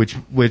 Yeah. Which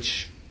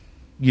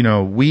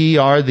we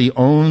are the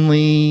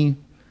only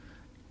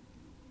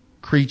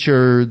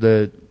creature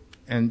that,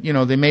 and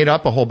they made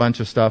up a whole bunch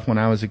of stuff when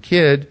I was a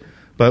kid,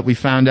 but we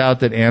found out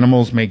that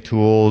animals make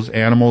tools,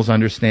 animals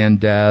understand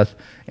death,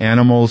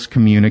 animals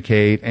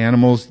communicate,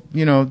 animals,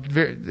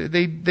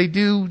 they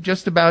do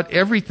just about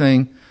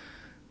everything,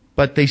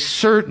 but they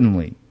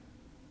certainly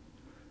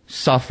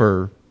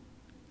suffer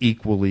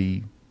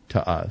equally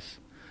to us.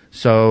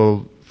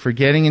 So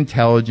forgetting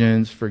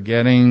intelligence,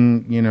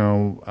 forgetting,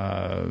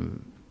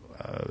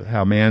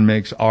 how man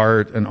makes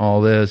art and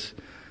all this,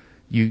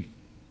 when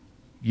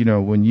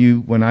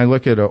I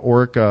look at an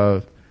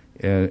orca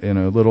in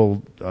a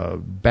little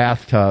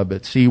bathtub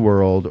at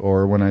SeaWorld,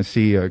 or when I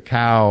see a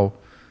cow,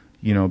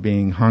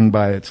 being hung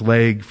by its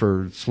leg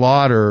for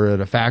slaughter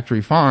at a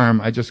factory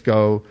farm, I just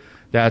go,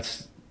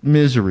 that's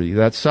misery,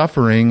 that's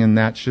suffering, and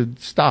that should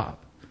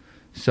stop.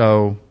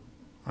 So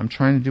I'm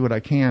trying to do what I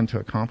can to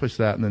accomplish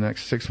that in the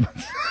next 6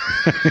 months.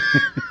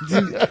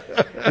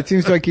 It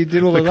seems like you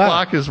did a lot. The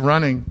clock is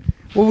running.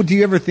 Well, do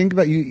you ever think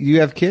about,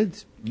 you have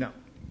kids? No.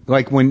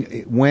 Like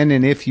when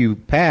and if you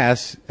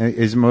pass,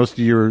 is most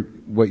of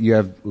what you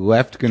have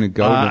left going to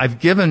go? I've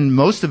given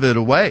most of it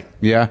away.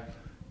 Yeah.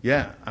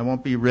 Yeah. I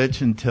won't be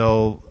rich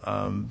until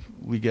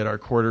we get our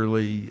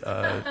quarterly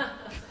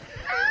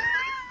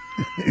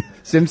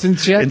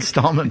Simpsons check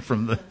installment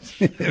from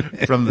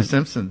the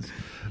Simpsons.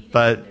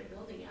 But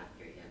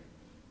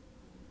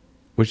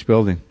which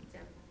building?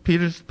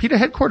 PETA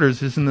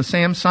headquarters is in the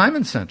Sam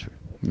Simon Center.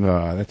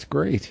 Oh, that's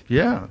great.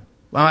 Yeah.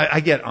 Well, I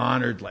get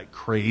honored like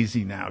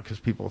crazy now because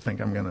people think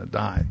I'm going to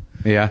die.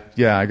 Yeah.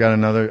 Yeah,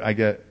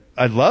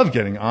 I love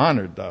getting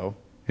honored though.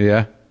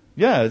 Yeah.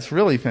 Yeah, it's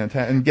really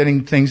fantastic. And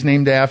getting things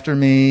named after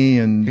me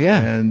and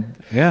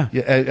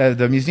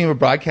the Museum of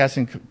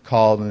Broadcasting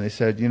called and they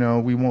said,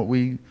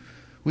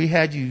 we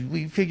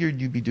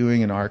figured you'd be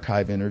doing an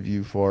archive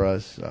interview for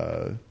us.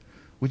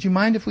 Would you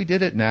mind if we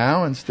did it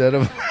now instead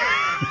of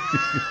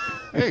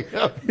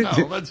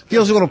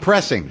feels a little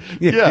pressing.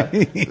 Yeah.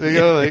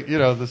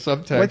 The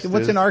subtext.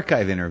 What's an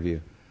archive interview?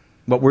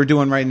 What we're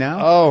doing right now?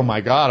 Oh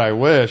my God, I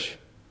wish.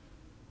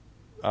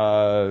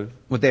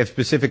 Would they have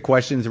specific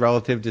questions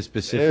relative to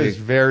specific? It was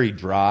very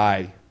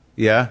dry.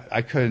 Yeah?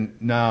 I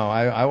couldn't, no,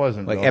 I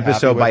wasn't like real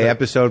episode happy with by it.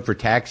 episode for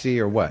Taxi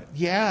or what?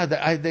 Yeah,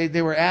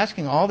 they were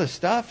asking all this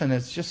stuff and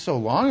it's just so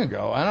long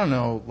ago. I don't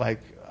know,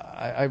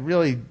 I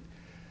really,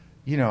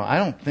 I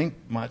don't think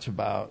much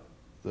about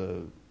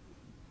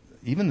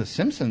even The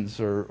Simpsons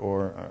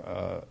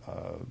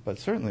but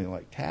certainly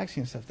like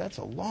Taxi and stuff. That's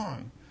a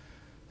long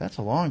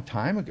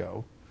time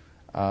ago.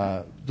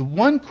 The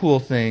one cool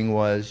thing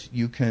was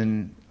you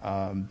can,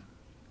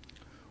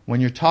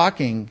 when you're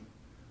talking,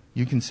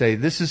 you can say,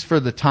 "This is for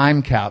the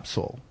time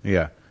capsule."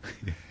 Yeah.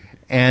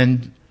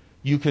 And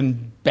you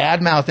can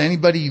badmouth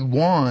anybody you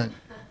want.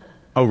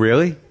 Oh,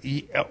 really?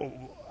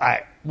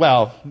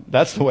 Well,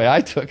 that's the way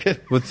I took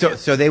it. Well,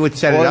 so they would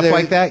set it up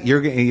like that.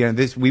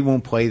 This. We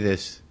won't play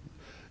this.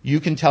 You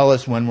can tell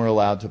us when we're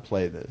allowed to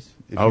play this.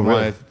 If Oh, you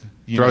really? wanna,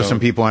 Throw some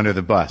people under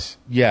the bus.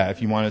 Yeah,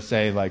 if you want to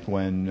say like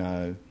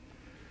when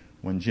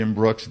Jim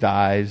Brooks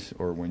dies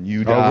or when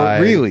you die.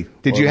 Oh, really?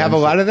 Did you have a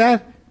lot of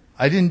that?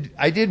 I didn't.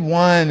 I did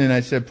one, and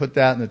I said put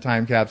that in the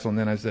time capsule, and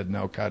then I said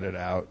no, cut it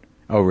out.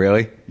 Oh,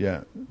 really?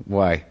 Yeah.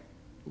 Why?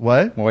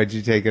 What? Why'd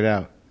you take it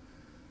out?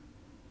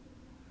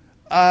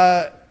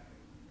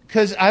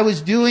 Because I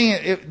was doing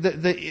it.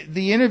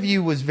 The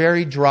interview was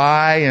very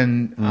dry,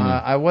 and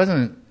I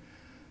wasn't.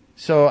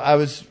 So I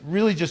was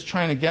really just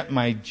trying to get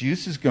my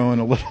juices going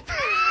a little bit.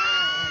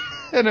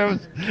 And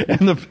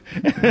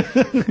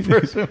the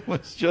person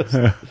was just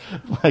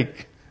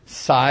like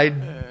side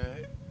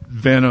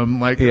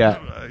venom, like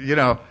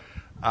and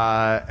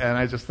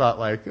I just thought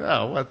like,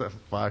 oh, what the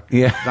fuck?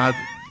 Yeah.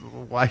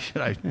 Why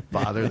should I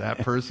bother that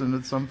person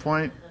at some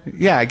point?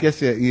 Yeah, I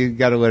guess you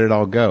got to let it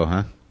all go,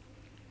 huh?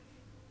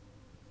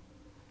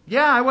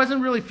 Yeah, I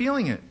wasn't really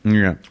feeling it.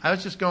 Yeah. I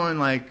was just going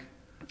like,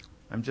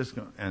 I'm just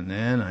going, and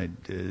then I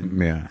did,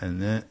 Yeah.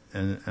 and then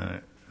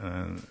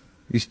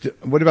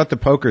What about the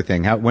poker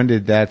thing? When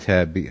did that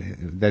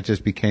that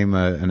just became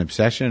an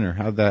obsession, or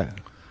how'd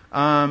that?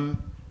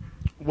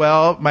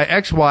 Well, my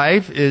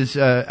ex-wife is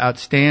an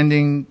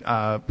outstanding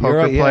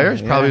poker player.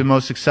 She's probably the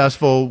most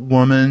successful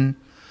woman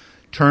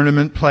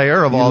tournament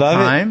player of all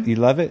time. You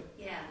love it?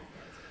 Yeah.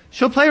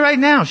 She'll play right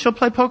now. She'll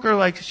play poker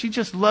like she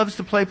just loves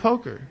to play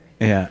poker.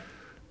 Yeah.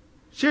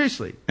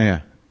 Seriously.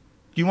 Yeah.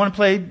 Do you want to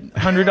play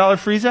 $100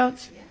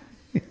 freeze-outs?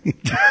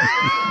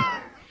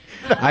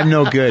 I'm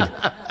no good.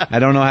 I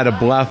don't know how to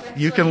bluff.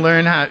 You can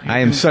learn how. I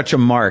am such a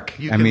mark.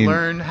 You can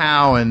learn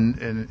how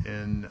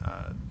in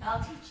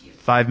I'll teach you.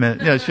 5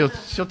 minutes. Yeah,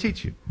 she'll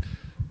teach you.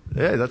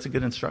 Yeah, that's a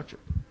good instructor.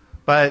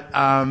 But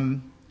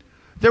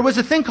there was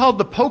a thing called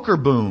the poker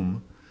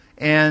boom,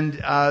 and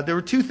there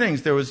were two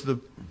things. There was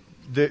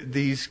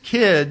these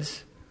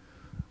kids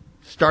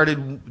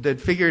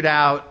that figured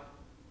out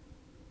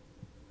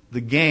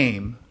the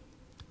game.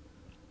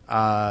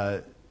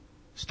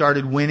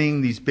 Started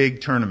winning these big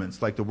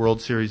tournaments like the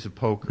World Series of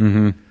Poker.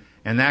 Mm-hmm.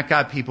 And that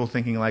got people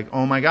thinking like,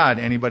 oh my God,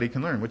 anybody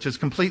can learn, which is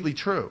completely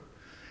true.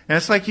 And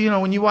it's like,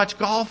 when you watch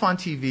golf on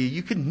TV,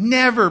 you could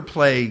never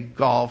play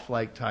golf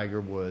like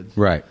Tiger Woods.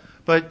 Right.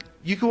 But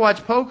you can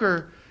watch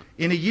poker.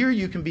 In a year,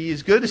 you can be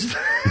as good as,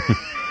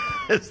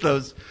 as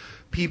those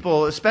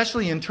people,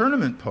 especially in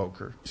tournament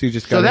poker.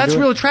 So that's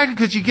real attractive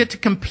because you get to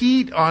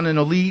compete on an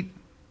elite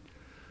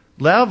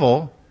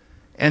level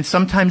and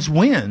sometimes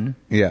win.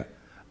 Yeah.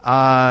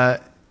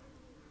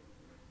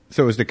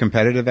 So it was the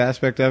competitive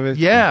aspect of it?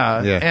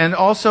 Yeah. And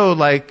also,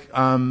 like,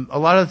 a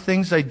lot of the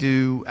things I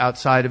do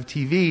outside of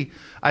TV,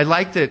 I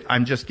like that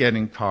I'm just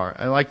getting car.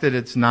 I like that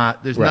there's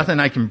nothing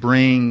I can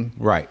bring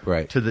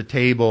to the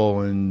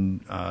table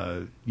and,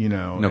 no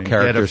and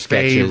character get a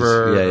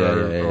favor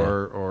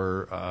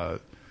or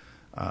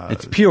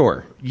it's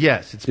pure.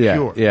 Yes, it's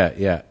pure.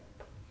 Yeah.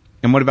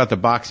 And what about the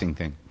boxing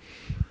thing?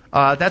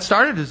 That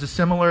started as a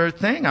similar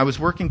thing. I was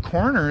working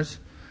corners,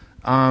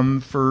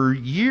 for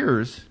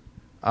years.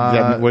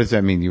 What does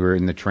that mean? You were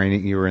in the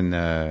training. You were in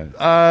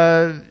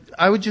the.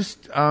 I would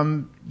just,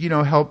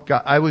 help.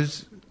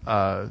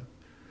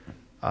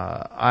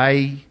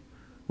 I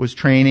was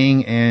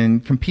training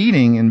and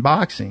competing in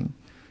boxing,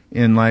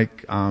 in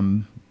like,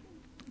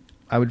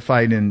 I would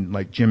fight in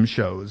like gym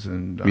shows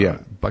and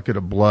Bucket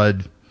of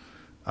Blood,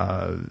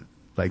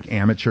 like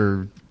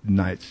amateur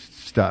night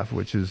stuff,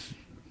 which is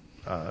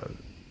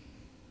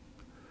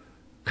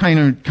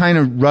kind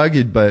of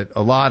rugged, but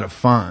a lot of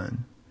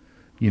fun.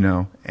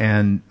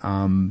 And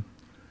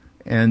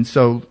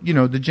so,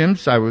 the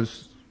gyms I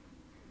was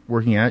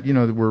working at,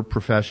 there were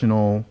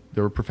professional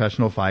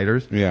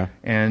fighters. Yeah.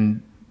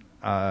 And,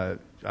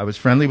 I was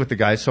friendly with the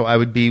guys, so I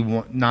would be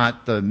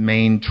not the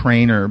main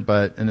trainer,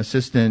 but an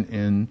assistant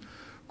in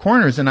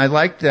corners. And I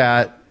liked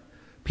that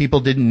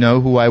people didn't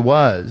know who I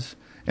was.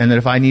 And that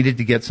if I needed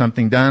to get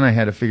something done, I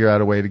had to figure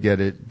out a way to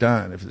get it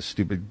done. If the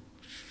stupid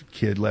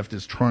kid left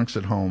his trunks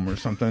at home or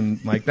something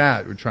like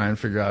that, we'd try and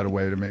figure out a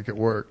way to make it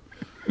work.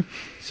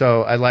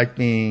 So I like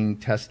being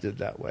tested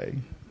that way.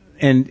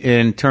 And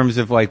in terms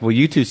of like, well,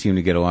 you two seem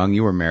to get along.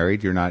 You were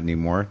married. You're not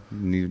anymore.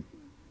 You've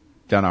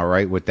done all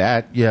right with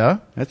that. Yeah.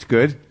 That's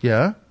good.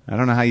 Yeah. I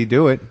don't know how you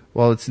do it.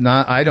 Well, it's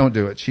not, I don't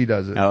do it. She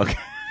does it. Oh, okay.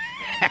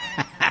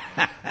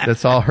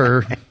 That's all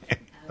her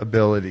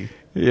ability.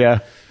 Yeah.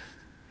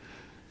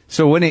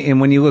 So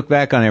when you look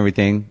back on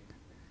everything,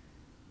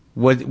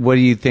 what do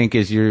you think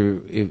is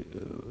the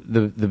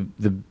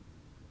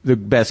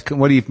best?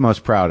 What are you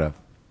most proud of?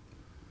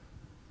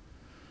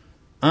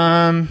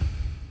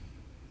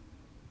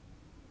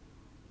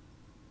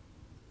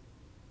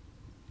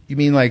 You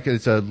mean like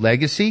it's a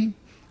legacy?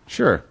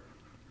 Sure.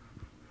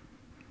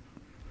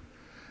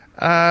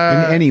 In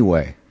any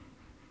way.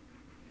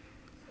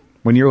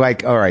 When you're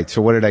like, all right,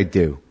 so what did I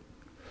do?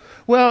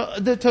 Well,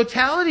 the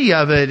totality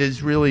of it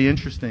is really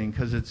interesting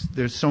because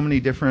there's so many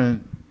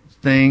different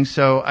things.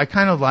 So I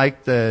kind of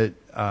like that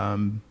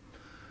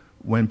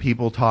when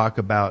people talk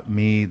about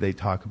me, they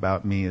talk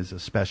about me as a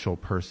special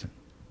person.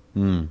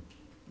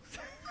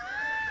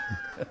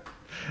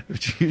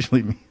 Which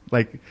usually means,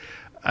 like,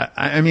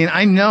 I mean,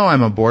 I know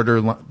I'm a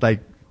borderline,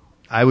 like,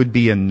 I would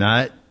be a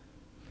nut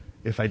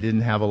if I didn't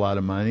have a lot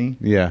of money.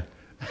 Yeah.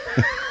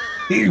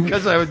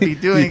 Because I would be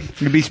doing...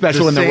 You'd be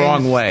special in the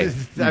wrong way.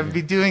 I would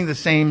be doing the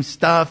same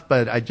stuff,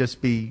 but I'd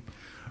just be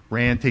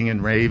ranting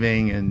and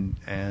raving,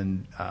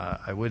 and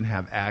I wouldn't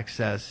have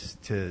access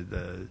to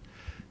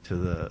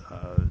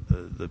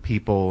the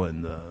people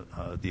and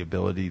the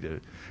ability to...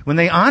 When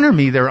they honor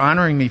me, they're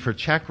honoring me for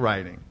check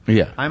writing.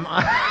 Yeah. I'm...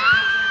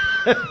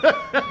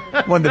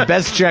 One of the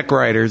best check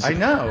writers. I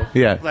know.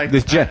 Yeah. Like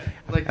when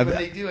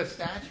they do a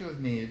statue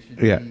of me, it should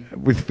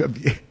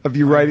be... Of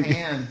you writing...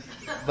 Hands.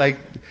 Like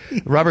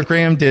Robert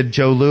Graham did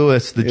Joe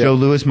Louis, the Joe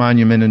Louis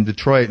Monument in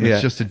Detroit, and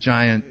it's just a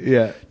giant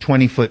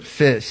 20-foot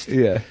fist.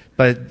 Yeah.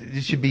 But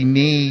it should be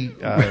me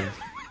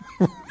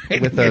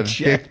with a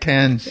big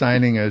pen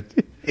signing a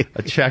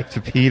check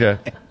to PETA.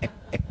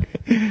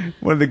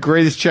 One of the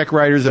greatest check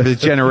writers of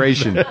his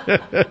generation.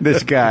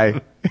 This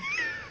guy.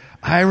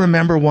 I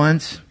remember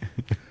once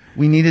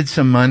we needed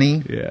some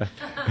money. Yeah.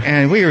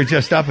 And we were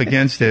just up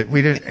against it.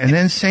 And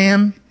then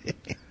Sam,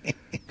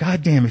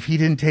 goddamn, if he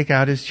didn't take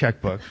out his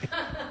checkbook,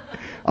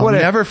 I'll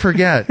never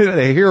forget.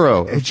 A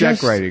hero of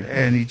check writing.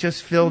 And he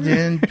just filled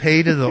in,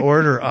 pay to the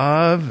order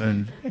of,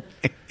 and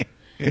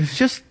it's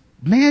just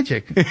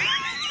magic.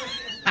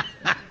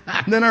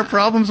 And then our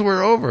problems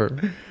were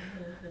over.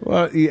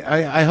 Well,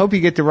 I hope you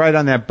get to ride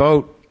on that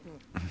boat.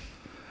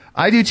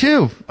 I do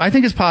too. I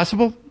think it's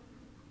possible.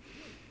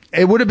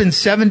 It would have been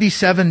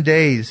 77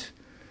 days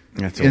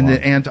in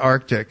the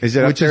Antarctic. Is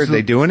it up there? Are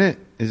they doing it?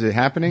 Is it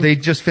happening? They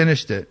just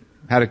finished it.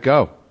 How'd it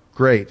go?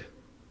 Great.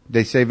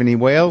 They save any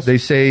whales? They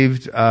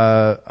saved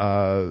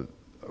probably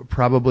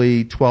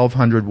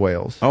 1,200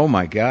 whales. Oh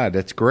my God,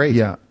 that's great.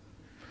 Yeah.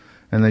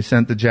 And they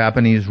sent the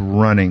Japanese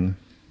running.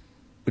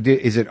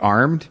 Is it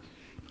armed?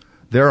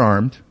 They're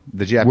armed.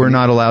 The Japanese? We're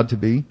not allowed to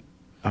be.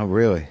 Oh,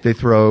 really? They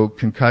throw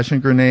concussion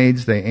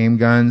grenades, they aim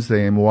guns,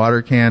 they aim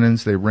water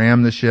cannons, they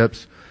ram the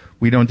ships.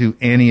 We don't do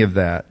any of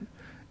that.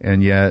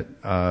 And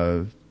yet,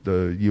 the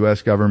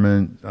U.S.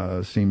 government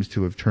seems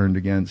to have turned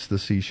against the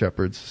Sea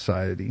Shepherd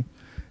Society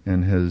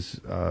and has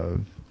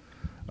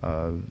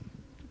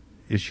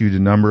issued a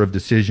number of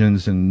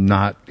decisions and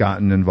not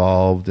gotten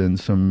involved in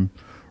some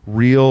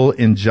real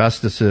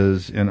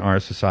injustices in our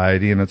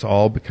society. And it's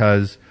all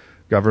because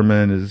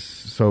government is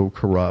so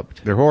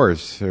corrupt. They're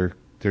whores.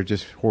 They're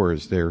just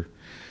whores.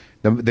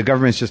 The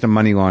government's just a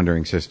money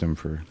laundering system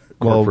for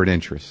corporate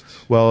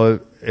interests. Well,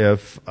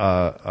 if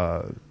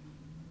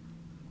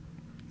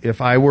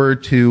I were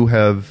to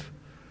have,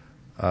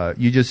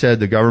 you just said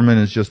the government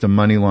is just a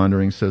money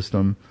laundering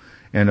system,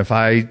 and if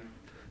I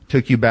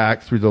took you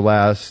back through the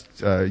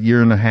last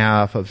year and a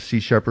half of Sea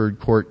Shepherd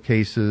court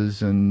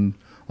cases and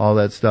all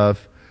that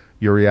stuff,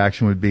 your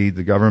reaction would be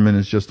the government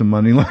is just a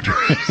money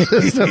laundering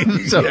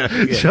system.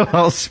 So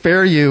I'll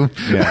spare you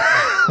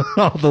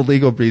all the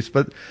legal briefs,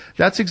 but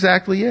that's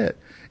exactly it.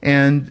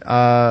 And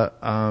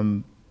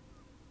one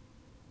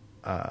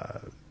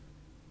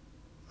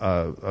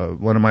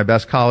of my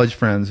best college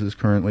friends is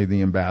currently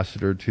the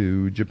ambassador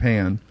to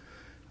Japan.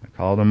 I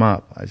called him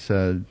up. I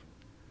said,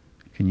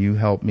 "Can you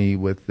help me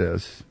with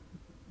this?"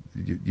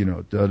 You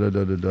know, da da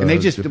da da da. And they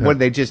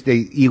just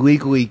they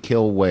illegally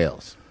kill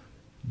whales.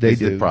 They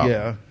do,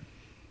 yeah.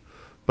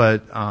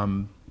 But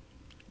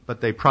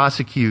they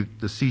prosecute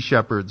the sea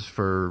shepherds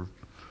for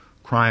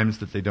crimes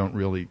that they don't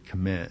really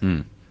commit.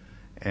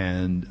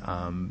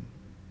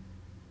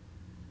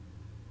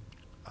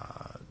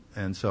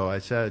 And so I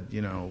said,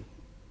 you know,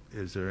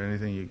 is there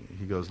anything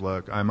he goes,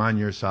 look, I'm on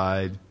your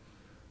side.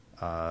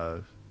 I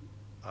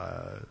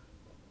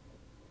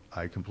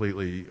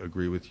completely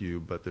agree with you,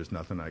 but there's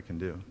nothing I can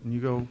do. And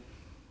you go,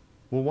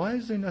 well, why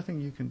is there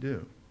nothing you can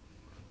do?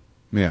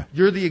 Yeah.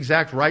 You're the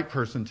exact right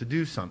person to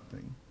do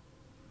something.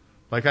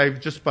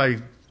 Like just by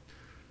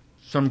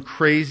some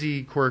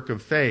crazy quirk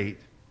of fate,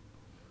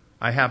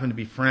 I happen to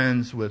be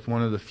friends with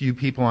one of the few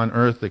people on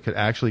earth that could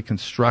actually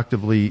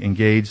constructively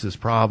engage this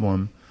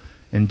problem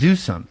and do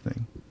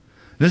something.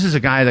 This is a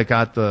guy that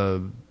got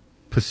the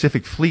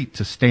Pacific Fleet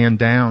to stand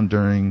down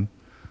during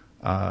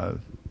the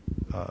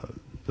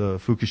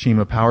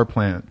Fukushima power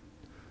plant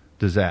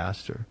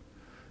disaster.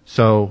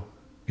 So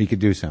he could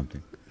do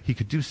something. He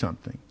could do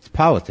something. It's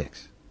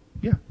politics.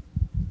 Yeah.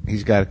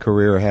 He's got a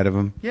career ahead of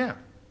him. Yeah.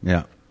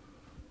 Yeah.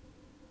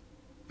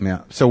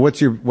 Yeah. So what's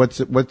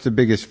the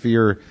biggest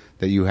fear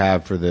that you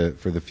have for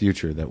the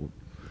future?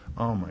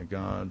 Oh my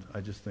God!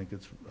 I just think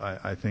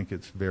I think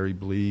it's very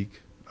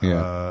bleak.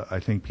 Yeah. I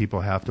think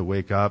people have to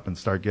wake up and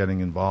start getting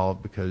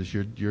involved because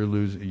you're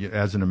losing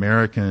as an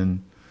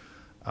American.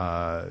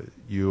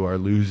 You are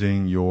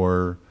losing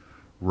your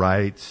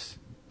rights.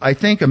 I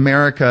think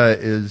America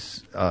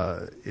is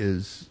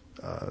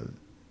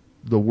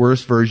the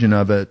worst version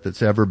of it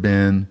that's ever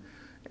been,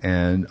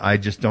 and I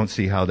just don't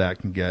see how that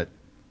can get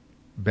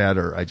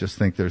better. I just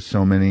think there's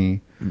so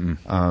many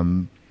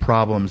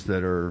problems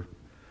that are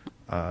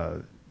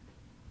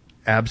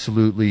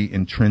absolutely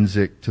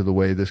intrinsic to the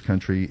way this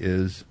country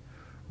is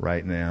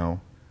right now,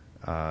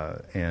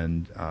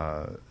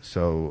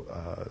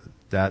 so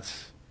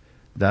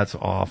that's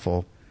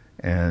awful.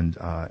 And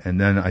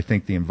then I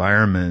think the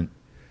environment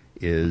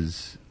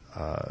is.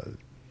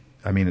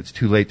 It's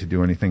too late to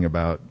do anything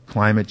about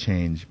climate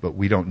change, but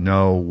we don't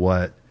know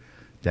what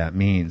that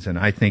means. And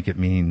I think it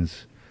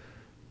means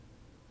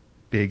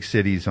big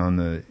cities on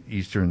the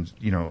eastern,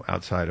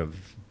 outside of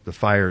the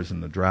fires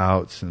and the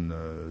droughts and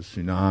the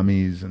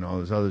tsunamis and all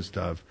this other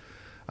stuff.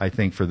 I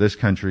think for this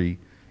country,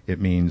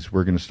 it means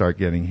we're going to start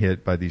getting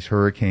hit by these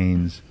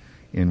hurricanes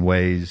in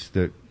ways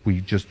that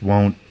we just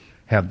won't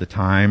have the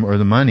time or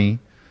the money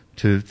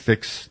to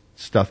fix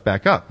stuff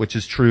back up, which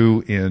is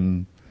true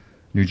in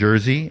New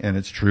Jersey, and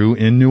it's true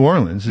in New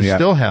Orleans. They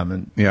still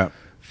haven't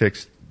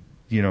fixed,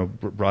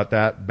 brought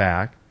that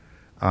back.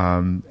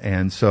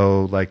 And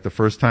so, like, the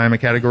first time a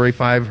Category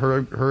 5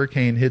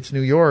 hurricane hits New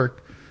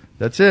York,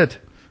 that's it.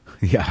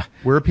 Yeah.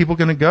 Where are people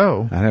going to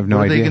go? I have no idea.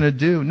 What are they going to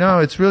do? No,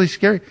 it's really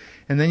scary.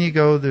 And then you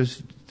go,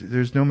 there's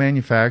no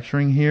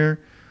manufacturing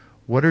here.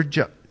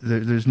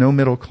 There's no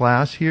middle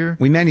class here.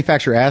 We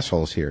manufacture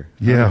assholes here.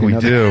 Yeah, we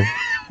do.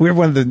 We're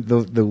one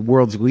of the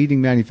world's leading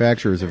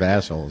manufacturers of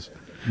assholes.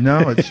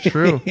 No, it's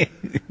true. It's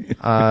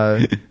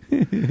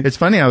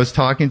funny. I was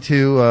talking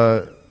to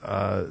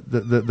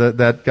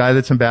that guy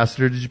that's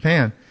ambassador to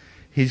Japan.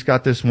 He's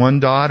got this one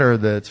daughter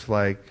that's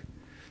like,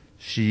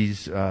 she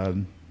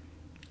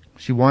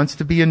wants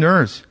to be a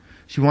nurse.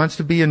 She wants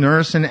to be a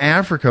nurse in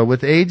Africa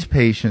with AIDS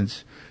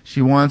patients.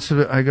 She wants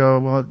to. I go,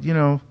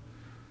 well,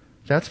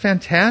 that's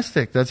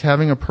fantastic. That's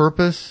having a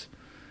purpose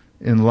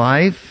in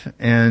life,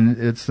 and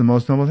it's the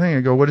most noble thing.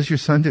 I go, what does your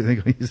son do? They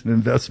go, he's an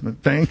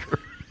investment banker.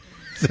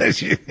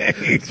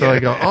 So I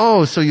go,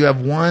 oh, so you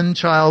have one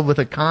child with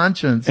a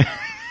conscience.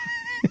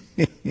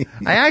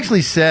 I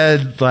actually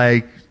said,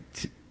 like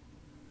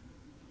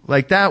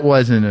that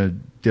wasn't a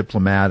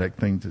diplomatic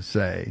thing to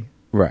say.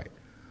 Right.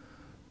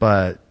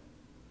 But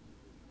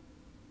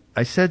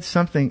I said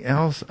something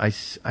else. I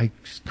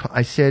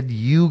said,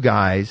 you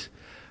guys.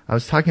 I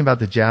was talking about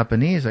the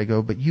Japanese. I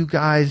go, but you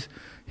guys.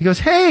 He goes,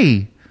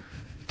 hey,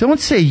 don't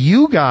say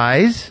you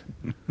guys.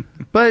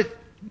 But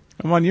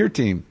I'm on your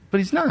team. But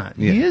he's not.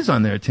 Yeah. He is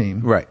on their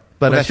team. Right.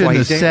 But I shouldn't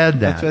have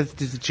said that. That's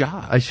his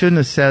job. I shouldn't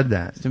have said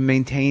that. To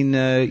maintain,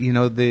 the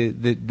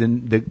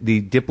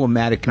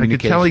diplomatic communication.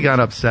 I could tell he got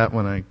upset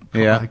when I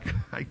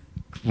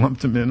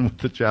lumped him in with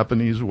the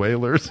Japanese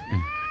whalers.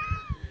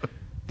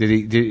 Are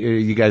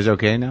you guys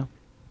okay now?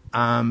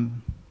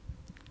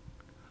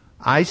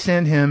 I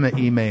sent him an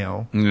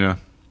email. Yeah.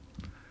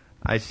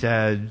 I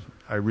said,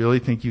 I really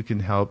think you can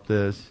help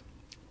this.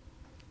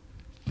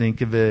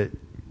 Think of it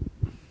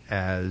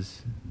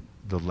as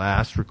the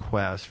last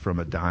request from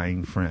a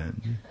dying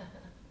friend.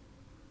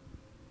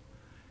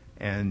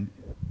 And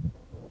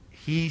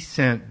he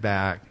sent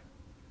back,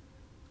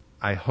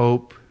 I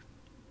hope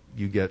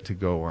you get to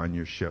go on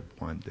your ship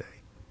one day.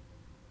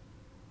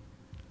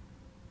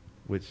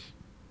 Which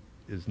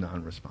is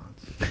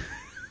non-responsive.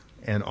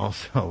 And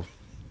also,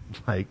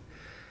 like,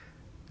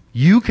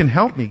 you can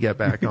help me get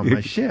back on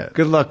my ship.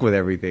 Good luck with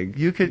everything.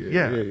 You could,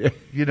 Yeah.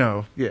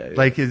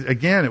 Like,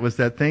 again, it was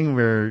that thing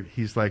where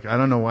he's like, I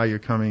don't know why you're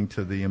coming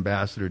to the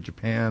ambassador of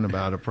Japan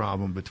about a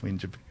problem between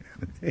Japan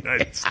and the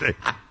United States.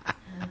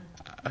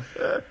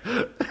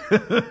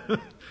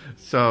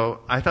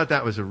 So I thought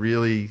that was a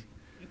really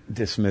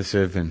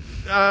dismissive and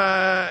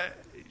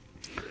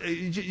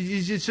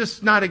it's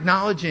just not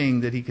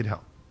acknowledging that he could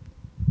help.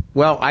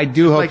 Well, I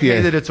do hope like,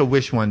 hey, that it's a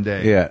wish one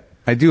day. Yeah.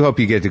 I do hope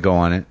you get to go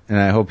on it, and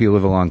I hope you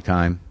live a long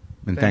time.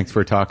 And thanks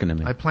for talking to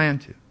me. I plan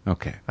to.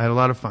 Okay. I had a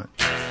lot of fun.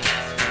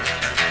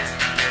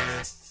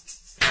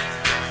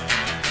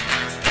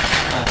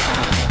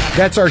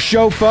 That's our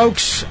show,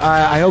 folks.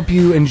 I hope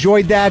you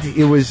enjoyed that.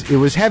 It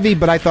was heavy,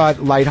 but I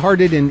thought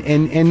lighthearted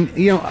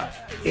and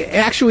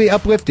actually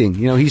uplifting.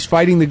 He's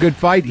fighting the good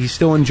fight. He's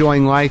still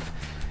enjoying life,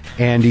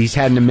 and he's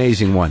had an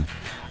amazing one.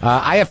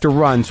 I have to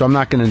run, so I'm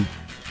not going to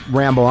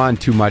ramble on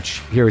too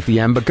much here at the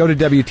end, but go to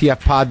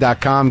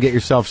WTFpod.com, get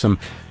yourself some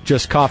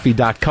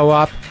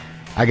justcoffee.coop.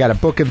 I got a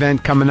book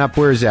event coming up.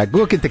 Where is that?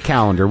 Look at the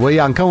calendar, will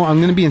you? I'm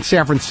going to be in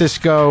San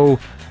Francisco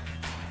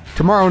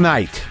tomorrow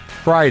night,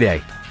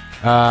 Friday.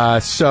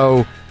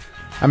 So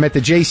I'm at the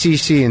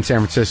JCC in San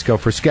Francisco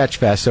for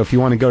Sketchfest, so if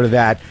you want to go to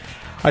that,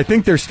 I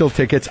think there's still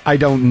tickets. I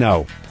don't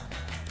know.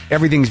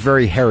 Everything's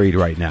very harried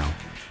right now,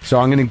 so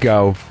I'm going to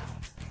go.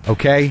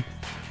 Okay?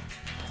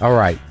 All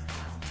right.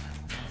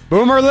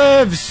 Boomer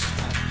lives!